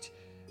liked.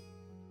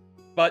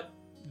 But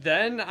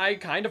then I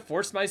kind of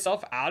forced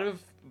myself out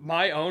of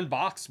my own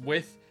box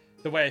with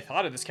the way I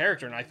thought of this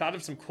character. And I thought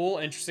of some cool,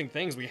 interesting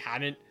things we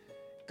hadn't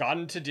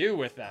gotten to do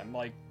with them.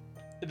 Like,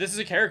 this is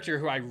a character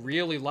who I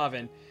really love.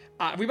 And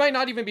we might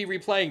not even be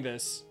replaying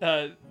this.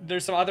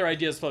 There's some other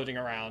ideas floating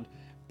around.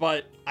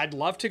 But I'd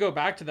love to go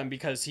back to them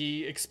because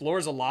he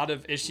explores a lot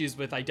of issues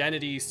with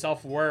identity,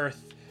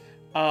 self-worth,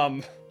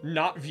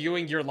 not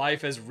viewing your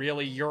life as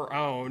really your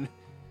own.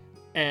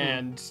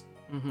 And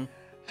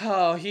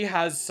oh, he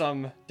has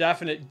some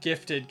definite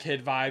gifted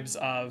kid vibes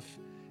of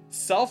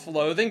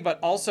self-loathing, but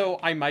also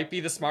I might be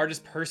the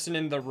smartest person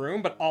in the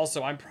room, but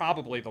also I'm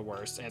probably the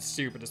worst and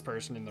stupidest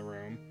person in the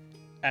room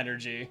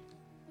energy.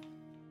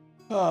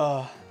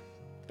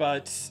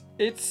 But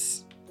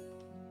it's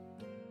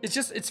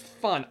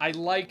fun. I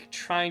like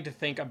trying to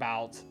think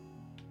about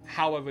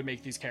how I would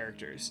make these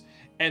characters.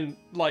 And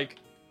like,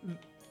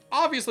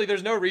 obviously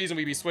there's no reason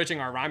we'd be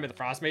switching our Rime of the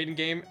Frost Maiden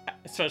game,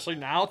 especially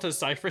now, to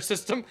Cypher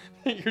System.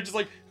 You're just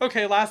like,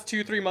 okay, last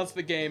 2-3 months of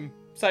the game,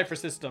 Cypher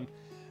System.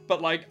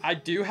 But like, I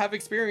do have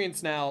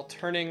experience now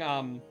turning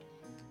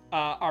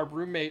our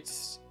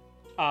roommate's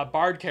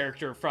Bard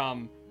character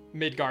from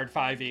Midgard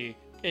 5e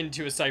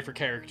into a Cypher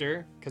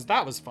character, because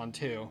that was fun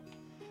too.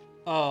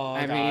 Oh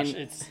gosh,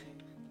 it's...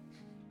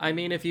 I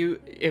mean, if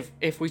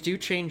we do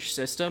change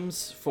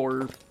systems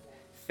for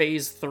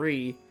Phase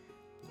 3,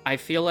 I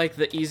feel like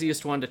the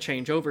easiest one to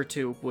change over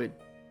to would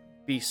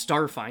be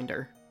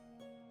Starfinder.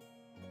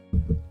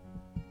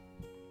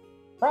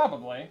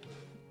 Probably.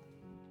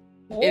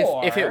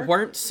 If it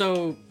weren't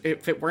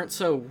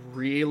so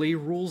really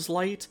rules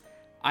light,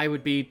 I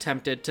would be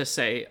tempted to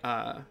say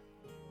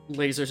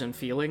Lasers and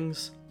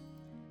Feelings.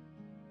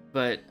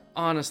 But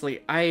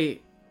honestly, I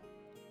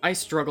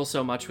struggle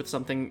so much with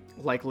something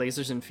like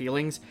Lasers and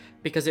Feelings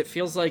because it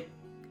feels like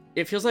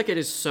it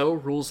is so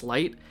rules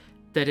light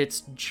that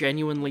it's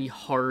genuinely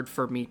hard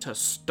for me to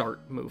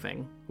start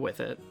moving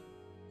with it.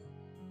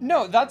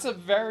 No, that's a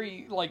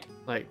very like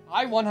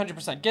I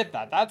 100% get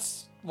that.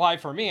 That's why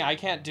for me I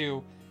can't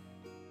do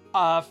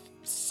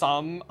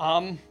some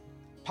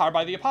Powered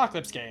by the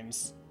Apocalypse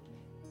games.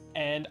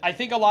 And I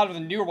think a lot of the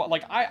newer ones,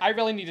 like I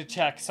really need to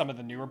check some of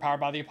the newer Powered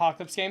by the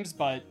Apocalypse games,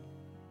 but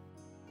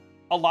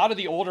a lot of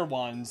the older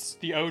ones,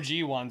 the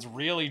OG ones,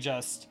 really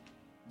just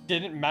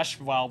didn't mesh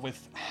well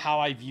with how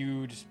I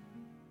viewed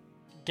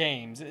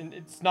games. And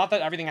it's not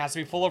that everything has to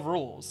be full of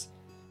rules,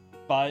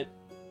 but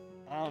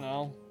I don't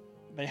know,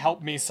 they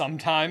help me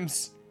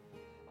sometimes.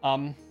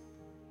 But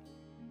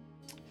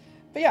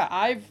yeah,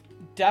 I've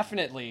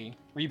definitely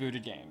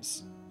rebooted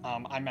games.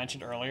 I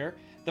mentioned earlier,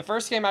 the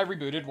first game I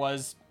rebooted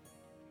was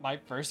my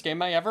first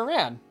game I ever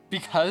ran,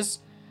 because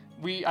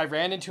I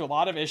ran into a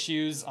lot of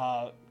issues.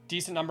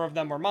 Decent number of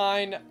them were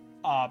mine,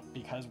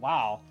 because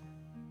wow,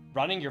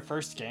 running your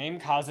first game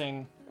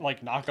causing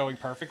like not going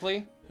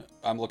perfectly.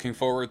 I'm looking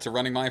forward to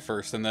running my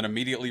first and then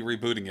immediately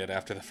rebooting it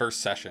after the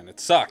first session. It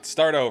sucked.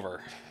 Start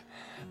over.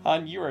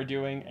 You are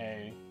doing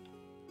a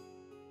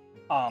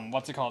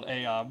what's it called?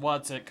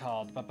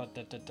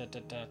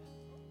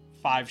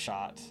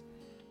 5-shot.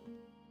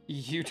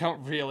 You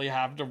don't really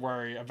have to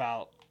worry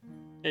about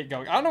it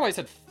going. I don't know why I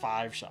said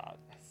 5-shot.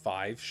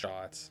 5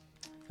 shots.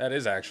 That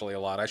is actually a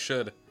lot. I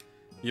should,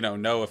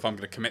 know if I'm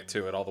going to commit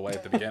to it all the way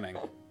at the beginning.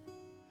 It's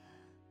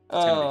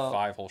going to be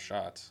 5 whole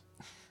shots.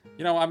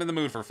 I'm in the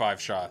mood for 5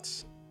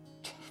 shots.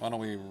 Why don't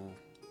we...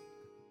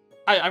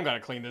 I'm going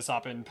to clean this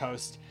up in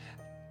post.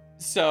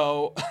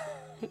 So,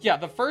 yeah,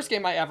 the first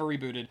game I ever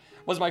rebooted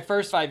was my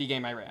first 5e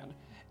game I ran.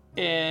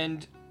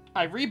 And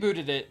I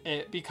rebooted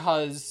it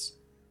because,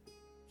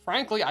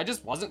 frankly, I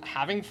just wasn't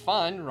having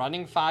fun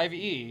running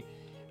 5e.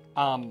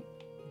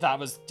 That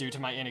was due to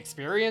my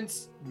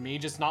inexperience, me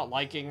just not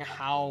liking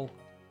how,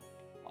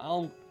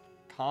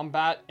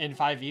 combat in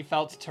 5e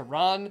felt to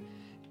run,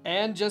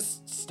 and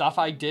just stuff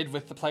I did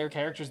with the player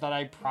characters that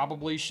I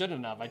probably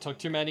shouldn't have. I took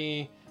too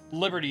many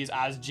liberties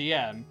as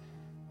GM,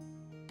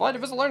 but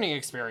it was a learning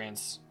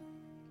experience.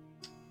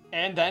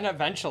 And then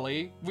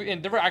eventually,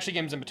 and there were actually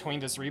games in between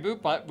this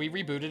reboot, but we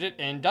rebooted it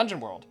in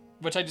Dungeon World,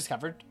 which I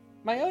discovered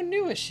my own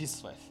new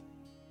issues with.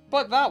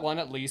 But that one,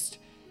 at least,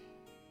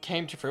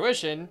 came to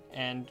fruition,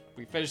 and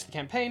we finished the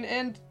campaign,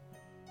 and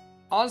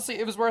honestly,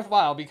 it was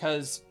worthwhile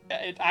because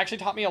it actually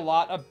taught me a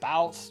lot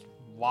about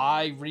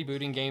why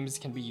rebooting games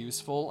can be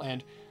useful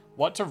and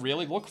what to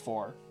really look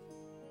for.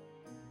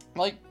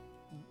 Like,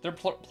 there are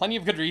plenty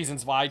of good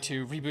reasons why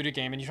to reboot a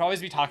game, and you should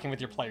always be talking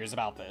with your players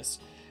about this.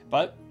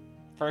 But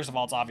first of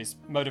all, it's obvious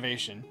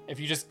motivation. If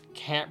you just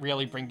can't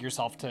really bring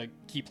yourself to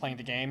keep playing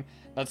the game,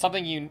 that's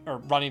something or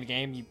running the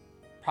game, you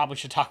probably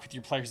should talk with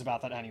your players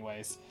about that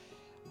anyways.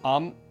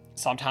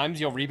 Sometimes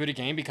you'll reboot a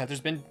game because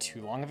there's been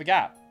too long of a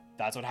gap.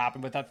 That's what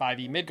happened with that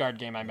 5e Midgard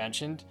game I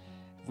mentioned.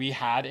 We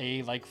had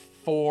a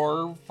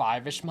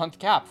 4-5-ish month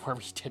gap where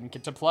we didn't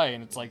get to play,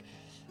 and it's like,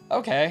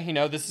 okay,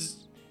 this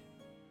is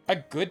a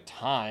good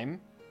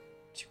time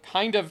to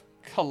kind of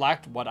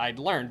collect what I'd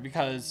learned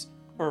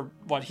or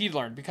what he'd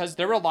learned, because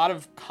there were a lot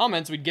of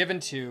comments we'd given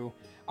to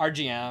our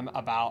GM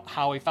about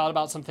how we felt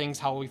about some things,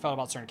 how we felt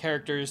about certain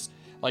characters.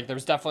 Like, there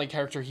was definitely a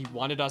character he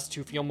wanted us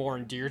to feel more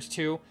endeared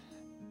to,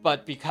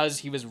 but because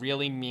he was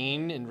really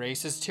mean and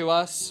racist to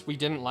us, we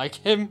didn't like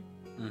him.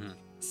 Mm-hmm.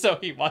 So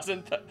he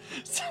wasn't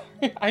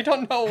I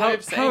don't know why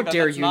I'm saying that. How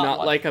dare you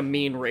not like a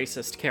mean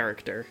racist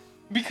character?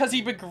 Because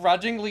he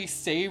begrudgingly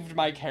saved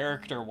my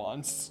character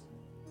once.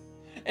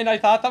 And I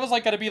thought that was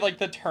going to be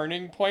the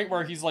turning point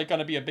where he's going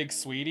to be a big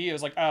sweetie. It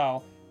was like,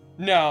 oh,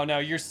 no,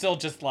 you're still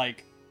just you're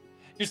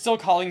still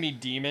calling me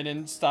demon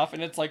and stuff.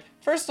 And it's like,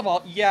 first of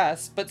all,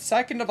 yes, but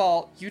second of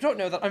all, you don't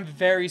know that I'm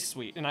very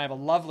sweet and I have a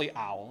lovely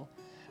owl.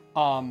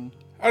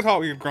 I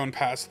thought we had grown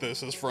past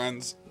this as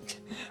friends.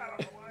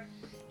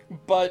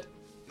 But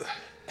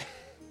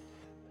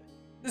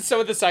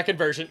so in the second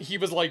version, he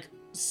was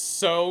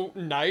so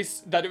nice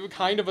that it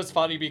kind of was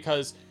funny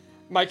because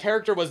my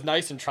character was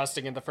nice and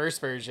trusting in the first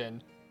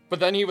version, but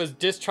then he was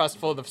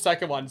distrustful of the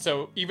second one.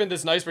 So even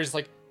this nice version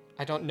is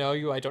I don't know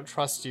you, I don't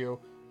trust you.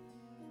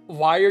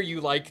 Why are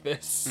you like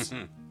this?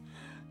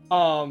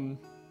 And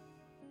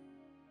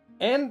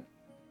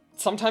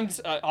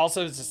sometimes,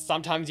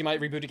 sometimes you might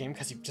reboot a game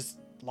because you just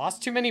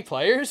lost too many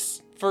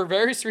players for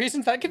various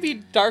reasons. That could be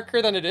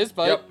darker than it is,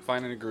 but... Yep,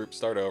 find a group,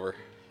 start over.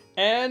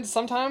 And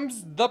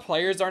sometimes the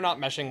players are not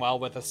meshing well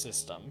with the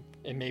system.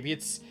 And maybe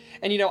it's...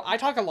 And, you know, I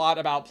talk a lot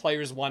about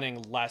players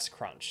wanting less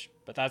crunch,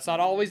 but that's not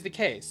always the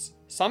case.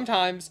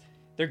 Sometimes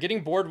they're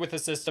getting bored with the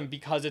system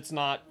because it's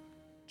not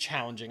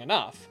challenging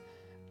enough.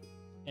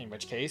 In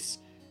which case,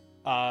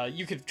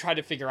 you could try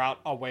to figure out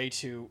a way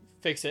to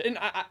fix it. And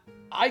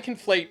I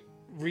conflate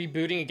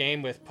rebooting a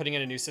game with putting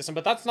in a new system,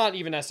 but that's not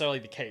even necessarily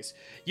the case.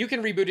 You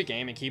can reboot a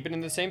game and keep it in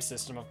the same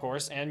system, of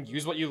course, and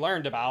use what you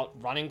learned about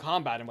running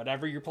combat and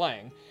whatever you're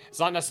playing. It's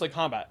not necessarily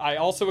combat. I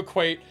also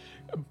equate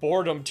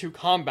boredom to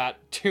combat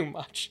too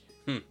much.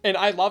 And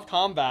I love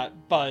combat,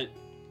 but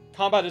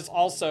combat is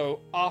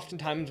also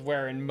oftentimes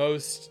where in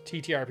most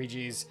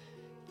TTRPGs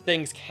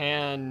things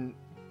can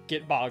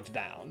get bogged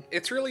down.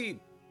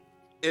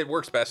 It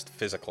works best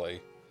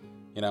physically.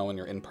 You know, when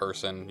you're in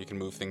person, you can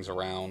move things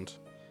around.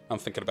 I'm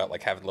thinking about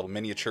like having little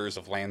miniatures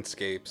of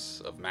landscapes,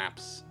 of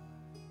maps.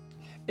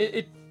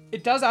 It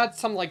does add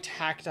some like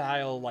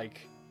tactile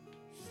like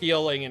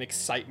feeling and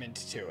excitement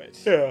to it.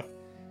 Yeah.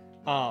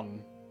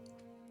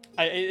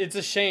 It's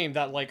a shame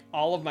that like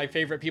all of my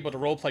favorite people to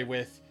roleplay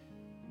with,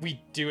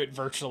 we do it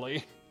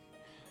virtually.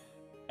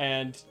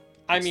 And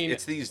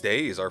it's these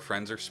days our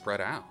friends are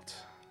spread out.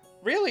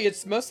 Really,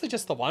 it's mostly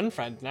just the one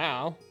friend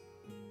now.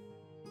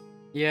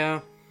 Yeah.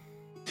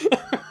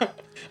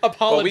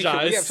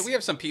 Apologize. We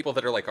have some people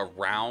that are like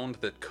around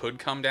that could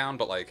come down,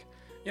 but like,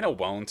 you know,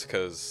 won't,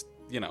 because,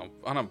 you know,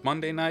 on a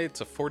Monday night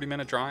it's a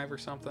 40-minute drive or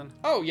something.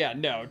 Oh yeah,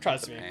 no,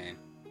 trust me.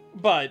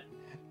 But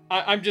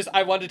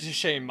I wanted to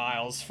shame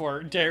Miles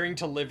for daring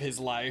to live his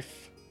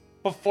life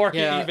before he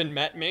even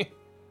met me.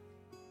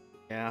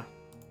 Yeah.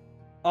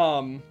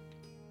 To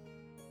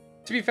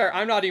be fair,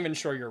 I'm not even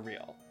sure you're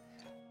real.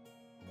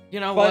 You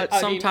know what?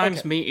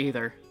 Sometimes me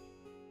either.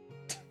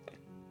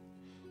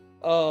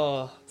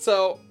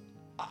 So,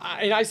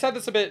 I said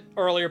this a bit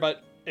earlier,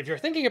 but if you're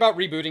thinking about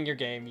rebooting your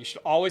game, you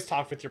should always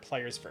talk with your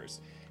players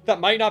first. That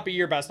might not be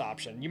your best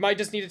option. You might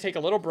just need to take a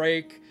little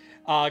break,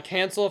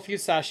 cancel a few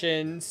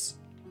sessions,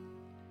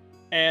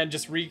 and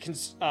just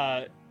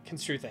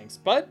construe things.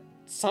 But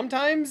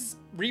sometimes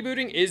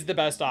rebooting is the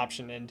best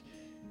option, and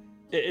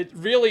it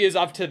really is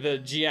up to the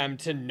GM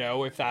to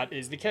know if that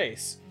is the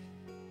case.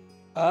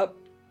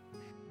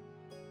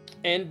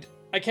 And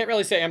I can't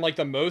really say I'm like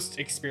the most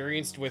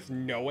experienced with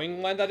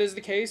knowing when that is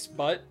the case,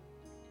 but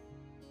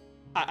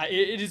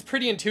it is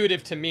pretty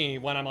intuitive to me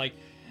when I'm like,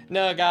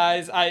 no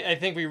guys, I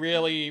think we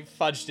really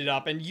fudged it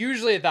up. And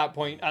usually at that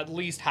point, at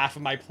least half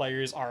of my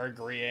players are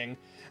agreeing.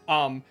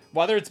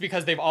 Whether it's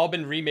because they've all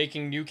been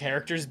remaking new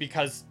characters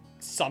because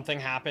something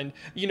happened.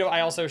 You know,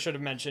 I also should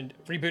have mentioned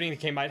rebooting the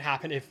game might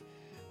happen if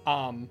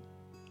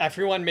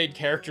everyone made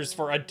characters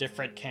for a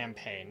different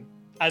campaign.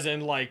 As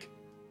in, like,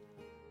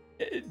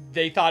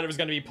 they thought it was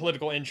going to be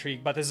political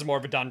intrigue, but this is more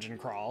of a dungeon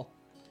crawl.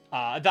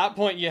 At that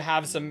point, you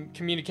have some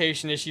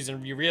communication issues,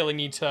 and you really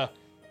need to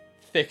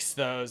fix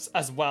those,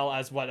 as well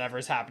as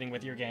whatever's happening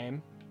with your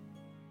game.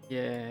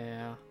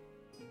 Yeah.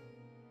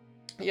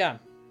 Yeah.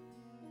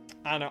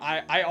 I don't know.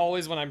 I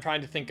always, when I'm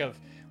trying to think of...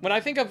 When I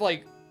think of,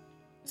 like,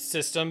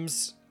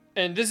 systems,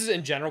 and this is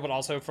in general, but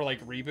also for,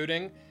 like,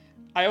 rebooting,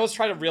 I always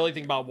try to really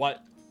think about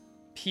what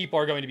people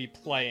are going to be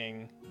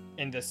playing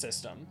in this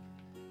system.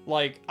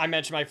 Like, I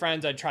mentioned my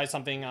friends, I'd try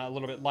something a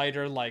little bit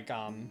lighter, like,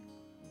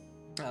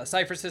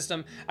 Cypher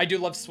system. I do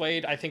love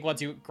Suede. I think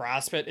once you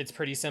grasp it, it's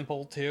pretty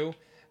simple, too.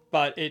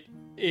 But it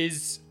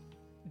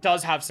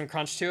does have some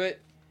crunch to it.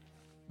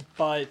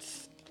 But,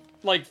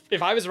 like,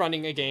 if I was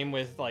running a game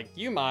with, like,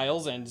 you,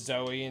 Miles, and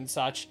Zoe and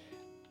such,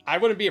 I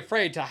wouldn't be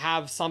afraid to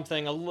have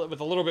something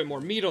with a little bit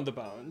more meat on the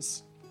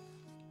bones.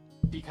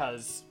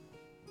 Because,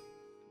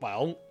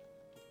 well,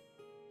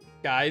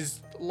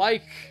 guys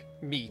like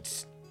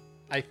meat.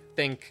 I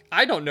think.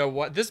 I don't know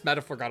what this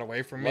metaphor got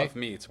away from me. Love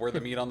meats. We're the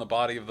meat on the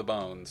body of the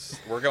bones.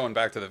 We're going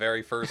back to the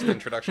very first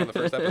introduction of the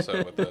first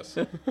episode with this.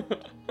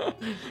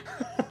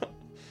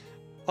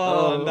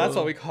 That's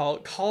what we call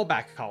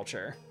callback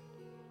culture.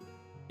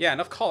 Yeah,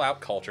 enough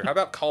call-out culture. How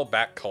about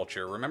call-back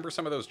culture? Remember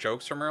some of those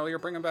jokes from earlier?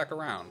 Bring them back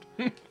around.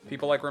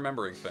 People like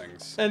remembering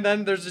things. And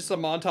then there's just a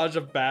montage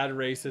of bad,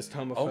 racist,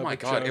 homophobic Oh my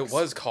god, jokes. it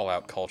was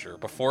call-out culture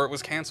before it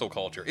was cancel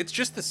culture. It's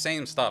just the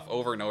same stuff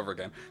over and over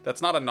again.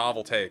 That's not a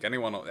novel take.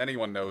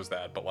 Anyone knows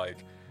that, but like,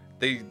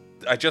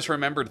 I just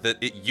remembered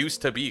that it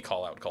used to be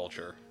call-out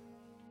culture.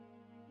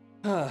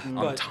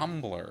 On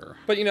Tumblr.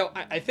 But you know,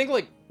 I think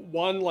like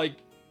one like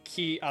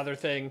key other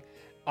thing.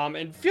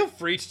 And feel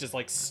free to just,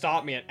 like,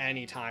 stop me at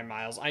any time,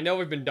 Miles. I know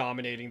we've been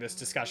dominating this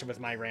discussion with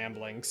my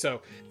rambling,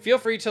 so feel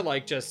free to,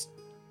 like, just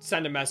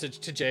send a message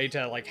to Jay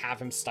to, like,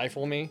 have him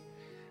stifle me.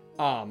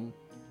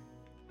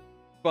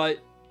 But,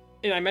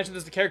 and I mentioned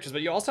this to characters,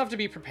 but you also have to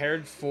be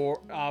prepared for,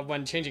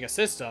 when changing a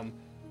system,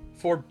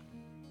 for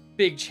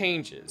big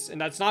changes. And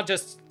that's not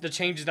just the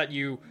changes that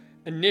you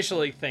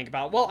initially think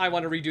about, well, I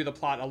want to redo the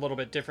plot a little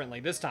bit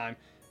differently this time,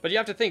 but you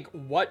have to think,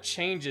 what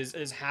changes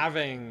is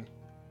having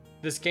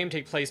this game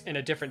take place in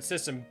a different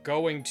system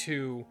going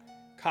to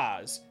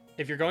cause?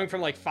 if you're going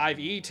from like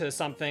 5e to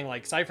something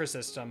like Cypher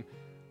System,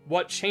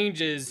 what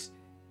changes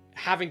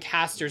having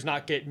casters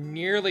not get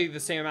nearly the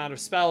same amount of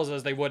spells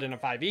as they would in a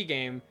 5e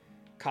game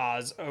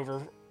cause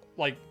over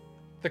like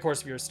the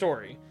course of your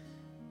story?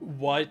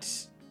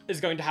 What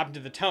is going to happen to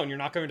the tone? You're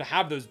not going to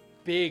have those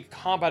big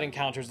combat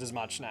encounters as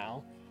much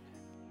now.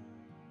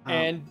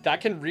 And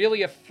that can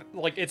really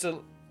like, it's a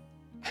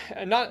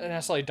not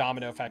necessarily a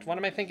domino effect. What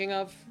am I thinking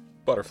of?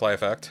 Butterfly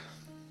effect.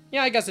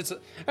 Yeah, I guess I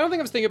don't think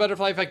I was thinking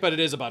butterfly effect, but it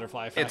is a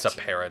butterfly effect. It's a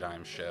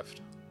paradigm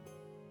shift.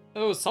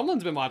 Oh,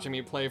 someone's been watching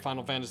me play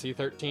Final Fantasy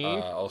 13.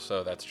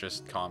 Also, that's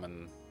just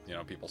common,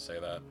 people say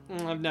that.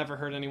 I've never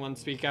heard anyone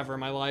speak ever in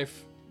my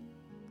life.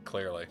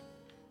 Clearly.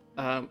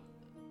 Oh,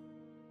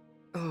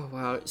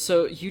 wow.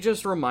 So you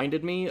just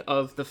reminded me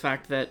of the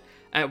fact that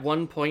at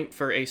one point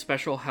for a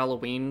special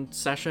Halloween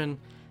session,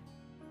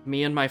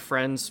 me and my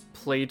friends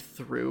played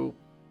through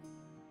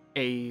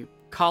a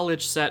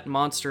college set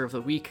Monster of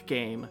the Week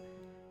game,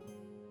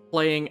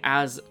 playing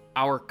as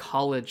our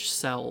college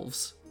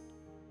selves.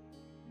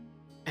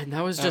 And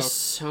that was just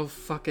so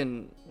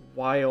fucking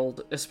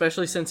wild,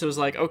 especially since it was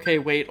like, okay,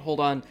 wait, hold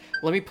on.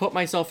 Let me put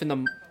myself in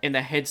the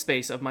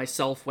headspace of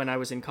myself when I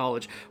was in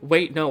college.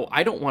 Wait, no,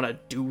 I don't want to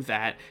do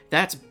that.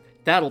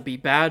 That'll be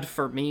bad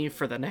for me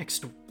for the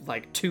next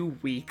like 2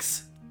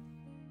 weeks.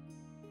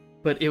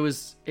 But it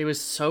was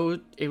so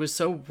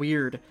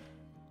weird.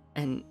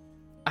 And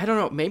I don't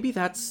know, maybe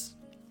that's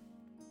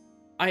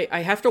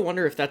I have to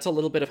wonder if that's a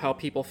little bit of how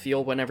people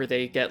feel whenever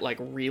they get like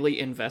really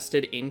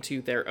invested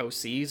into their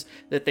OCs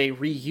that they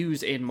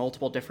reuse in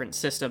multiple different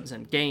systems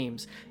and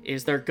games,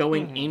 is they're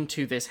going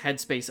into this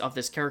headspace of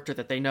this character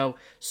that they know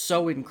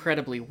so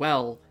incredibly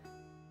well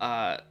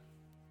that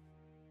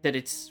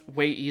it's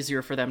way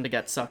easier for them to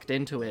get sucked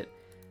into it.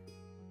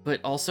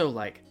 But also,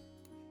 like,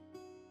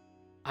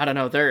 I don't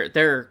know,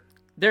 there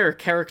are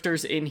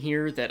characters in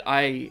here that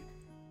I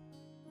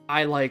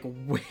like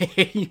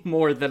way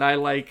more than I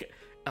like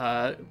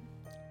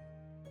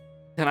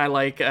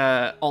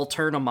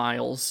Alterna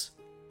Miles,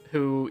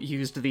 who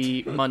used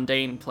the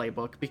mundane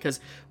playbook, because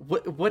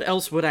what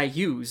else would I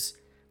use?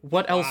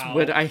 What else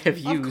would I have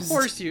used? Of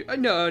course you...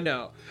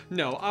 No,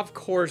 of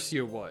course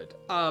you would.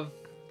 Of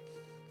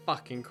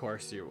fucking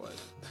course you would.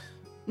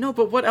 No,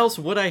 but what else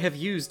would I have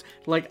used?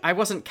 Like, I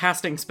wasn't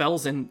casting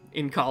spells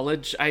in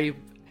college. I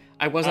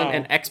wasn't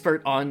an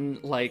expert on,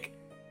 like,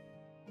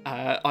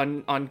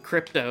 on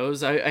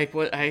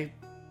cryptos.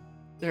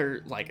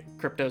 They're like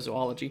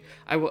cryptozoology.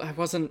 I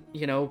wasn't,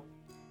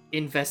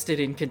 invested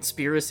in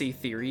conspiracy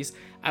theories.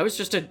 I was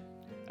just a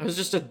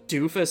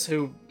doofus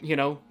who,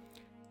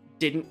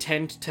 didn't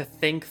tend to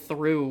think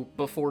through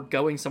before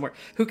going somewhere.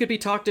 Who could be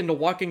talked into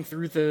walking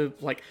through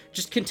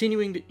just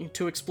continuing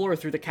to explore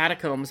through the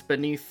catacombs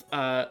beneath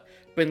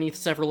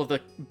several of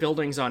the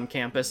buildings on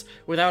campus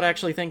without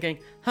actually thinking,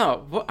 I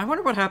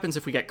wonder what happens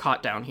if we get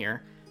caught down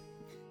here.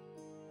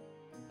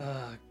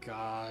 Oh,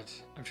 God.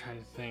 I'm trying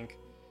to think.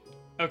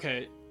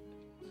 Okay,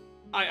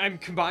 I'm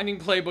combining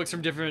playbooks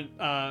from different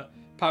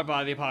Powered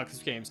by the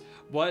Apocalypse games.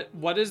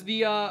 What is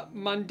the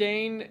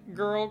mundane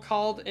girl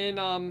called in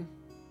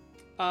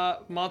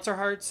Monster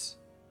Hearts?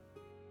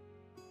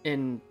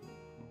 In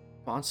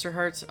Monster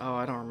Hearts? Oh,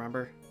 I don't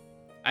remember.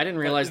 I didn't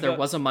realize there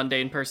was a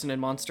mundane person in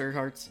Monster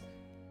Hearts.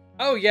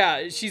 Oh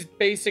yeah, she's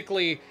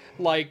basically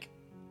like,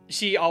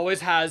 she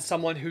always has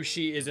someone who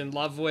she is in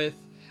love with.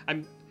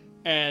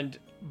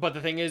 But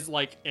the thing is,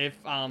 like, if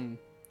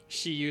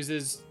she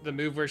uses the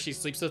move where she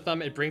sleeps with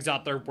them, it brings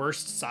out their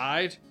worst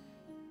side.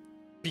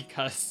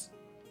 Because,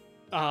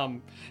 for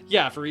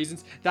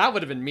reasons. That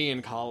would have been me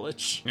in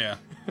college. Yeah.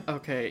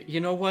 Okay, you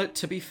know what?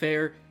 To be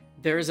fair,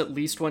 there is at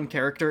least one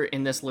character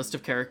in this list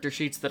of character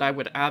sheets that I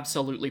would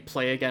absolutely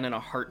play again in a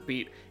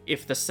heartbeat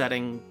if the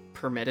setting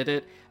permitted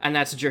it, and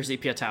that's Jerzy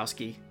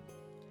Piatowski.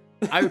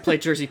 I would play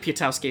Jerzy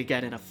Piatowski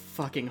again in a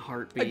fucking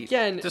heartbeat.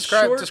 Again,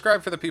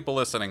 describe for the people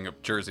listening of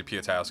Jerzy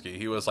Piatowski.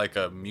 He was like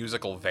a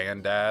musical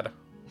van dad.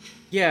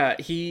 Yeah,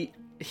 he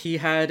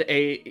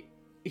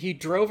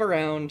drove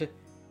around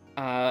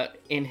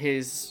in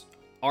his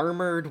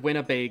armored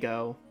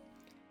Winnebago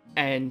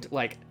and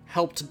like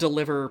helped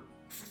deliver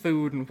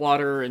food and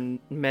water and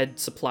med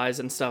supplies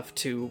and stuff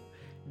to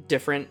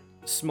different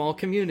small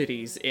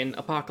communities in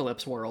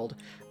Apocalypse World,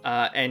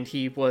 and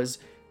he was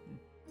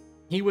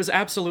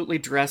absolutely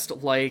dressed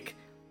like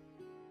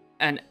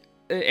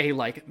a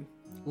like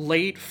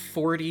late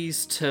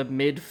 40s to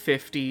mid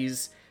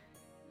 50s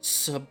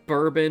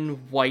suburban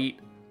white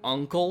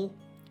uncle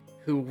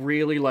who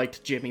really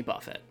liked Jimmy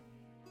Buffett.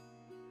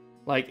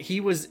 Like, he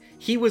was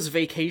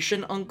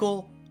vacation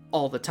uncle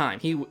all the time.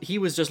 He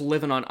was just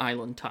living on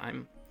island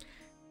time.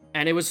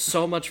 And it was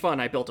so much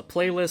fun. I built a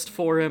playlist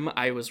for him.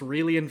 I was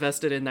really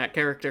invested in that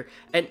character.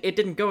 And it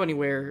didn't go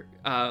anywhere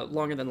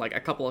longer than like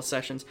a couple of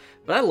sessions.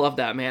 But I love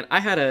that, man. I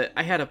had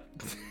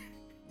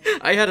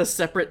a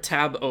separate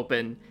tab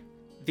open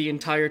the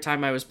entire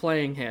time I was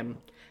playing him,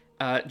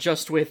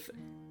 just with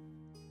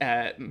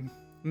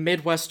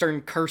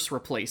Midwestern curse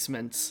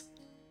replacements.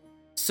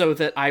 so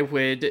that I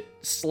would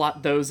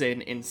slot those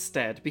in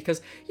instead,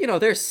 because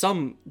there's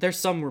some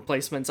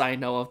replacements I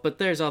know of, but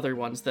there's other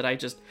ones that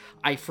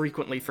I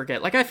frequently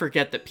forget. Like, I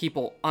forget that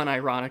people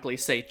unironically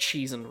say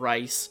cheese and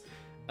rice.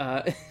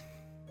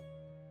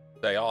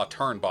 They are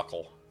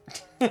turnbuckle.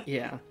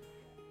 Yeah,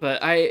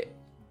 but I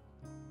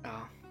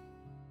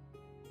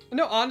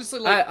No, honestly,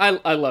 like,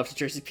 I loved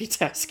Jersey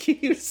Pete-esque.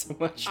 He was so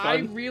much fun. I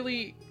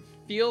really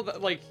feel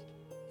that, like,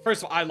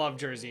 first of all, I love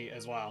Jersey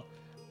as well.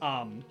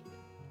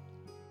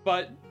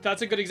 But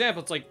that's a good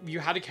example. It's like you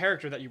had a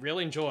character that you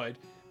really enjoyed,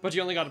 but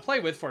you only got to play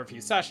with for a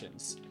few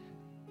sessions.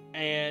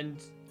 And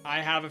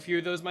I have a few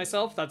of those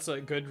myself. That's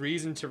a good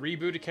reason to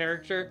reboot a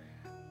character.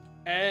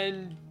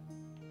 And,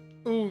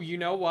 ooh, you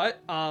know what?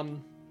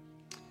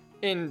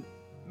 In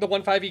the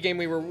 1.5e game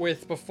we were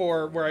with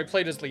before, where I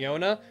played as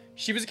Leona,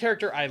 she was a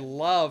character I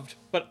loved,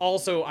 but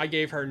also I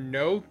gave her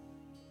no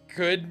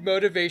good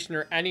motivation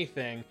or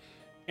anything.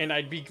 And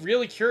I'd be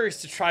really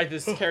curious to try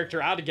this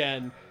character out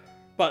again,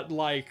 but,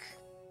 like,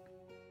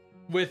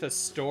 with a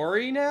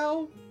story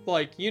now,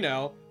 like,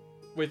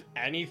 with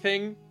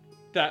anything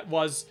that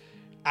was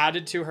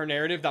added to her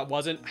narrative that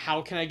wasn't,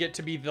 how can I get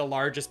to be the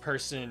largest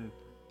person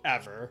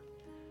ever?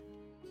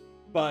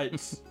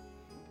 But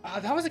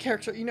that was a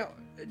character,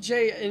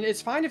 Jay, and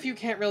it's fine if you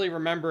can't really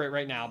remember it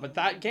right now, but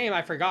that game,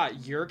 I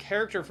forgot, your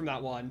character from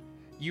that one,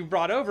 you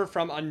brought over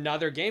from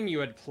another game you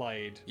had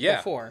played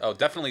before. Oh,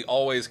 definitely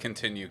always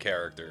continue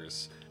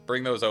characters.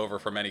 Bring those over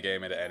from any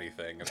game into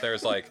anything. If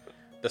there's, like,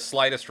 the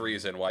slightest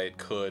reason why it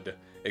could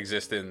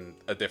exist in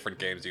a different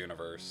game's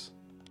universe,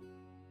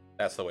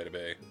 that's the way to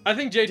be. I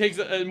think Jay takes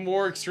a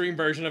more extreme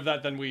version of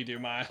that than we do,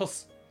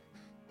 Miles.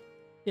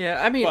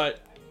 Yeah, I mean, but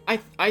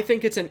I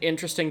think it's an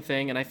interesting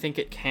thing, and I think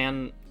it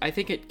can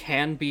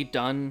be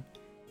done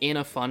in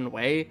a fun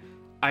way.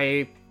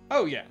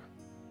 Oh yeah.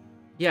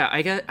 Yeah,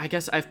 I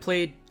guess I've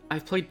played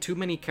too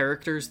many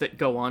characters that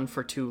go on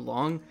for too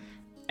long,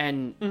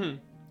 and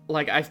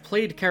like, I've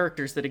played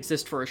characters that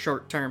exist for a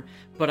short term,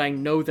 but I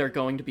know they're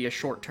going to be a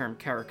short term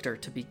character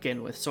to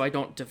begin with, so I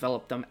don't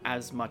develop them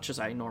as much as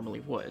I normally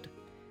would.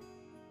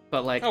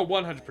 But, like,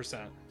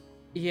 100%.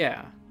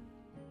 Yeah.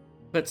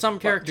 But some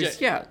characters,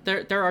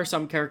 there are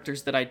some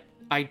characters that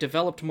I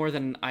developed more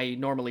than I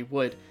normally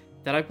would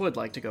that I would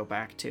like to go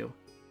back to.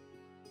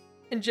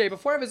 And Jay,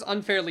 before I was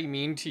unfairly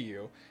mean to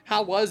you,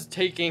 how was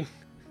taking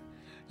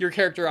your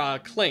character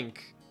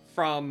Clink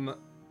from,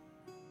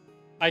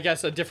 I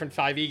guess, a different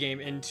 5e game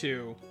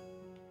into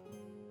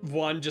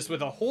one just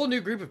with a whole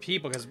new group of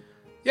people? Because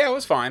yeah, it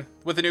was fine.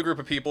 With a new group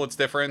of people, it's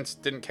different.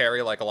 Didn't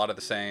carry, like, a lot of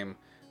the same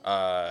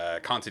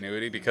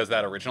continuity, because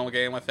that original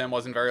game with him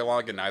wasn't very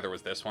long, and neither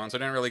was this one. So I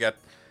didn't really get,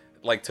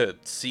 like, to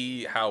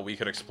see how we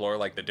could explore,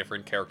 like, the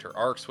different character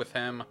arcs with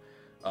him.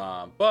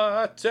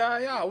 But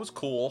yeah, it was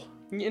cool.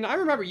 And I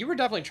remember you were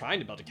definitely trying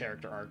to build a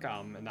character arc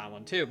in that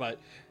one too, but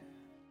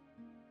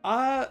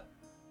I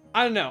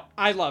don't know.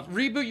 I love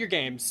reboot your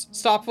games.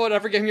 Stop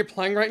whatever game you're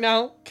playing right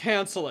now.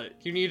 Cancel it.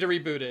 You need to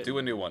reboot it. Do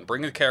a new one.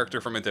 Bring a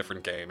character from a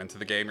different game into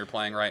the game you're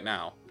playing right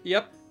now.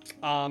 Yep.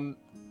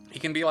 He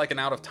can be like an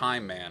out of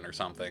time man or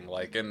something.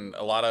 Like in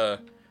a lot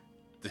of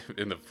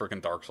in the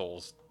freaking Dark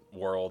Souls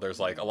world, there's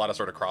like a lot of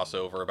sort of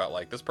crossover about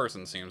like this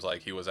person seems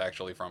like he was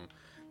actually from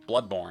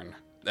Bloodborne,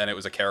 and it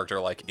was a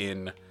character like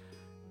in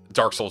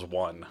Dark Souls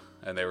 1,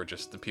 and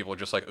the people were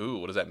just like, ooh,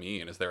 what does that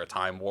mean? Is there a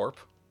time warp?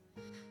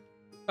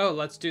 Oh,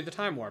 let's do the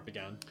time warp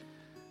again.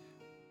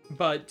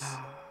 But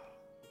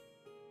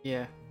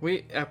yeah,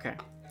 okay.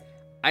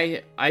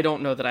 I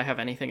don't know that I have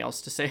anything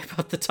else to say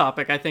about the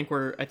topic. I think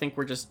we're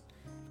just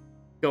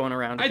going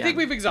around again. I think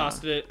we've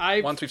exhausted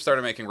it. Once we've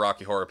started making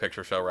Rocky Horror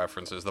Picture Show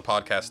references, the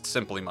podcast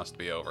simply must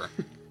be over.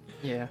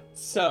 Yeah.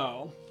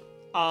 So,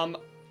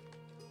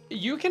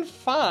 you can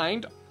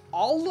find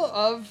all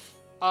of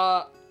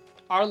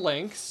our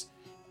links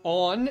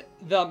on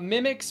the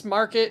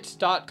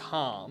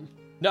mimicsmarket.com.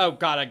 No,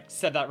 God, I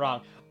said that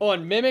wrong.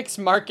 On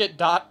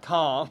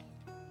mimicsmarket.com.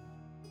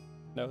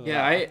 No,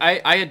 yeah,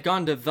 I had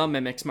gone to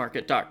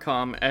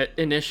themimicsmarket.com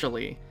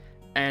initially,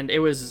 and it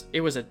was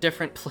a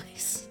different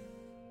place.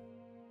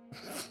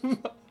 The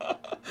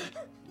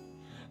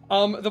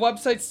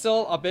website's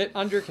still a bit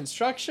under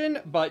construction,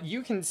 but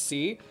you can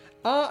see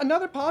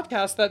another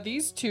podcast that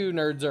these two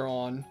nerds are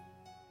on.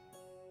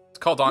 It's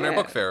called On Air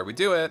Book Fair. We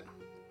do it.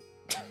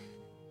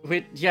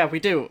 We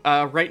do.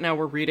 Right now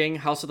we're reading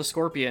House of the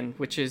Scorpion,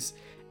 which is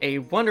a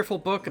wonderful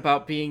book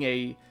about being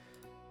a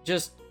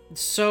just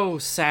so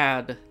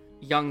sad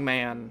young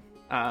man.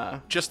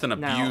 Just an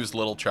abused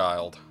little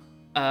child.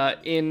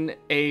 In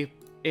a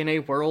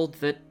world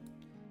that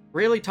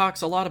really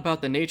talks a lot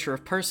about the nature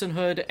of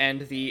personhood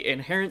and the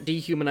inherent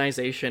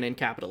dehumanization in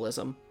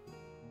capitalism.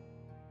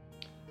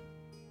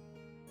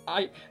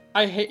 I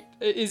hate.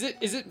 Is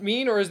it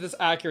mean or is this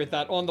accurate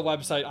that on the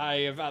website I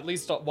have at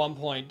least at one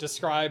point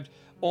described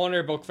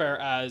Honor Book Fair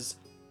as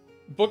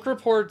book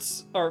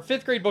reports or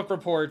 5th grade book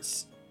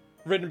reports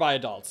written by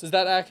adults? Is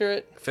that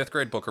accurate? 5th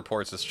grade book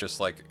reports is just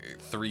like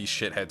 3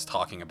 shitheads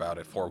talking about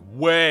it for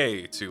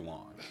way too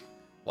long.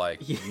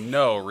 Like,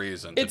 no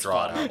reason to It's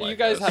draw fun. it out like You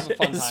guys this. have a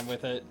fun time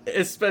with it.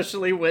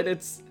 Especially when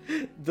it's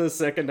the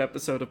second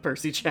episode of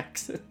Percy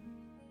Jackson.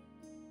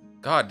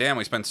 God damn,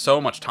 we spent so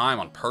much time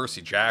on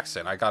Percy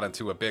Jackson. I got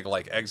into a big,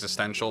 like,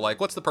 existential, like,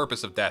 what's the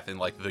purpose of death in,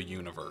 like, the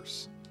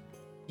universe?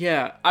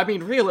 Yeah, I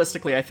mean,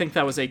 realistically, I think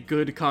that was a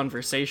good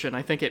conversation.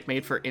 I think it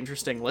made for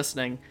interesting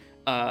listening.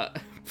 But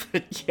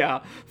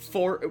yeah,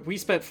 we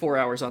spent 4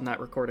 hours on that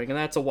recording, and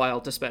that's a while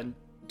to spend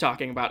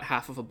talking about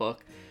half of a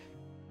book.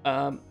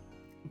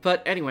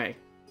 But anyway,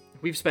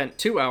 we've spent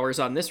 2 hours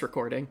on this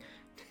recording.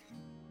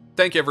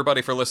 Thank you,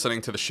 everybody, for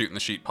listening to the Shootin' the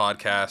Sheet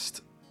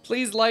podcast.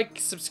 Please like,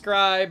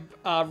 subscribe,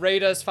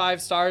 rate us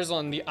 5 stars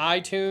on the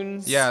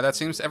iTunes. Yeah, that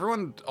seems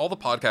all the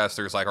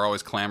podcasters like are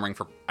always clamoring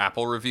for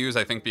Apple reviews.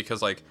 I think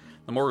because like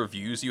the more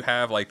reviews you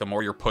have, like the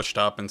more you're pushed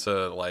up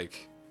into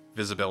like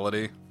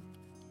visibility.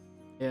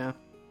 Yeah.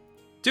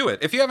 Do it.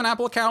 If you have an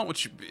Apple account,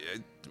 which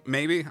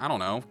maybe, I don't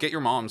know, get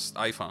your mom's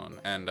iPhone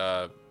and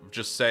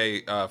just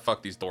say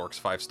fuck these dorks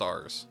 5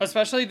 stars.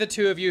 Especially the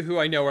 2 of you who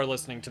I know are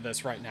listening to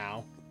this right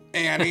now.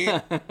 Annie.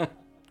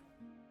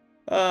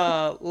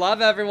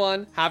 Love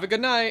everyone. Have a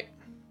good night.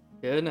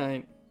 Good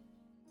night.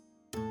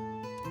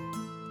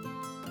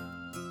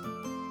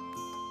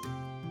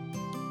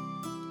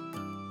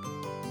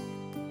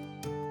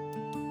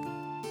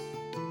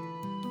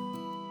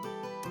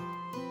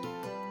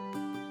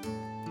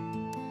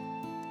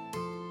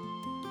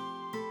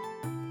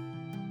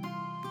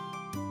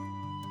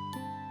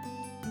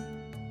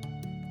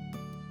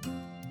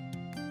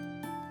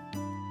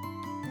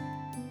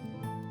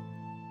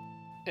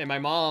 And my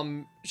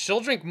mom, she'll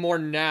drink more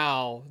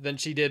now than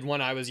she did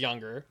when I was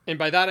younger. And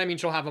by that, I mean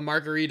she'll have a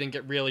margarita and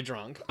get really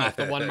drunk off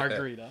the one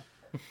margarita.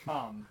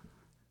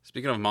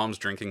 Speaking of mom's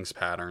drinking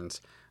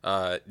patterns,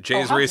 how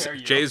dare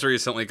you. Jay's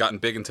recently gotten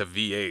big into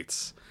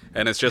V8s.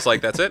 And it's just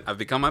like, that's it. I've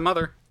become my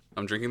mother.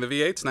 I'm drinking the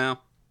V8s now.